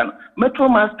kodiskan. Metro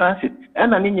Mass Transit,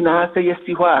 and an in say yes,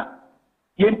 see why.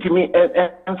 Yentimi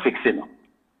and fixing.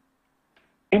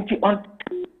 Enti on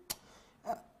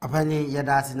Apani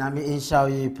Yadas Nami in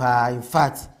Shawi pa, in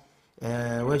fact,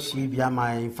 where she be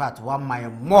my, in fact, 1 mile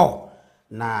more.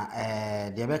 Na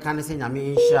the American say Nami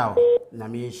in Shaw,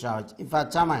 Nami in Shaw. In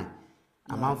fact, Chaman,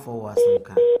 a man for was some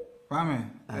kind. Pame,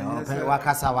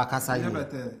 Wakasa,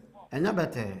 and you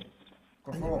better.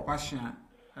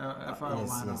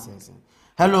 Yes.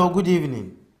 Hello, good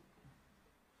evening.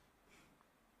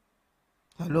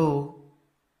 Hello.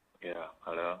 Yeah,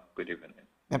 hello, good evening.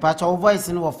 Me pacha o voice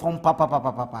no from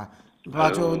papa. Me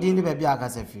pacha o di ni baby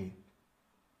akase fi.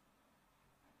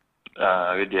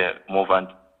 We dey move on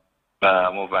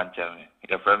tell me.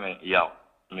 Your friend me yaw.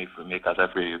 Me for me kasa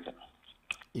free you.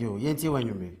 Yo, yenti when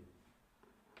you me.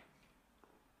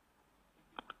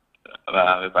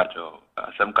 Me pacha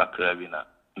some kakra bi na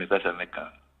me pesa me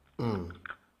kan.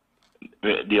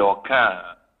 The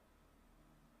oka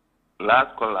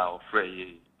last call our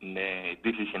free ne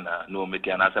decision na no me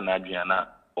dia na na aduana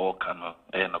o kan no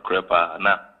e no krepa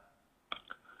na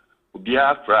obi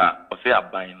afra o se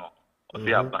aban no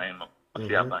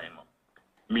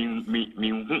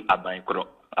mi hu aban kro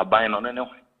aban no ne ho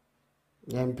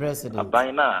ya president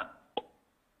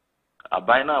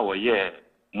aban na wo ye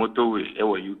motorway e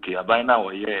wo UK aban na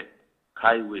wo ye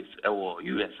highways e wo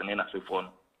US ne na se fo no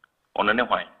ono ne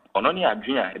hwan ono ne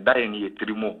adwen a eda ye ne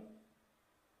yetrimo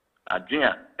adwen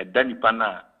a eda nipa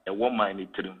na e wo man ne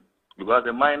trim because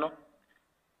the mine no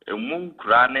emu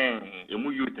kra ne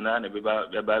emu youth na na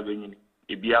beba benyini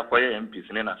ebi akoye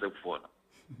MPs ne na se fo no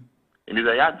ndi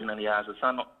da ya adwen na ya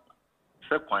asesa no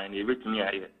se kwan ne ebetumi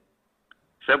aye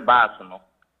se bus no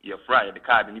ye fry the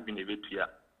card ni bi ne betua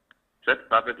se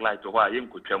traffic light ho aye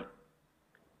nkotwam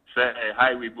se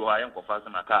highway bo aye nkofa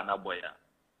na car na boya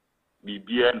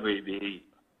bibia no ebe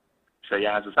se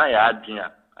ya asesa ya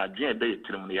adwen da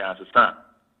yetrim ne ya asesa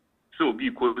so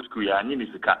obi ko school ya anyi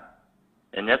ni sika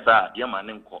enye sa ye ma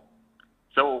ne nko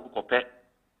se wo kope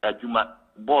adwuma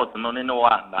boss no ne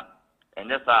wa na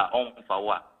enye sa on fa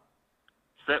wa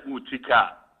se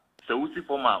utika se usi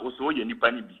forma wo so ye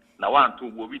nipa ni bi na wa nto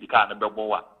wo bi di ka na bebo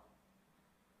wa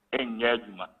enye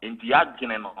adwuma enti ya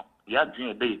dwene no ya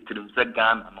dwene da yetrim se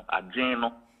Ghana no adwen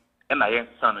no e na ye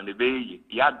san no ne be ye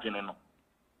ya dwene no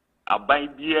aban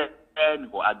bie en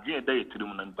ho adwen da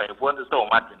yetrim no npa efo nse o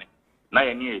ma dwene na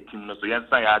ye ne etim no so ye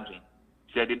nsa ya adwen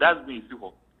she the das be si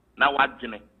ho na wa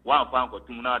dwene wa fa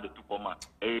ankotum na de tu forma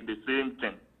the same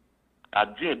thing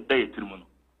adwen da yetrim no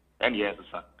en ye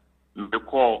nsa me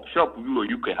call shop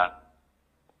you UK ha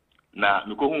na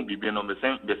me ko hu bibie no me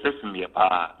sefim ye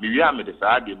pa me wi am de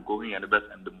sa de me ko hu ye ne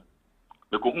best end mu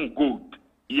me ko hu gold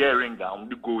earring am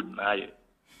de gold na ye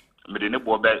me de ne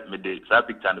bo be me de sa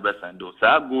picture ne best end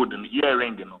sa gold no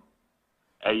earring no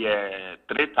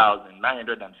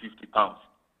 3,950 pounds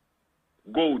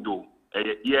gold do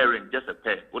earring just a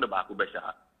pair what about ko be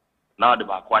sha now the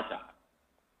ba kwa sha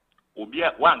obi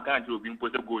one kan je obi mpo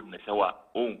se gold na sha wa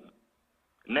oh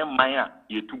ne maya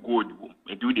ye tu gold wo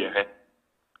e du de he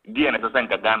die na sasa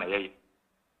nka Ghana ye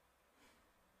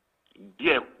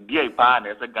dear pan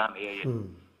as a gun area.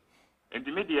 And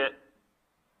the media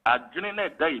adwene na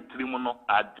da yitiri mu no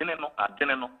adwene no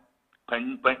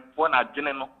pan for na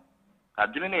adwene no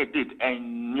adwene na edit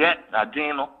enye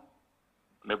adwene no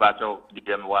me ba cho di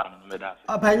dem wa me da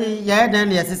o pani ye dan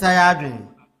ne sisa ya adwene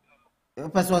o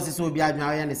person sisa obi adwene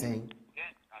aye ne sen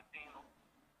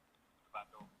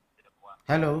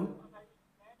hello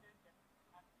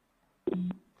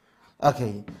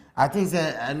okay I think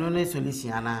say no need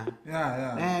solution ana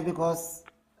yeah because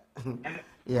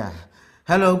yeah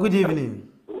hello good evening.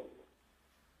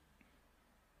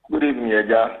 Good evening,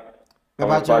 Eja.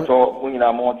 Pacho, we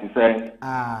na mo ti say.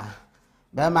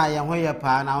 Be ma ye ho ye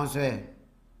pa na so e.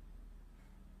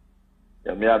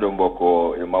 Ya mi adom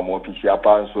boko e ma mo official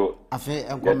pa so. Afi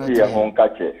enkomete. Ye ho nka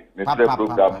che. Me tre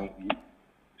program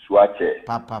suache.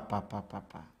 Papa.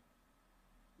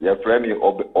 Ye frame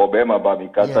Obama ba mi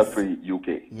Kasa Free UK.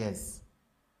 Yes.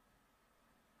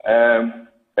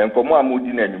 Enkomo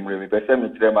amudi na nyumre mi pese mi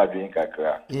tre ma dwen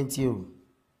kakra. Yenti o.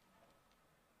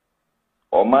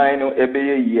 Ọman no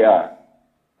ebeye yi a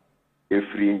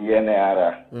efiri nye na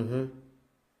ara.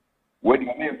 Wodi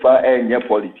me fa enye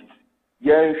politics.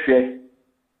 Yen hwe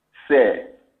se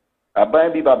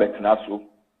aban bi ba betena so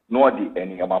no di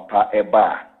eniyama pa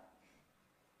eba.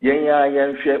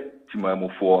 Yen hwe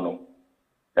timamufo no.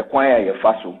 Ekwan ya ye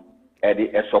fa so e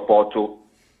di supporto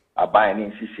aban ni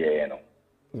nsihye no.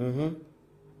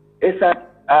 Esa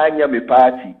anya me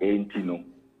party enti no.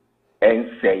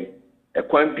 Ensei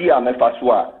ekwan bi a mefa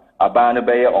so a aban no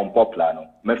beye unpopular no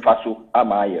mefa so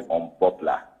ama ye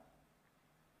unpopular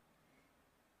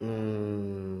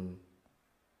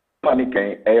mami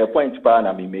kan point pa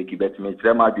na me make bet me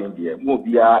tire ma dwen die mo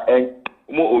obi a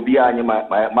anyi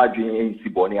ma dwen ensi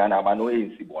boni ana ma no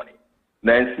ensi boni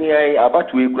na ensi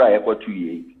abatu ekura ye ko 2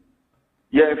 years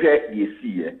ye hwe ye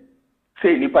si ye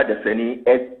say nipa de sani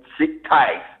sick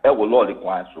ties e wo lord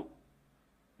kwan so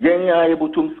Yenya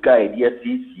ebutum sky dia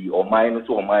CC or minus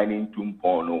or mining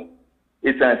tumpono.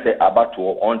 It's an say abato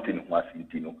or ontin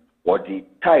wasintino, or the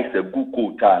ties a good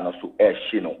quota so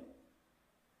shino.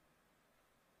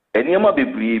 And Yama be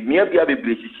brave, mere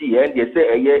be she and they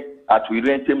say a year at we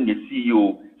rent him the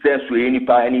CEO, sense to any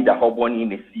pioneer the hobon in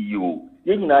the CEO.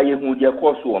 Yena ye who dear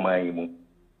course or my emo.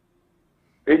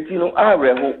 Etino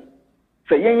Areho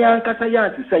say Yenya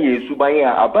Casayan to say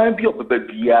Subaya, a bambi of a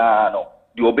babiano.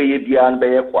 The obey bian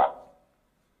be kwa.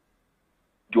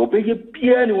 The obey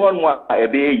bian one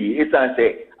obey is and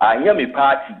say, I am a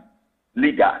party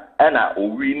leader, and I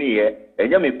win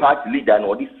and yami party leader,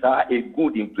 and this a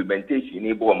good implementation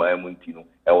in Boma Muntino.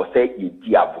 I will say,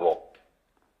 Diablo.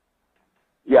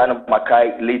 Yana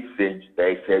Makai late stage,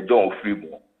 they say John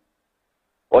Freemore.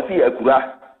 Or see a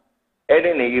kura,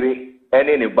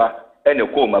 any ba, and a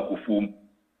coma kufum.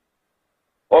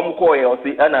 Omkoye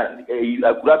osi ana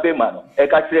akurabe mano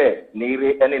ekatre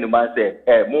nire ene ni man se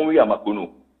monwi amakono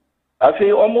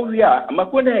afi omwi a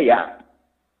amakona ya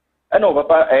ana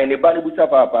papa ne ba ne busa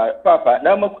papa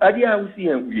na adi a usi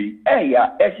enwi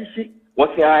ya ehihyi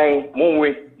wosi ai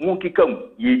monwi munkikam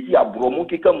yeji abro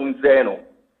munkikam nze no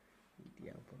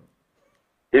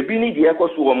ebi ni de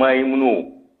ekoso wo man mu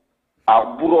no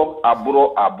abro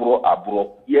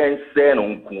yense no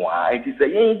nko a enti se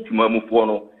yen timamufo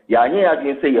no ya nye ya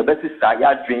dwen say yebesi sa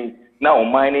ya dwen na o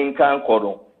mining kan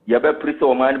kodo yebe prisa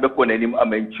o mining be ko nanim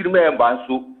amanchirima emba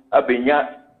nso abenya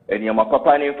eniyama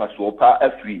papa ne faso pa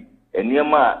afri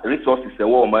eniyama resources e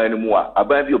wo o mining mu a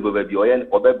aban bi obeba bi oye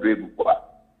obebregu kwa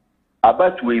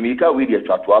abatwe mi ka we dey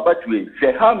twato abatwe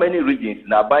say how many regions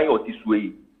na aban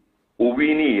otiswe o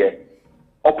wi ni ye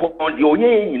opon di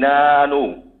onye nyina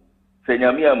no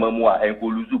senyame amamu a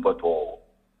enkoluzu poto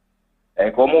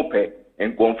enkomope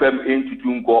and confirm into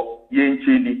Tunko, Yen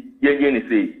Chili, Yen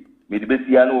say,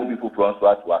 Midbesia no be for France to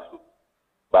us.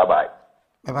 Bye bye.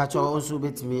 About also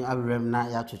bet me, I will rem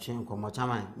not ya to change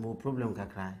Comachama, more problem can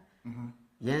cry.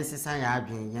 Yen Sissan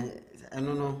Yadrin, I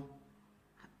don't know.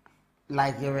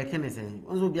 Like you reckon,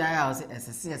 also be I as a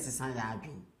CSS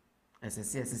Yadrin, as a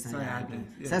CSS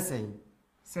Yadrin.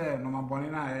 Say, no, my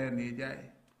bonina, need I.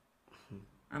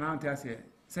 And I'll tell you,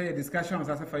 say discussions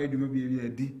as if I do be a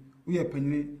D. We are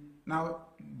penny. Now,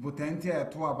 Botente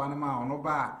to a banama or no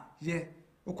bar, ye,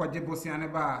 Okoje Bosiana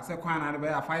bar, Sequana,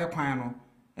 a fire piano,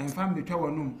 and found the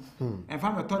tower noon, and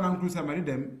found a total cruiser married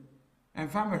them, and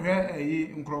found a hair a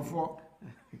ye in Crawford.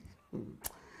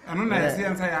 And when I say,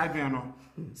 I Adriano,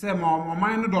 say, my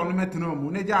mind don't met no,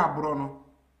 Muneja Bruno.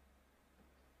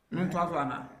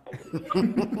 Mentuana.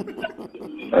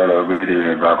 Hello, good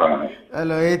evening, Papa.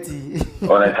 Hello, Eti.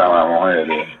 Only time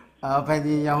I'm here. I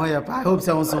hope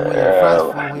someone somewhere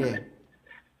fast from here.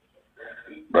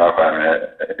 Papa,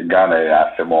 Ghana,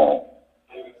 I say more.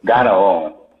 Ghana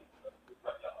on.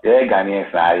 Yeah,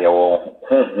 Ghanaians are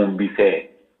home be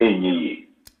say, any.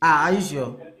 Ah, are you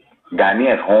sure?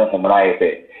 Ghanaians home right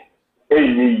say,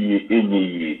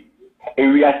 any.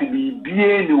 We have to be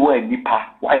anywhere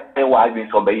nipa. Why was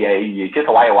so be a just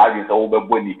why was so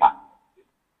over nipa.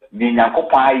 The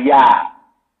Yankopa ya.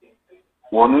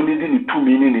 One only did 2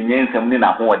 million in yen, some in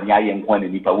a home, the iron one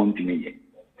and nipa won't me.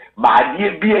 But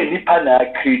dear be a nipa na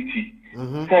creative.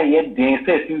 Say it, then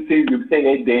say, since you say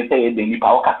it, then say it, then nipa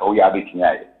oka so ya betting.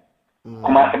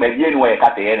 Come out by the way,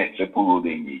 cut the end triple road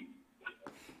in ye.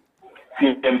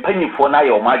 See, and penny for now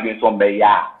your margins on the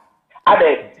ya.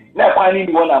 Ade, now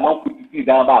finding one amount to see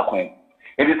down back when.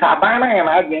 It is a banner and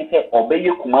I can say, obey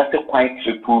you come out quite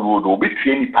triple road or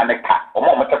between any panic car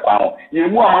or more crown. You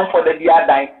know, amount for the dear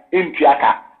dying in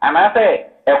Piaka. And I say,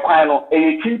 a quino,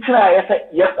 a chinchina, I say,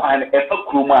 yes, I'm a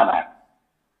crumana.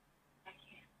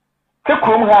 Take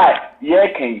room high,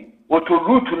 ye what to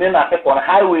root to name on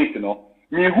highways, you know.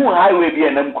 Me who highway be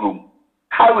an umcrum.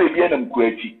 Highway be an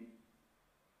umcrachi.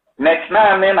 Next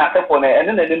now and then I step on it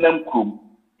and then an umcrum.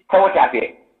 So what I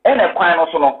say? And a quine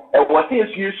also no, what is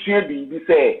you should be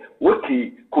say,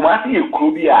 okay, Kumasi a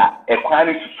crubia, a quine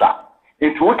to strap.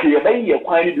 It's okay, a baby a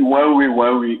quine be 1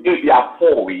 way, if you are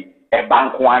 4 way, a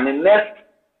bank one in next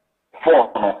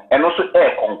 4 no, and also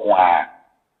air conquire.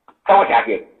 So what I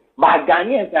get? But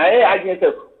Ghanaians, I just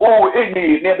say, oh,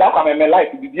 any never come in my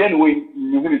life to the end way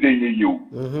you will say you.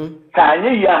 Can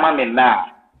you hear my man now?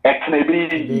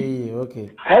 Actually, okay.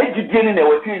 How did you get in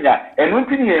our senior and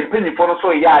when you penny for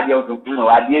so yard, you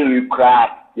I didn't cry.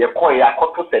 Your coy, I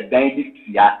caught said, Danny,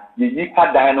 you need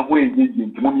to die and win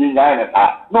to Moon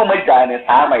Diana. No, my Diana's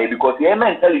hammer because your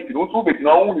mentality don't be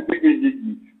no only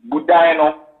good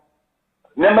Diana.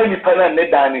 Never you tell them,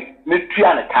 Danny, no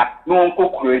Triana cat, no uncle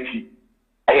Cruelty.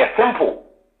 A simple.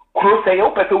 Close a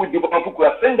open with the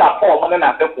Bapuka, send that form and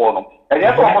after form. And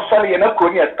that's almost sorry enough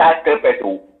crony a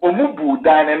skyscraper. Omubu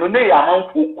dine and they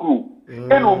amount for crew.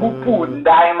 And Omubu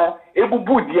dine,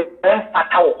 Ebubu, and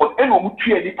Fatao, and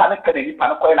Omutu, and the panic and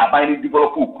Panaco and a binding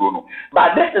develop chrono.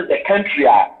 But this is the country,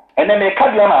 and then they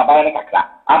carry on a binaca.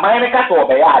 A binaca or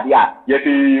the idea, yet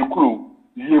a crew.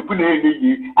 You put a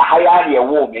high idea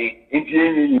war me,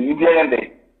 Indian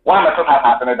day. One of us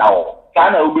happened now.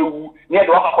 China will be near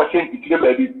the offer for change to the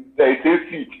baby. They say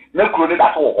seat, no crony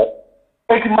at all.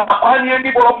 It is my only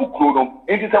development chrono.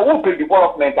 It is a open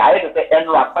development. I had to say, and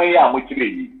Raphael, which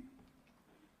lady.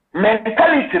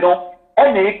 Mentality, no,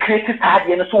 and they created hard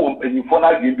and so open for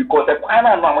now because the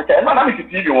final moment, and not having to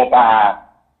see you over.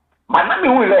 My mammy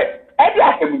will let Eddie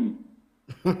ask me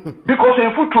because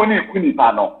in foot to me, Queenie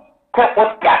Pano,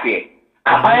 what cafe.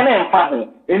 A fine and family,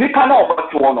 any kind of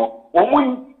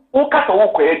one. Cat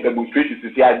or demonstrations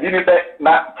to see I didn't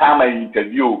not time I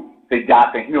interview, say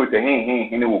Jack and Hugh, the hen,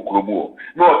 Kurubu.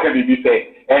 No, can be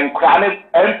say, and chronic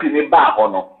empty back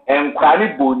on, and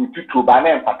chronic bony to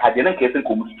Trubana and Pacadian case and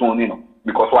Comstone,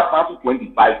 because what counts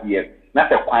 25 years,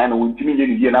 not a quine will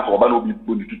intimidate you enough or one will be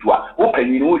put to two.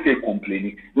 Open, you know, say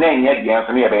complaining, nay, yet the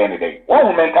answer never any day.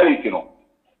 Oh, mentality, you know.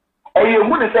 And you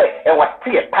wouldn't say, and what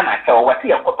see a panacha or what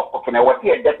see a photograph and what see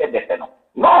a death.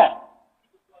 No.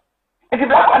 It is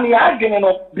like on the argument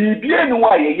of be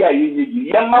why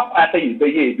ye must after you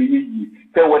be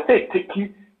say what they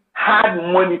taking hard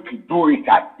money to do it.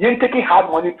 You taking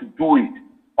hard money to do it.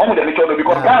 Only the mission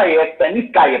because guy Spanish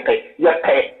guy pay.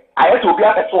 I have to be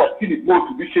able to see the boat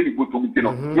to be shady good to me. You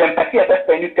know, you pay a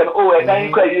Spanish can and then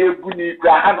you cry good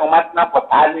Graham or Matna for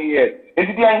 10 years. And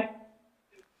the end.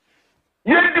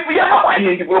 You sometimes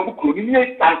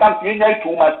you need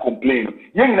too much complain.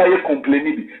 You need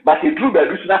complaining, but it drew the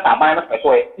reason that a minor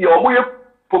person. Your way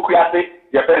procreate,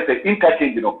 your parents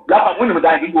interchange, you know. Black women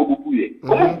die in Gobuye.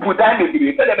 Put down the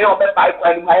video, tell them about 5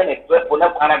 and express for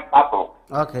that kind of people.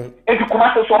 Okay. If you come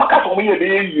out to some cast of me,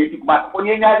 you come out for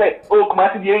you, oh, come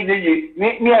out to the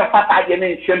near Fat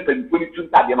and Champagne, 22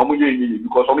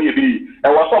 because of me,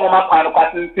 there was some of my final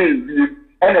questions.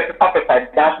 And if the puppet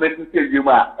dance making you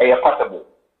are possible.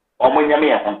 Or when you may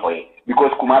have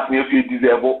because Kumasi you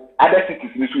deserve other cities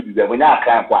you deserve when I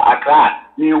can't Accra,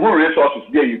 you who resources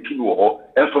there you to know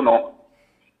and so no.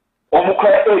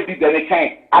 Omuka did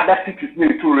anything, other cities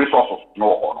need 2 resources.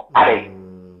 No,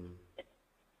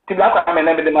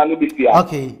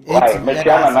 okay,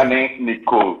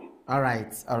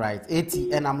 all right.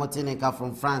 80 and I'm Motinica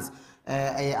from France.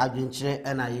 Adventure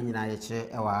and I in I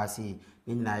see.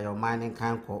 Na your mining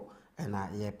canco and I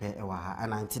yepe ewa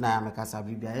and antina makasa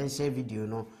bibia and share video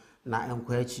no na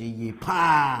enkwachi ye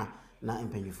pa na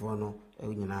empanifo no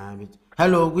nyina mit.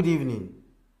 Hello, good evening.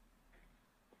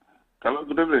 Hello,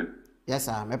 good evening. Yes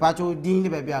sir, me pacho din ni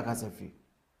baby akasa fi.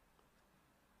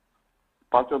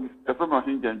 Pastor, Mr. From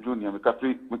Hinjan Junior, because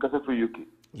free UK.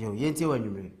 Yo, yenti when you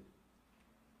mean.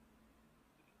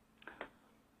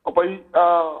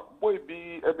 Boy,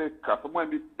 be a bit customer,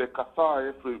 be the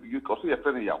Casa, you can see a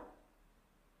friend.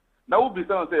 Now, be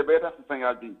some say better to say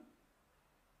again.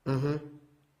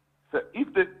 So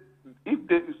if the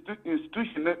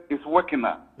institution is working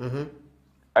now,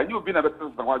 and you've been a better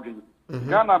than one game,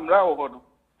 Ghana, I'm now.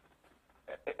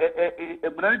 A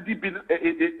brand deep in a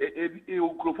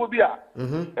Ucrophobia,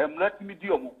 and let me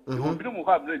do more. You will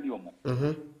have radio.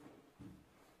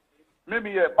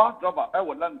 Maybe a bus driver, I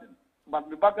will London, but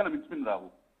the back end between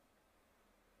now.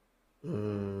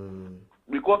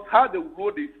 Because how the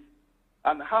road is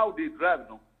and how they drive,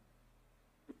 no,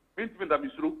 means that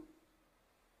is true.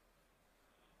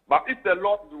 But if the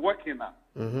Lord is working now,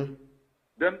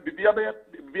 then be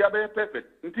a perfect.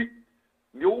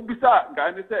 You will be sad, guy,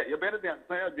 and say, you're better than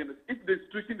if the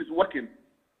institution is working.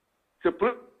 So,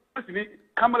 police need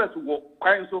cameras to work,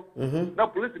 quiet so. Now,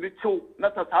 police need show,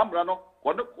 not a Sambrano,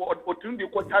 or opportunity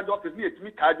to charge office near to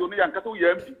me, Tajo, Yankato,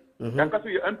 MP,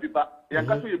 Yankato, your MP,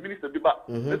 Yankato, your minister, Biba.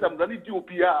 Let them run it to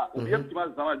PR, or the empty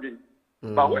man's Zamaji.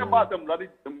 But where about them run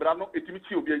it, and Brano, it to me,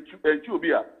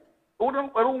 Chubia. Oh,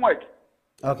 don't work.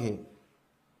 Okay.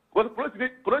 Because police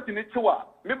need Chua,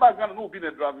 maybe I'm going to know being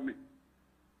a driving me.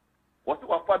 What's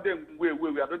our father way? I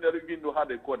don't even know how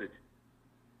they call it.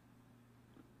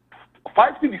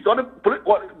 5 cities on the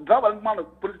driver man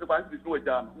of police 5 cities no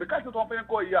down. Because it's one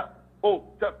call here. Oh,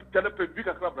 tell the big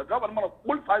crap. Driver man of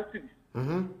all 5 cities.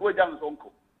 Where down is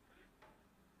uncle.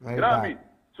 You know what I mean?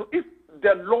 So if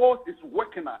the law is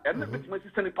working out, and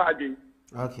it's sending party.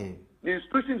 Okay. The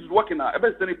institution is working out,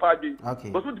 every sending party. Okay.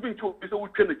 But what's been true is we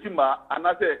train the timber, and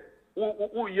I say,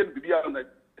 oh, yeah, be on it.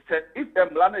 Say if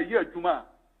I'm running a year, Juma.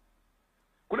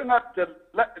 Couldn't have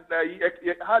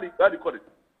how do you call it?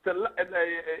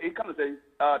 It can say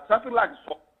traffic light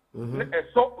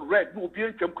so red will be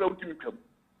in Chemcrow.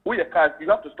 We are cars, you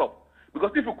have to stop.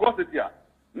 Because if you cross it here,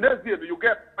 next year you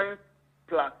get fine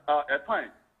plus a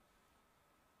fine.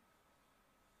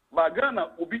 But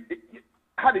Ghana will be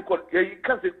how do you call it? You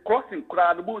can say crossing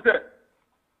crowd the bull there.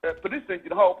 Police in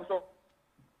the house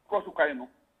cross Ukayano.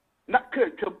 Not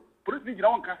police in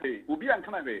one cafe will be on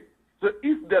Canada. So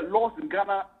if the laws in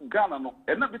Ghana no,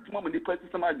 and not bit more money prices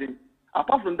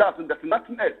apart from that, there's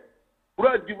nothing else. We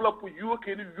are develop UK,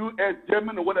 US,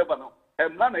 Germany, or whatever no.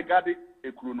 And none a gadi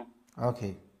a chrono.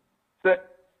 Okay. So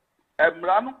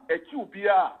Emrano a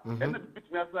QPR and a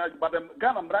bit me but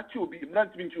Ghana Mrachu be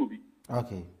Mrantin Chubi.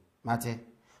 Okay. Mate.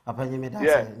 Upon you made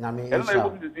that.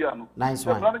 Nice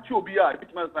one. Mrachu be a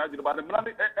bit message, but the Mran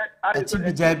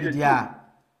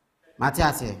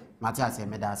Matias,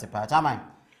 Medase Patama.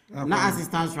 Na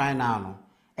assistance right now no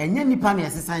enye nipa na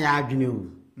yesesa ya adwene o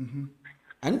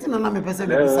enti no na me pese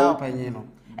be bisa opanyi no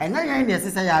enye yan na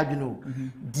yesesa ya adwene o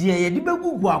die ye di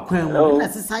begugu akwan mu na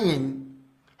yesesa yan.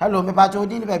 Hello me ba cho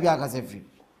di ni ba bia akase free.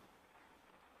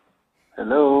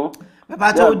 Hello me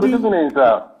ba cho di. Good evening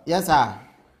sir. Yes sir.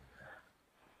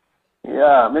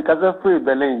 Yeah, me kase free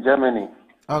Berlin, Germany.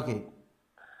 Okay.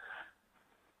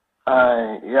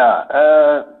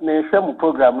 Me share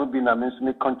program no be na me so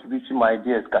me contribute my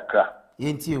ideas kakra.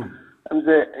 Yentio. I'm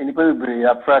say anybody bring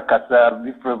Africa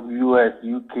from US,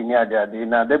 UK near there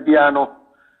na da bia no.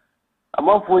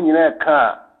 Amafo nyina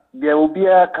ka there will be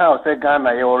a ka say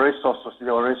Ghana your resources.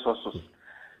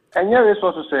 Enya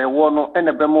resources e wo no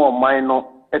ene be mo man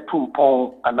no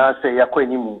etumpon ana say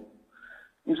yakwanimu.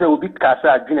 You say will be kasa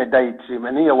adwene dietary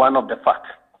me ne one of the facts.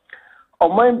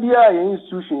 Oman bia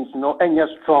institutions no enya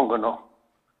strong no.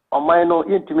 Oman no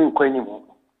yentimi nkwanimu.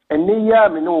 Enne ya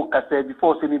me no kasa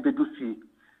before say me bedu fie.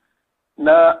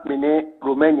 Na me ne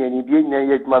Romania ni bia nyina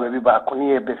ye djuma be ba ko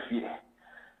ne ye be fie.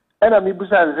 Ena me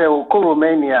busa say o ko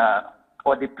Romania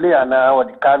or the player na or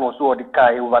the car no so or the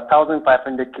car over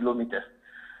 1500 kilometers.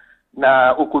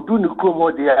 Na okodu ni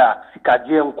kromo de ya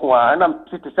sikaje nko a na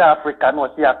mtete say Africa no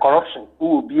say corruption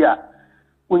who bia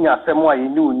unya asemo a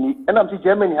yeni uni ena mti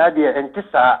Germany ha de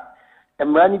entisa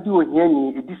emrani di ohia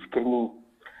ni edisikani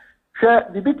hwe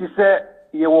bibiti se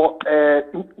yewo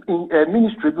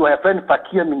ministry do her friend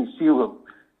Fakir ministerium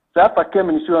sa Fakir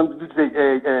ministerium bibiti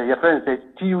your friend say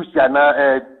TUC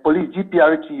na police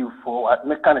GPRTU for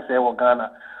mechanic say wo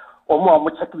Ghana omo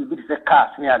check bibiti se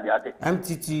cars ni ade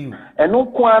MTTU eno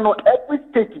kwa no every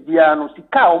state dia no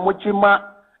sika omo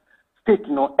chima state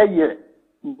no eye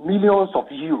millions of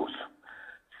euros.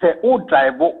 Say o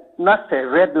drive na say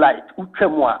red light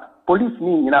utwemu a police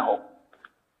ni nyina ho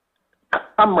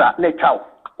camera na chaw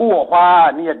o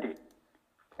hwa na ye de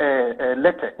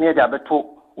letter na ye de abeto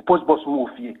post box mu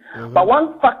ofie but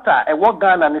one factor e wo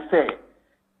Ghana ne say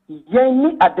yen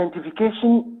ni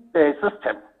identification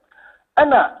system.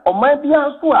 Ana oman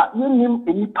bia so a yenim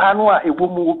enipa no a ewo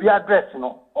mu obi address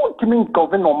no ultimate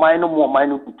govern oman no mo oman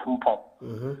no tumpon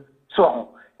so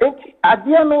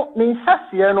ade no ne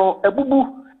nsase no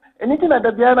ebubu anything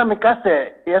that bia na meka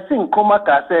say yesin koma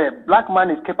ka say black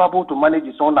man is capable to manage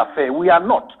his own affair. We are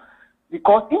not,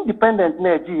 because independent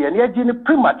Nigeria and Nigeria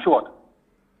premature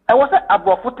I was a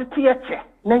abrofo tete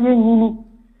na yenyini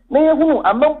na yehunu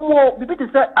amammo bibi te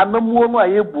say amammo no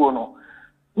ayebuo no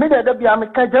me da bia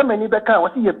meka Germany be kan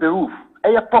was ye beruf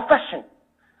a profession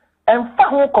and fa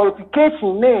ho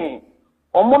qualification ne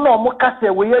omo no omo ka say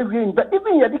we awie but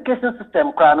even your education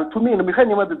system kra no to me no me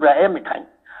hwani ma bibra e mekan.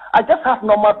 I just have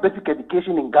normal basic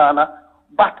education in Ghana,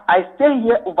 but I stay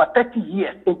here over 30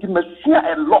 years and I see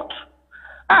a lot.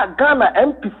 Ghana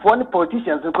MP for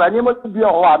politicians and I'm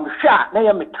sure they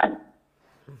are mechanic.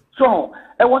 So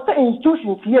I was the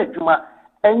institutions here, Juma,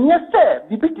 and yes, sir,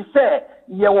 the bit say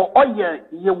you were oil,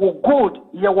 you were gold,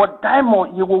 you were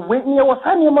diamond, you were waiting, you were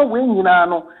signing my way, you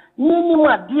know. Nini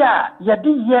ma dia ya di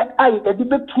ye ai e di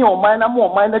be pion man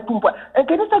mo man na tumpa en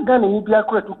ke disa Ghana ni bia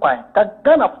kura tu kwan ka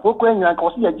Ghana foko enyan ka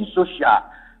so ya di social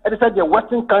e disa the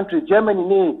western countries Germany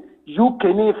ni UK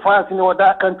ni France ni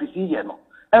other countries here no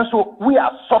and so we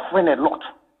are suffering a lot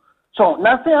so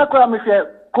na say akra me hwe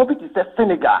COVID is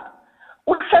Senegal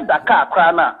o hwe Dakar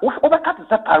akra na o be kat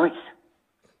is Paris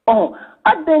oh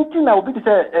Argentina obi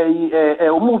say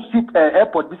o mu ship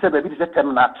airport bi say be say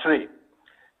terminal 3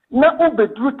 na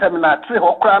obedru terminal 3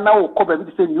 hokra na wo ko be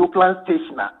say new plan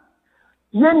station a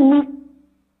ye ni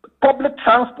public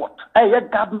transport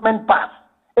government bus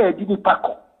dini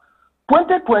pako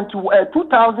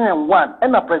 2001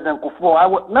 and a president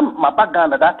Kufo na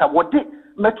mabaganda data what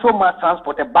metro mass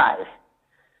transport buy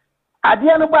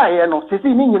adia no buy no se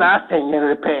ni nyina asen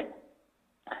repair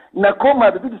na koma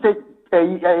be say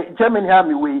Germany ha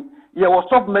me we ye was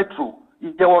sub metro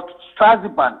ye was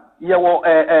Strasbourg ye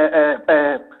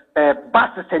was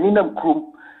buses and inam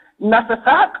krum na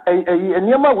sasa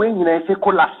niema we nyina se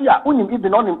kolasia unim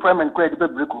even unemployment credit be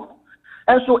break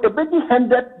and so a bedi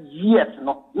 100 years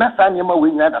no na sa niema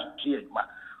we nyina da so ma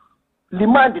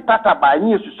liman di tata ba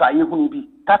ni esusa ye hunu bi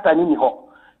tata ni ho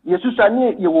yesusa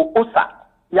ni ye wo osa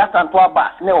ya santo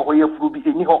abas na wo ye furu bi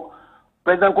eni ho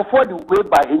president ko for the way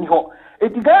by eni ho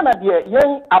edigana de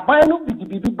yen aban no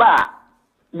bidibibi ba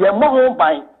ye mo ho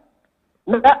ban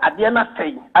na ade na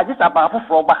sei agisa ba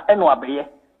foforo ba eno abeye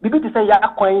bibi ti say ya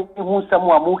akwan hu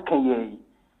nsam a mo kan ye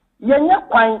yenya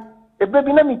kwan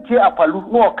ebebi na mitie apalu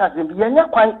no okazem bi yenya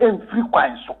kwan emfiri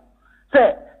kwan so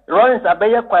say Lawrence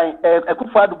abeye kwan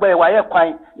ekufa adu boy wa ye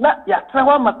kwan na ya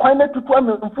trawa ma kwan na tutu am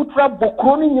mfutura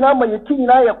bokro ni nyina ma yeti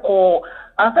nyina ye ko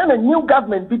ansa na new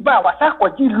government bi ba wa sa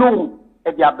kwaji loan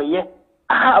e bi abeye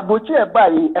abochi e ba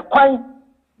yi e kwan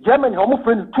Germany ho mo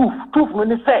friend toof no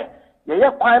ni say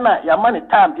ye kwan na ya man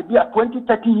time e bi a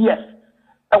 20-30 years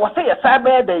e wo say ye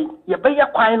sabe dey ye be ye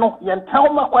kwan no ye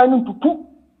ntaw ma kwan no tutu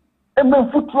e me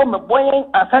mfuturo me boyen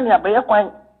ansa na be ye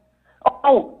kwan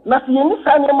oh na si ye ni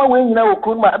sa na ma we nyina wo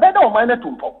kron ma be da o man na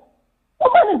tumpo o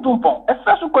man ni tumpo e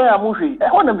sa so kwan amuhwe e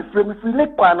ho na me free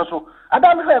lake kwan no so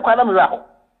ada me hwe kwan na me ra ho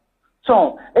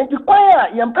so enti kwan a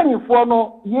ye mpanifo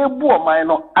no ye bu o man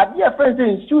no ade a friends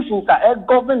institutions a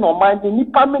govern o man ni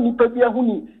nipa me nipa bi ahu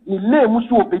ni le mu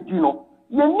so obedi no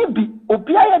ye ni bi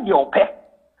obi aye de ope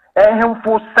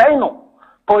hemfo sai no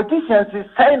politicians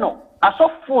sai no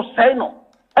asofo sai no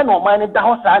e no man ni da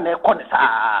ho sa na e ko ne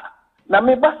sa na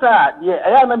me basa ye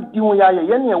aya na di hu ya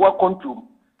ye ne wa control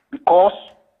because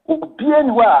obi en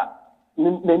ho a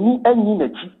nani anyi na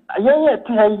chi ye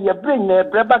ti ha ye brain na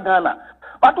breba Ghana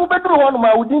but we bedru ho no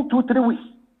ma within 2-3 weeks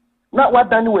na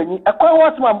wadani wani akwan ho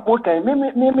asma mpokan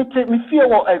me fie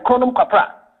wo economic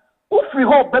kwapra ufri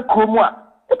ho be kromu a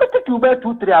e be take you be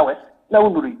 2-3 hours na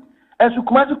unuri ensu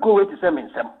kumasi ko wait to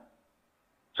nsem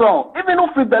so even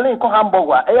ufri Berlin ko Hamburg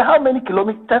how many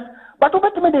kilometers but we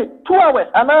bet me the 2 hours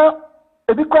ana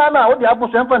e bi kwa na o di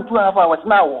abuso enfan 2.5 hours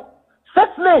na wo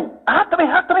 6 lane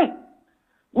hatri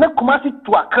na kumasi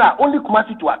to Accra only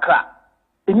kumasi to Accra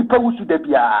enipa wusu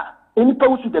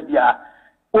da bia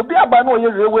obi aba na oye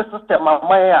railway system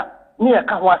amaya ni e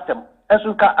ka ho asem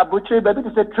enso ka abrochire ba bi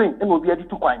te say train na obi adi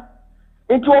tu kwan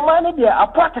enti o man ne dia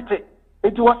apatete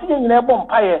enti wo se nyina e bom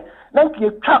paye na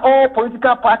nke twa all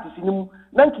political parties ni mu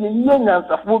na nke yiye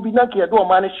nyansafo bi na nke do o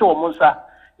man ne hye o monsa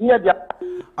ni dia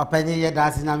openye ye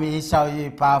dance na me shaw ye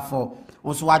powerful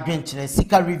onso wadwen kire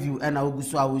sika review na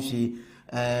ogusu a wo hye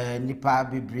nipa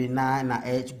bebre na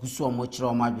gusu o mo kire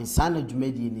o madwen sana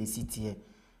dwumadi ne sitie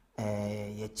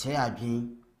ye che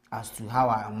adwen as to how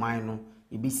our mind no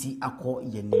ebisi akọ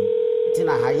yenim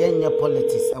tina ha yenye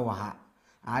politics e wa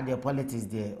ha the politics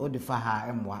there o de fa ha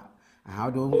emwa how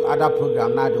do other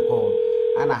program now the call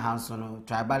and a house on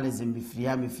tribalism be free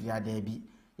there be.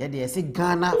 Yeah, they say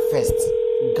Ghana first.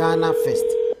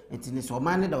 It is so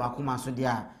many that wakuma so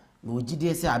there. No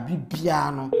GD say a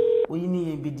bibiano. We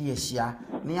need be dear share.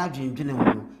 Near dream.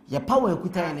 Your power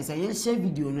kuta and say, yes, share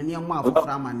video no near mouth of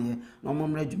Ramani. No more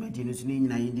regiment in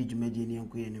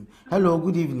Queen. Hello,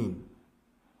 good evening.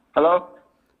 Hello.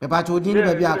 Papa Udini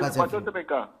baby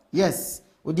Akasefi. Yes,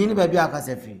 Udini baby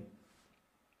Akasefi.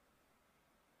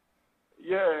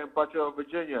 Yeah, Pacho,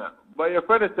 Virginia. But your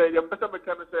friend said, your better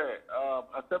mechanic say,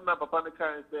 a seminar Papa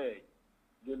can say,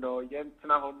 you know, Yen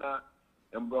Tanahona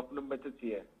and Brooklyn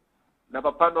Metatia. Now,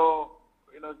 Papa, no,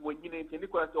 you know, when you need any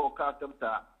question or custom,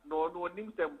 no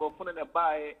names and Brooklyn and a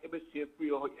buy, every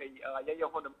free or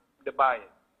the buy.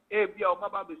 Eh, be our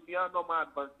Mabba Bissiano, my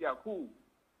advance, who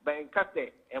by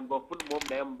Encate and Brooklyn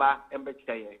member and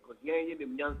Betchay, because ye in the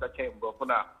Yansa chamber for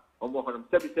now, or more than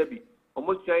Sebi.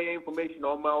 Almost share information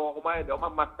on my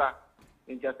master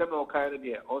in just several kind of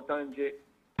year, all time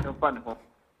and fun.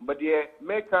 But the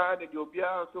maker and the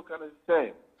Obia so can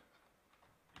say,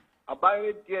 I buy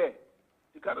it, yeah.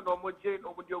 You can't go more jane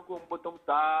over your go bottom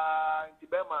side,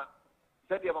 Tibema.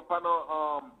 Said you have a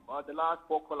panel the last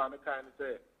vocal and the kind of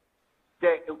say,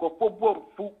 and go for boom,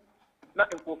 food,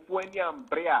 nothing for Fuenia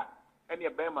Brea, and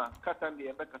your Bema, Catandi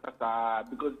and Becca,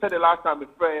 because said the last time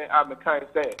I'm a kind of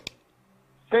say.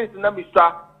 Since Namisa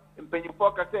and Penny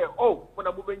Foka say, oh, when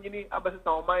I'm moving in, I'm a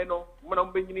minor, when I'm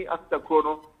moving in as the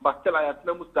chrono, but still I have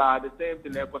no star, the same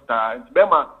thing, Equata, and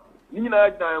Bema, Nina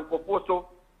and Cofoso,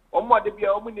 or more de be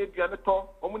a woman, Janato,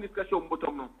 or Muniscation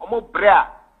Bottom, or more Brea,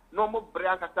 no more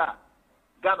Brea Cata,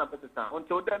 Ghana better,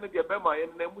 until then, the Bema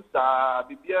and Nemusa,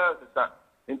 Bibia, the son.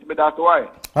 That's why.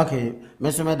 Okay,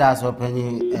 Mr. Medas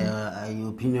opinion, your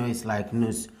opinion is like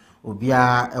news.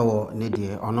 Obia ewo ne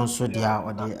de ono so dia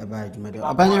ode eba adwuma de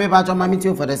obanye me ba to ma meet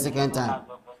you for the second time.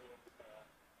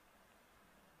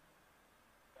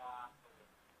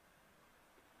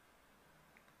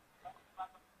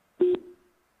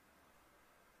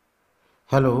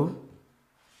 Hello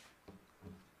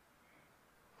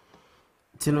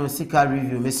Tino Sika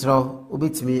review Mr.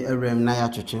 Obetimi erem na ya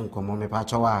twetwe nkomo me pa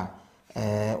chawa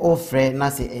ofre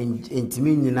na se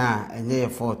entimi nyina enye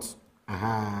effort.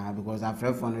 Aha, because I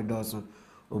feel for the dozen.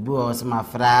 Obu was my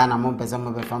friend, and one person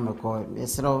of a family call.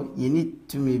 Yes, you need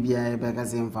to maybe a beggar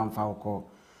same fan foul call.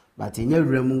 But in your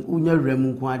room, Unya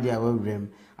Rem, Quadia will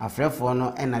rim. A friend for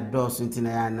no and a dozen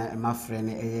Tinayana and my friend,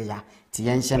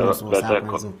 Tianshan was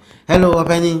happening. Hello,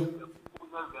 Penny.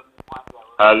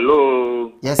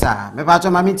 Hello. Yes, sir. Me pacho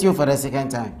ma meet you for the second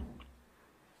time.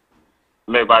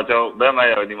 Me pacho, be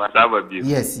my odi masaba bi.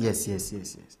 Yes.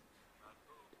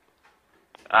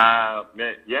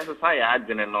 Me yes say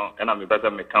adwene no na me pese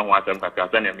me kan ho asem kakra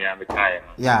se na me am kai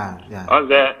no. Yeah. On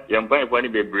the yem pan fo ni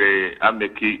bebre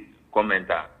ameki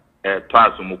commenter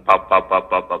twice mu pa.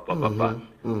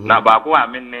 Na ba ko a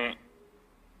me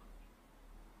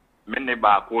ne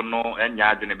ba ko no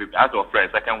enya adwene be as of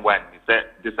fresh second one say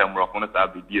December ko no sa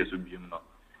be die so biem no.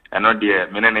 Eno de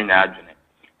me ne nya adwene.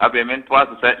 Abe me twice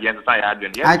say yes say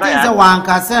adwene. I think say wan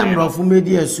ka sem rofu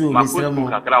medi asu Mr. Mo.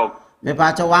 Me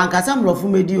pacha wan kasam rofu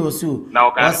medi osu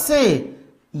o say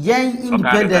yen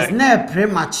independence na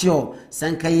premature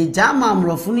sanka ye jama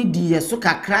rofu ni di yeso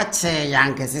kakra che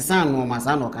yanke sesan no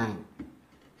masa no kan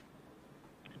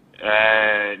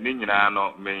ni nyina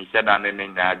no me sheda ne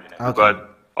nya adwene because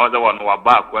other one wa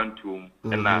ba kwantum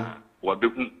na wa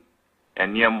beku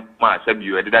eniem ma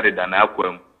sabiu edida na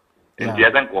akwam ndi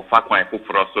ezen ko fa kwan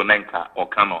foforo so nenka o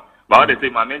kano ba o de say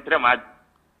ma me ntre ma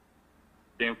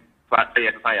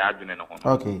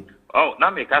okay. Oh, now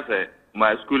me say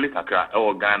my school in Accra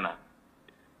or Ghana.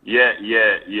 Yeah.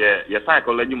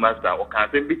 Psychology master or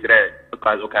can't be tre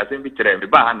because or can't be tre. Me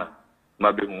bahana.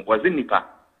 My baby was in Nipa.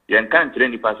 You can't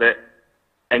train Nipa say.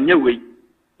 Anyway,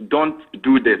 don't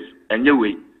do this.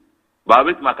 Anyway, but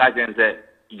with my cousin say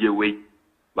you way.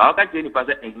 But I can't Nipa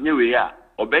say anyway ya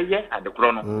obey ye at the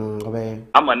chrono. Obey.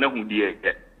 I'm a no who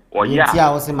dear or yeah.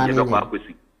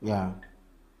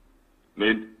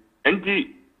 Me.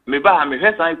 Enti me ba me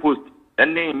hwe sign post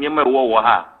ene nyema wo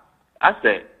ha I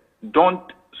say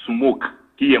don't smoke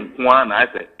here nko na I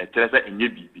say e kire say enye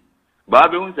bibi ba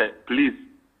be hun say please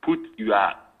put you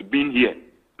are being here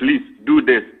please do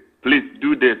this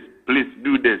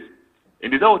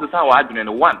and this was how I did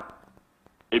one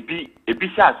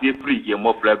ebi sha se free ye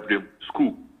mo free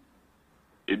school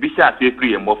ebi sha se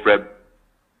free ye mo free.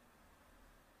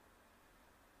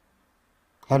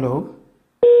 Hello.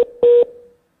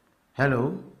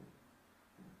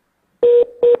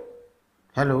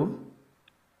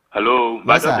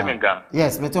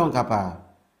 Yes, me ton kapa.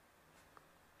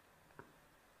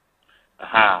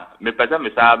 me pesa me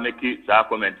sa make sa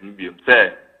comment ni bi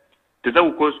say to say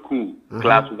we go school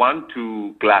class 1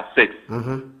 to class 6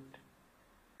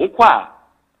 ukwa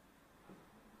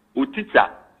u teacher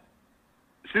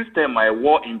system I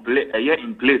war in place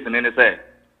in place and then say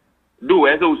do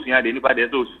as o sua de nipa de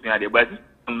so sua de but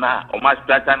na o ma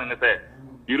structure and say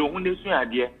you don't want to sua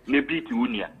de na beat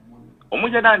unia o mo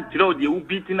jada ntire de u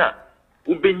beat na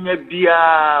u benya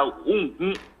bia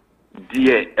unhu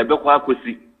de ebekwa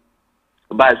akosi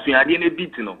ba sua de na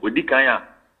beat no odi kan a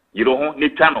you don't want ne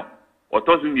channel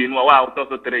otosu mienu wa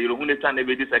otosu 3 you don't want ne channel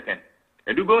be second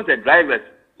and do go say drivers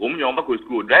o mo nyoma ko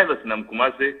school drivers na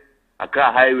mkumase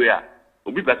Accra highway a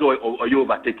obi pese o you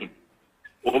overtaking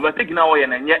na o ye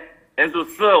na nye enso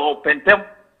so pentem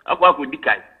akwa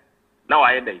dikai na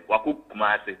wa ye dai wa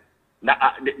kumase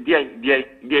na die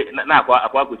na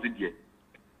akwa ko si die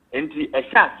enti e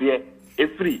hyaase e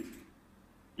free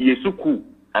yesuku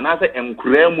anase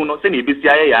enkura mu no se na ebesi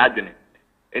aye ya adwene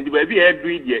enti ba bi e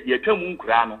du die ye twa mu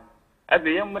nkura no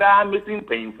abe ye mra mesin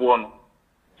payinfo no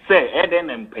se e den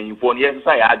na payinfo no ye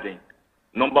sa ya adwene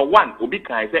number 1 obi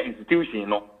kan say institution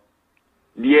no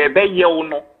die be ye wo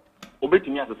no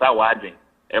obetimi asesa wa adwen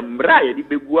emra ye di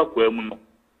begu akwa mu no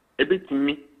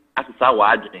ebetimi asesa wa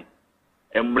adwen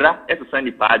emra esesa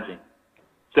ni pa adwen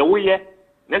se wo ye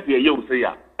na se ye wo se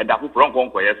ya eda foforo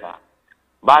nkonko ye sa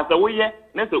ba se wo ye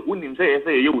na se unim se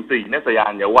ye wo se na se ya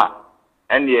anyewa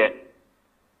ene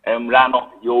emra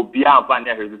no ye obi anfa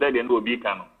ne hwese se de no obi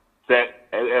kan no se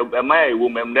ema ye wo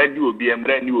memra di obi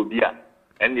emra ni obi a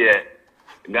ene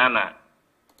Ghana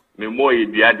me moye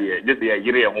bia de just ya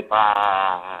yire ho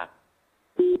pa.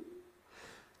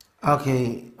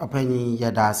 Okay, openi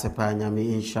yada sepa nyame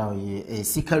inshallah a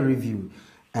seeker review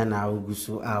and I will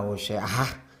so I will share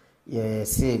ye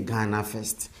say Ghana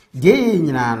first dey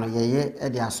nyina no ye e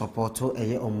dia support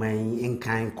eye oman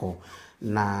nkan ko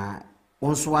na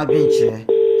onso adwenche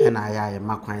e na ya ye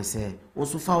makwan se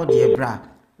onso fa o de bra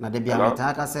na de bia meta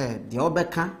aka se de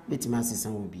obeka betima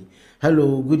asisan obi.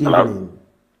 Hello, good evening.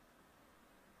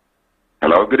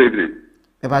 Hello, good evening.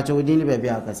 Eba cho wodi ni baby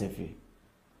aka se fi.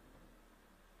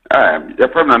 You're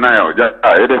from Nanayo.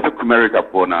 It is America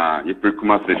for na you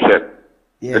precuma se chef.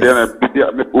 Yes.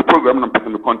 The program na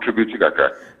person contribute to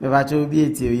that. Eba cho bi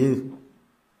eti you.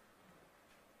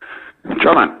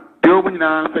 Chairman, the open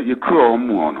answer you crow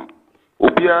no.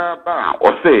 Obia ba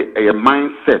or say a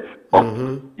mindset of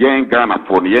yen Ghana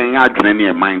for yen adwene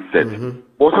a mindset.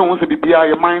 Also wants to be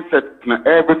a mindset na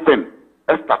everything.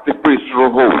 Start the place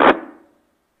hold.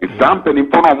 It's something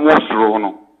important most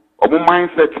no. Omo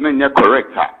mindset na nya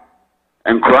correct ha.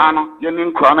 Enkra no yen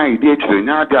nkra na ide chire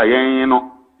nya dia yen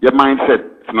no your mindset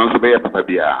no so be papa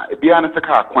bia. E bia na se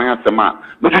ka kwan asema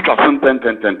no twitwa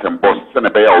so ten boss se na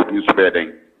be ya obi so be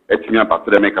den. Etimi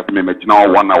abase dem make us me magina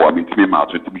 1 hour mitimi ma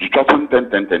so timi twitwa so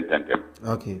ten.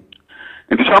 Okay.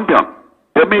 In the champion,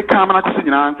 they make come na ko se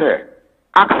nyina ante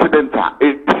accident a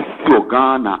e so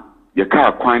Ghana ye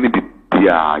ka kwan ni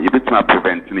bia ye betima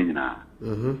prevent ni nyina.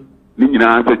 Ni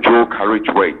nyina ante Joe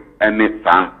carriageway and it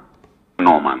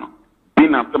normal no.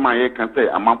 Being after my can say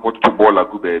a man put to ball a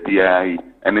good baby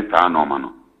and it's normal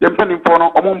no. Yen penny for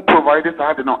no omon provide this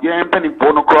had no yen penny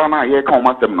for no corona ye come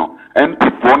masem no and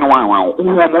for no one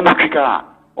omo kika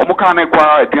omo ka na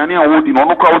kwa aduane a wodi no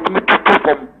no kwa wotumi tutu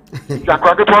fom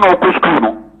jakra ke to no ko school no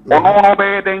ono no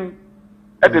be den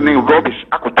e de ne rubbish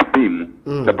akoto be mu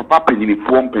the papa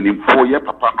pennyfo ye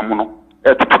papa no no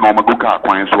e tutu no mago ka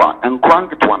kwan so a enkran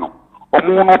ke to no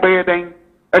omo no be den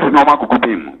e de no mago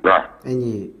be mu bra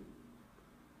enyi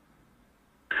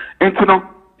no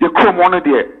ye come one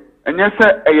there. And yes,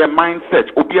 a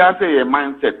mindset. Obia say a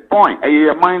mindset. Point. A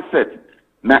mindset.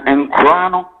 Na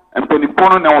enkrano and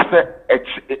penipono na say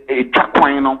a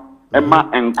chakwino.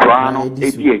 Emma enkrano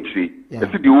ADHD.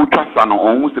 Yes, the ultra son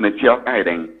almost in a chair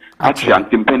hiding. Actually,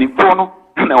 and penipono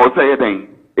and I was saying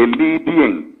a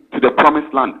leading to the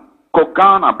promised land. Go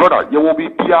Ghana, brother. You will be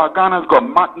PR. Ghana's got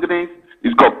manganese.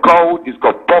 It's got gold. It's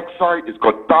got bauxite. It's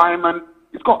got diamond.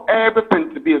 It's got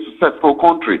everything to be a successful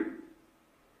country.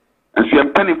 And she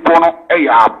am penny for no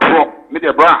bro,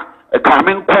 media bra, a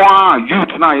coming qua,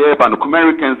 youth na yeba, no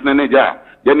Americans neneja,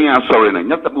 Jenny and sorry, and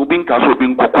yet the moving castle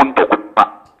being coconto,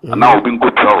 and now being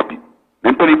good trouble.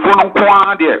 And penny for no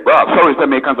qua, dear, sorry, the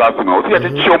makers ask me, see at the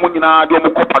Chomina,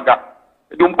 Domocopaga,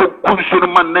 don't go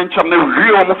cushion man, and chum the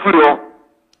real Mufrio.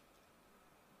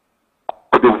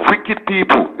 The wicked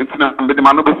people, it's not the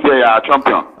man of the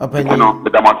champion. You know, the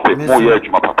Damascus, more years,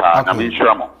 my papa, I mean,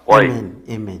 Shramo.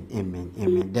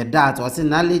 Amen. The that was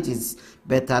knowledge is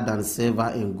better than silver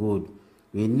and gold.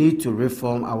 We need to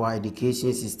reform our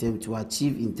education system to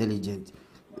achieve intelligent,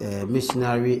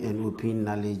 missionary, and open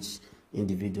knowledge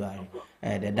individually.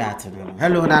 The data.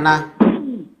 Hello, Nana.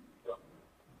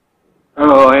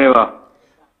 Hello, Eva.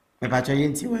 Me pacho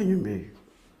yinti when you be.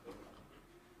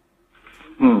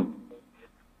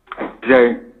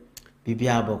 Jay. Bibi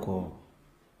aboko.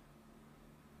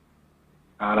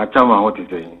 Na chama what is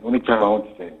saying? Only chama what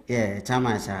is saying? Yeah,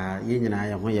 chama sha yin na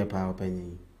ya ho ye pa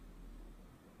opanyi.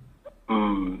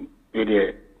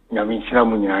 Ede nyame shira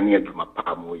mu nyina ne adwuma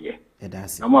pa mo ye.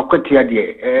 Edase. Na mo akotia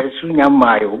de su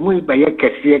nyama ye mu ba ye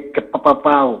kese ke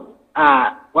papa o.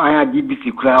 Wa ya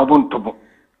GBC kura obontobo.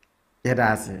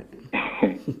 Edase.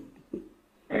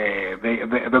 Be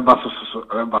baso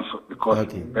because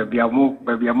baby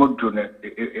amo drone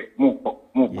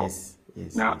mo. Yes.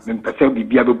 Na me pese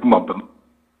bibia be buma bam.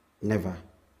 Never.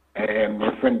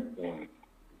 My friend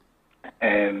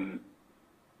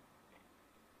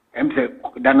say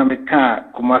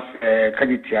dynamica kumas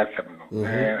kaditi asem no.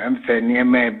 Say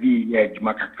niema bi ye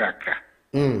adwuma kakra.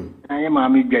 Anya ma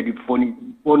mi gadi phone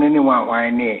ni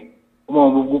wan ne.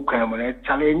 Mo bugu kan mo na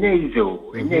challenge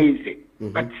easy.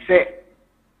 But say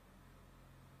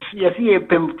yes ye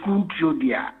pempuntu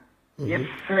dia. Yes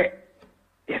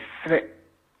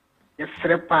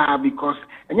pa because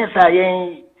anya sa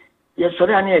yen yes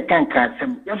sorry ani kan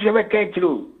sem. Yes be ka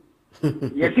kiro.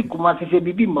 Yes kuma se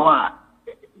bibi mo a.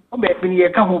 O be fini ye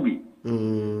ka ho bi.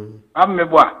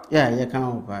 Ameboa. Yeah, ye kan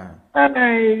ho pa.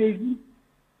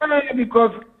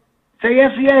 Because say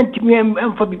yes ye antimi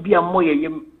em fa bibi am mo ye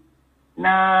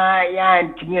na ya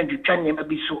antimi antwa ne ma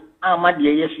bi so ama de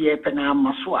yes ye pe na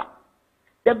amaso a.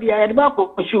 Da bia ye ba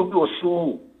ko shi obi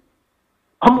oso.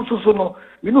 Amuso no,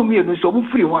 you know me no so mu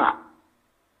free ho a.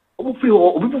 Obu free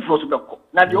ho obi fu so beko.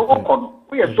 Na de okọ no,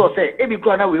 we ye so say e bi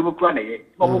kura na we bi kura na ye.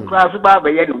 Mo kura so ba ba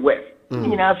ye the west.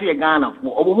 Nyina so ye Ghana fo.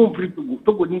 Obo mu free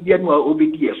to ni bia no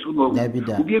obi di eso no.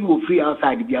 Obi no free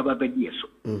outside bia ba di eso.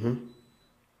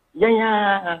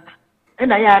 Yanya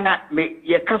na ya na me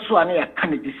ye kaso ana ya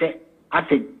kan di say I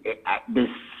said there's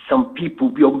some people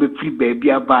be on be free baby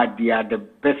about they are the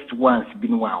best ones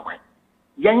been one.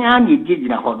 Yanya na ye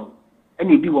na ho no.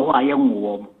 Ene bi wo ho aye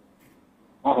nwo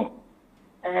mo.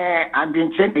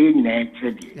 Adwenche dey nyina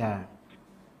entredi.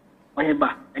 Onye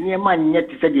ba, ene ma nye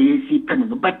te say dey si pen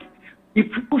no but if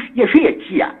you hear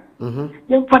here.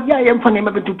 Yen fa ne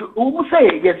ma betutu. O mu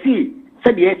say ye si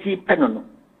dey si pen no.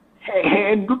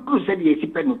 Ndudu say dey si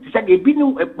pen no. Say dey bi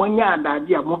no eponya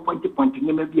adaje a mo point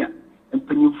ne ma bia.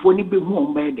 Empanifo ni be hu o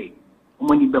ma dey. O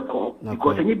mo ni be ko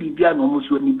because ene bibia no mo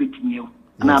so ni betimi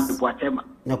na apepo atema.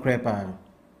 No crepa.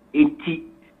 Enti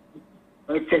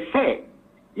say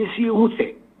yesi hu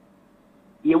say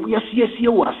ye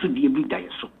waso de bi da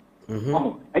yeso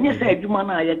anya say adwuma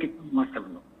na ya ketu masem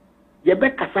no ye be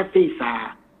kasa say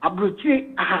sa abrochire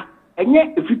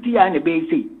enye efiti ya na be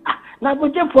say na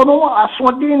boje fo no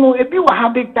asodin no ebi wa ha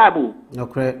big table no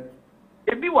cre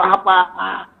ebi wa ha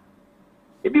pa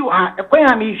ebi wa ha ekwan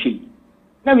ya mi hwe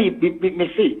na mi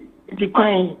say enti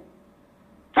kwan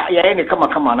ta ya ne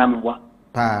kama na mi wa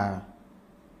pa.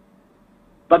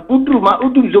 But udru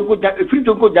zogo da free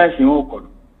zogo dancing oko.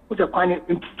 O se kwani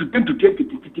to take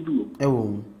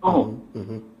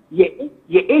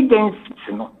ye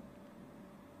agency no.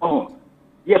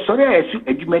 Ye sorry esu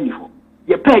adwuma ni ho.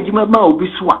 Ye pa adwuma ma obi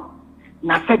so a.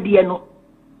 Na sade no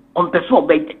on person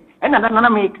obey. Na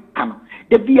me kan.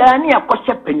 De bia ni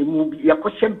akɔhyɛ panimu bi,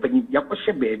 yakɔhyɛ mpani,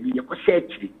 yakɔhyɛ baabi, yakɔhyɛ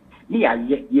akiri. Ni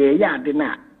ye ade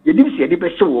na. Ye dim se de be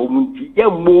hye wo mu nti, ye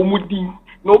mo mu din.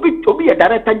 No obi ye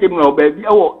director general baby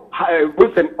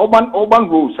Wilson Oban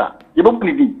Rosa ye bo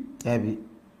ni din ebi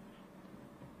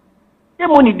ye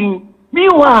mo ni din mi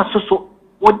wa so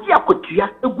odi akotua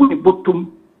egu ni botom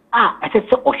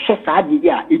asese ohye saade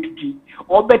ya etuti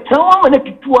obetan wa na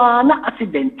tutua na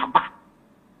accident aba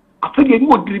afede ni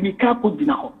odiri mi ka ko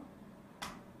dina ho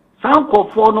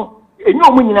sankofo no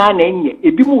enyo mo nyina na enye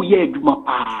ebi mu ye adwuma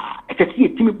pa asese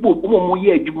yetimi bo mo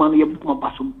ye adwuma no ye buma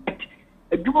baso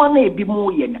adwuma na ebi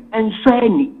mu ye na enso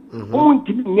ani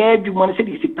ntimi nya adwuma no se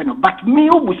di sipa no but me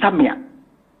obusa me a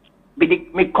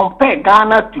me compare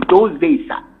Ghana to those days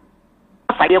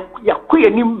asa ya koye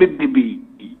ni bebe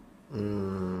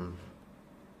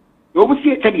yo bu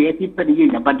see tell ye sipa ni ye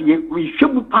na but we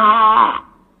should pa.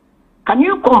 Can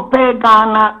you compare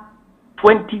Ghana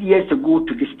 20 years ago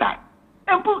to this time?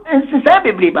 And since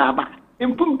I be baba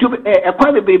impum to e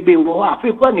kwa bebe wo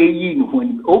afi kwa na yi ni ho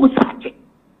ni obusa che.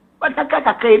 But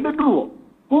akaka be do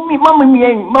mama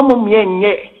mi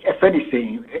enye e fe di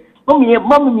sen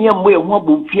mama mi mo e ho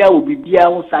abofia obibia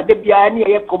wo sa de bia na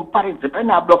ye comparison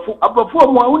na abrofo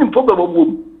mo woni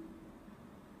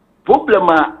problem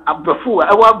abrofo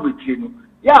e wa abritire no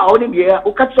ya o de bia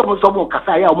o ka tso mo so mo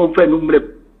kasa ya mo fa no mrem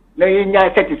na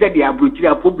nya set di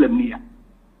abritire problem ni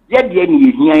ye de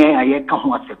ni hia ye ka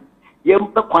ho asem ye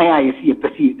kwan a ye si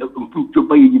pesi mpunto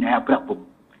ba ye nyina ya brabo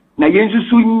na ye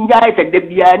nsusu nya se de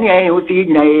bia ni ye o si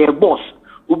nyina ye boss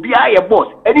obi a ye boss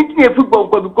anything e football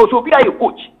ko because obi a ye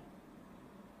coach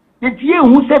ye die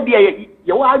hu se bia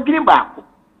ye wa adwene ba ko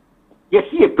ye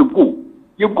si e pego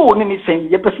ye go ni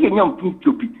sen ye pesi ye nya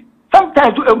mpunto bi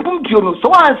sometimes mpunto no so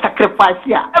one sacrifice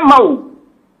ya ema o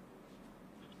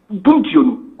mpunto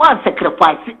no one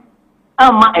sacrifice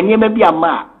ama enema bi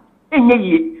ama enye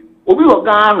yi obi wo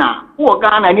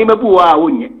Ghana enema bi wa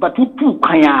wonye but tu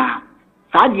kwan a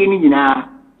saade ni nyina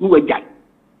ni wajai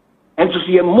enso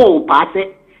so ye mo paase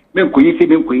menkoyi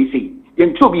se ye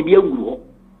nto bibia nguro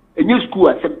enye school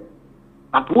asem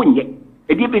but wonye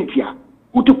edi bentia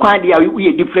utu kwan dia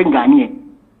we different Ghanaian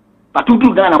but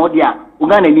utu Ghana ho dia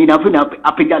Ghana ni na funa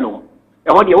apega no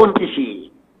e ho dia won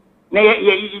tishi na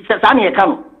ye sa na ye ka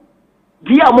no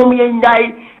dia mom ye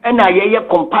ndai na ye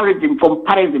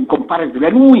comparison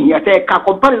enu hi ase ka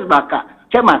comparison baka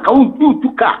chema ka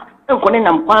utu ka enkone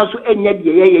nam kwan so enya de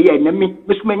ye na mi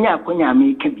mesumanya akonya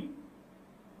me ka bi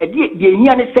e de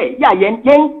hia ne se ya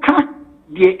yen ka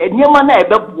de eniema na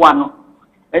ebeboa no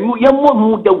enu ye mo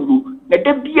mu dawuru na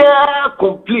de bia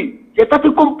complete ye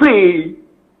tati complete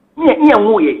ni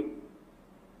enwo ye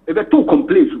ebe tu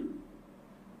complete so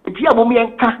e bia mom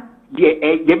yen ka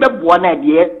de beboa na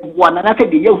de boa na se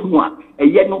de ye hu a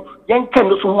eye no yen ka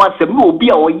no so ho asem na obi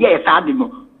a oye sa de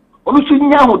no onu so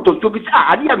nya ho to bi sa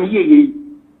ade a me ye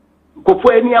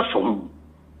kofo eni asom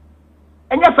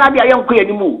enya sa dia yenko ye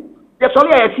ni mu ye so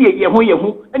le ye sie ye hu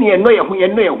eni ye no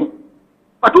ye hu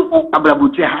patu ku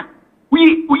abrabuche ha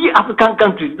we African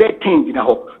countries be change na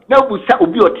ho na bu sa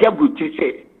obi o te abrabuche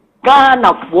se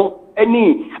Ghana fo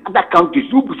eni other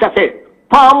countries bu sa se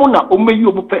pamu na omeyi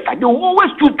obu first they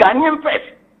always choose Ghanaian first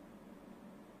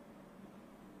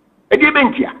e dey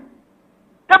bentia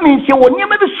that means you won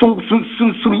yema be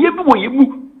sun ye bi wo ye mu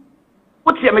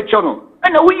what you me chono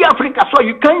and we Africa so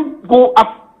you can't go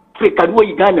Africa no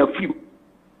you Ghana film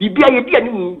bibia ye dia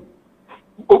ni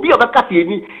obi obaka se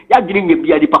ni ya gire nge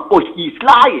bia di papa he is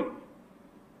lying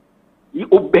he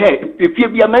obey if you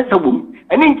be a man wom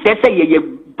and in say ye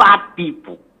bad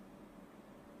people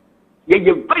ye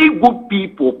very good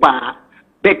people pa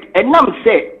but enam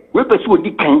say we pursue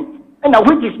di kan and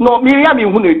which is not me ya me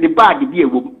hu the bad bi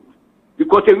ewom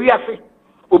because we are say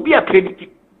obi a predict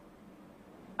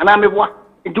and am wa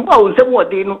ntuwa wonsem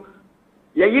wode no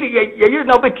ye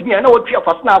na obetimi na wotwe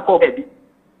afasna akọ bi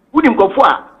wudim kofo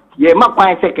a ye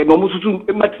makwan seke no mususu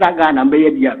metra Ghana mbe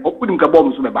ye dia wudim ka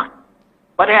bom so beba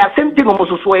but I same thing no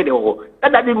mususu e de ho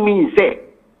that doesn't mean say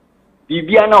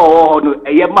bibia na ho no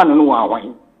eye ma no wa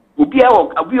wan obi a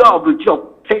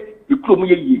obutio say ikrom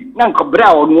ye yi na nka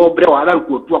bra o no bra wa ran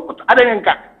ko tu akoto adan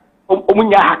nka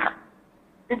omunya haka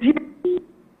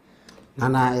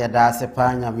Nana ya da se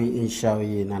pa nyame inshawo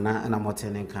yi nana na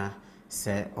motenenka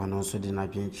se ono so di na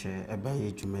dwenche eba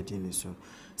ye dwumadi ni so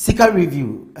sika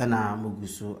review na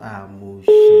muguso a mo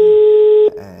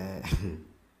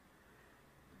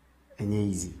enye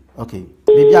easy okay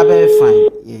baby abe fine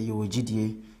ye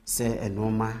wogidie se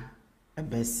enoma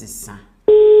ebe sesa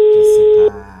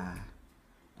sika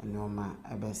enoma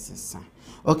ebe sesa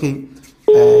okay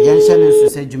yenhye ne so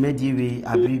se dwumadi we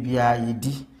abribia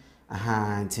yedi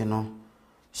aha ntino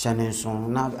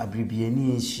Shanenson na abribie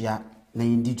ni nhia na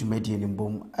yindi dwumadi ni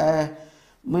mbom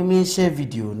me share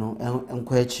video no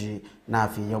enko akiri na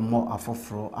afi yemo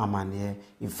afoforo amane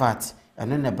in fact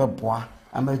eno na beboa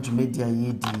ama dwumadi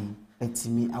ayedi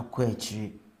etimi akọ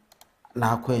akiri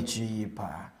na akọ akiri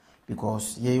pa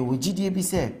because ye wogidie bi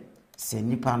se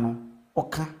nipa no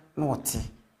oka na ote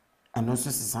eno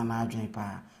so sisa na adwen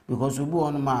pa because obi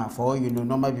on ma for you know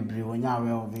normal bibiri wonya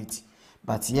aware of it.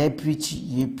 But ye preach,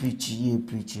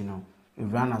 no. You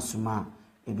run a suma,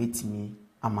 a bit me,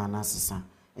 a man assassin.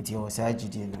 It was a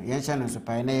GD. Yen channel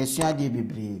supply, na yesua de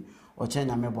bibri, or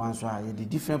China me bonsoir, the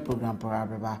different program per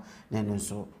ababa, then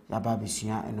so,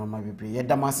 Yababisia and Noma bibri. Yet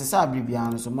the Massasa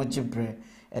bibiano so much bread,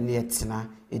 and yet tina,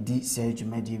 a deep sage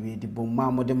medivi, the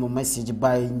bomb demo message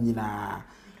by Nina,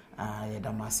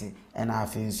 Yadamasi, and I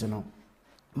feel so no.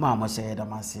 Mamma said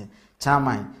Yadamasi,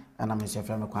 Charmine. And I'm a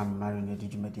friend of marrying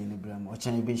did you make any bram or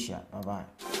Chinese Bishop? Bye bye.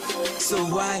 So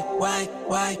why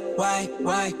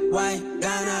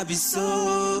gonna be so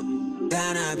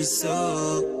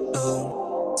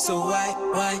oh. So why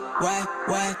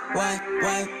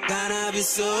gonna be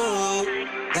so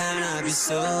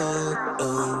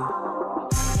oh.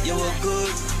 You were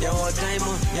good, you were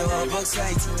diamond, you were box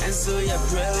light, and so you're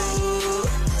bro.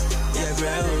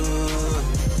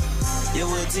 You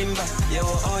were timber, you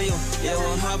were oil, you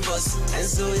were harbors, and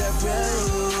so you're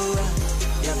bro.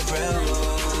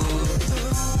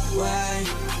 Why?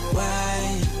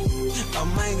 Oh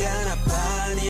my God,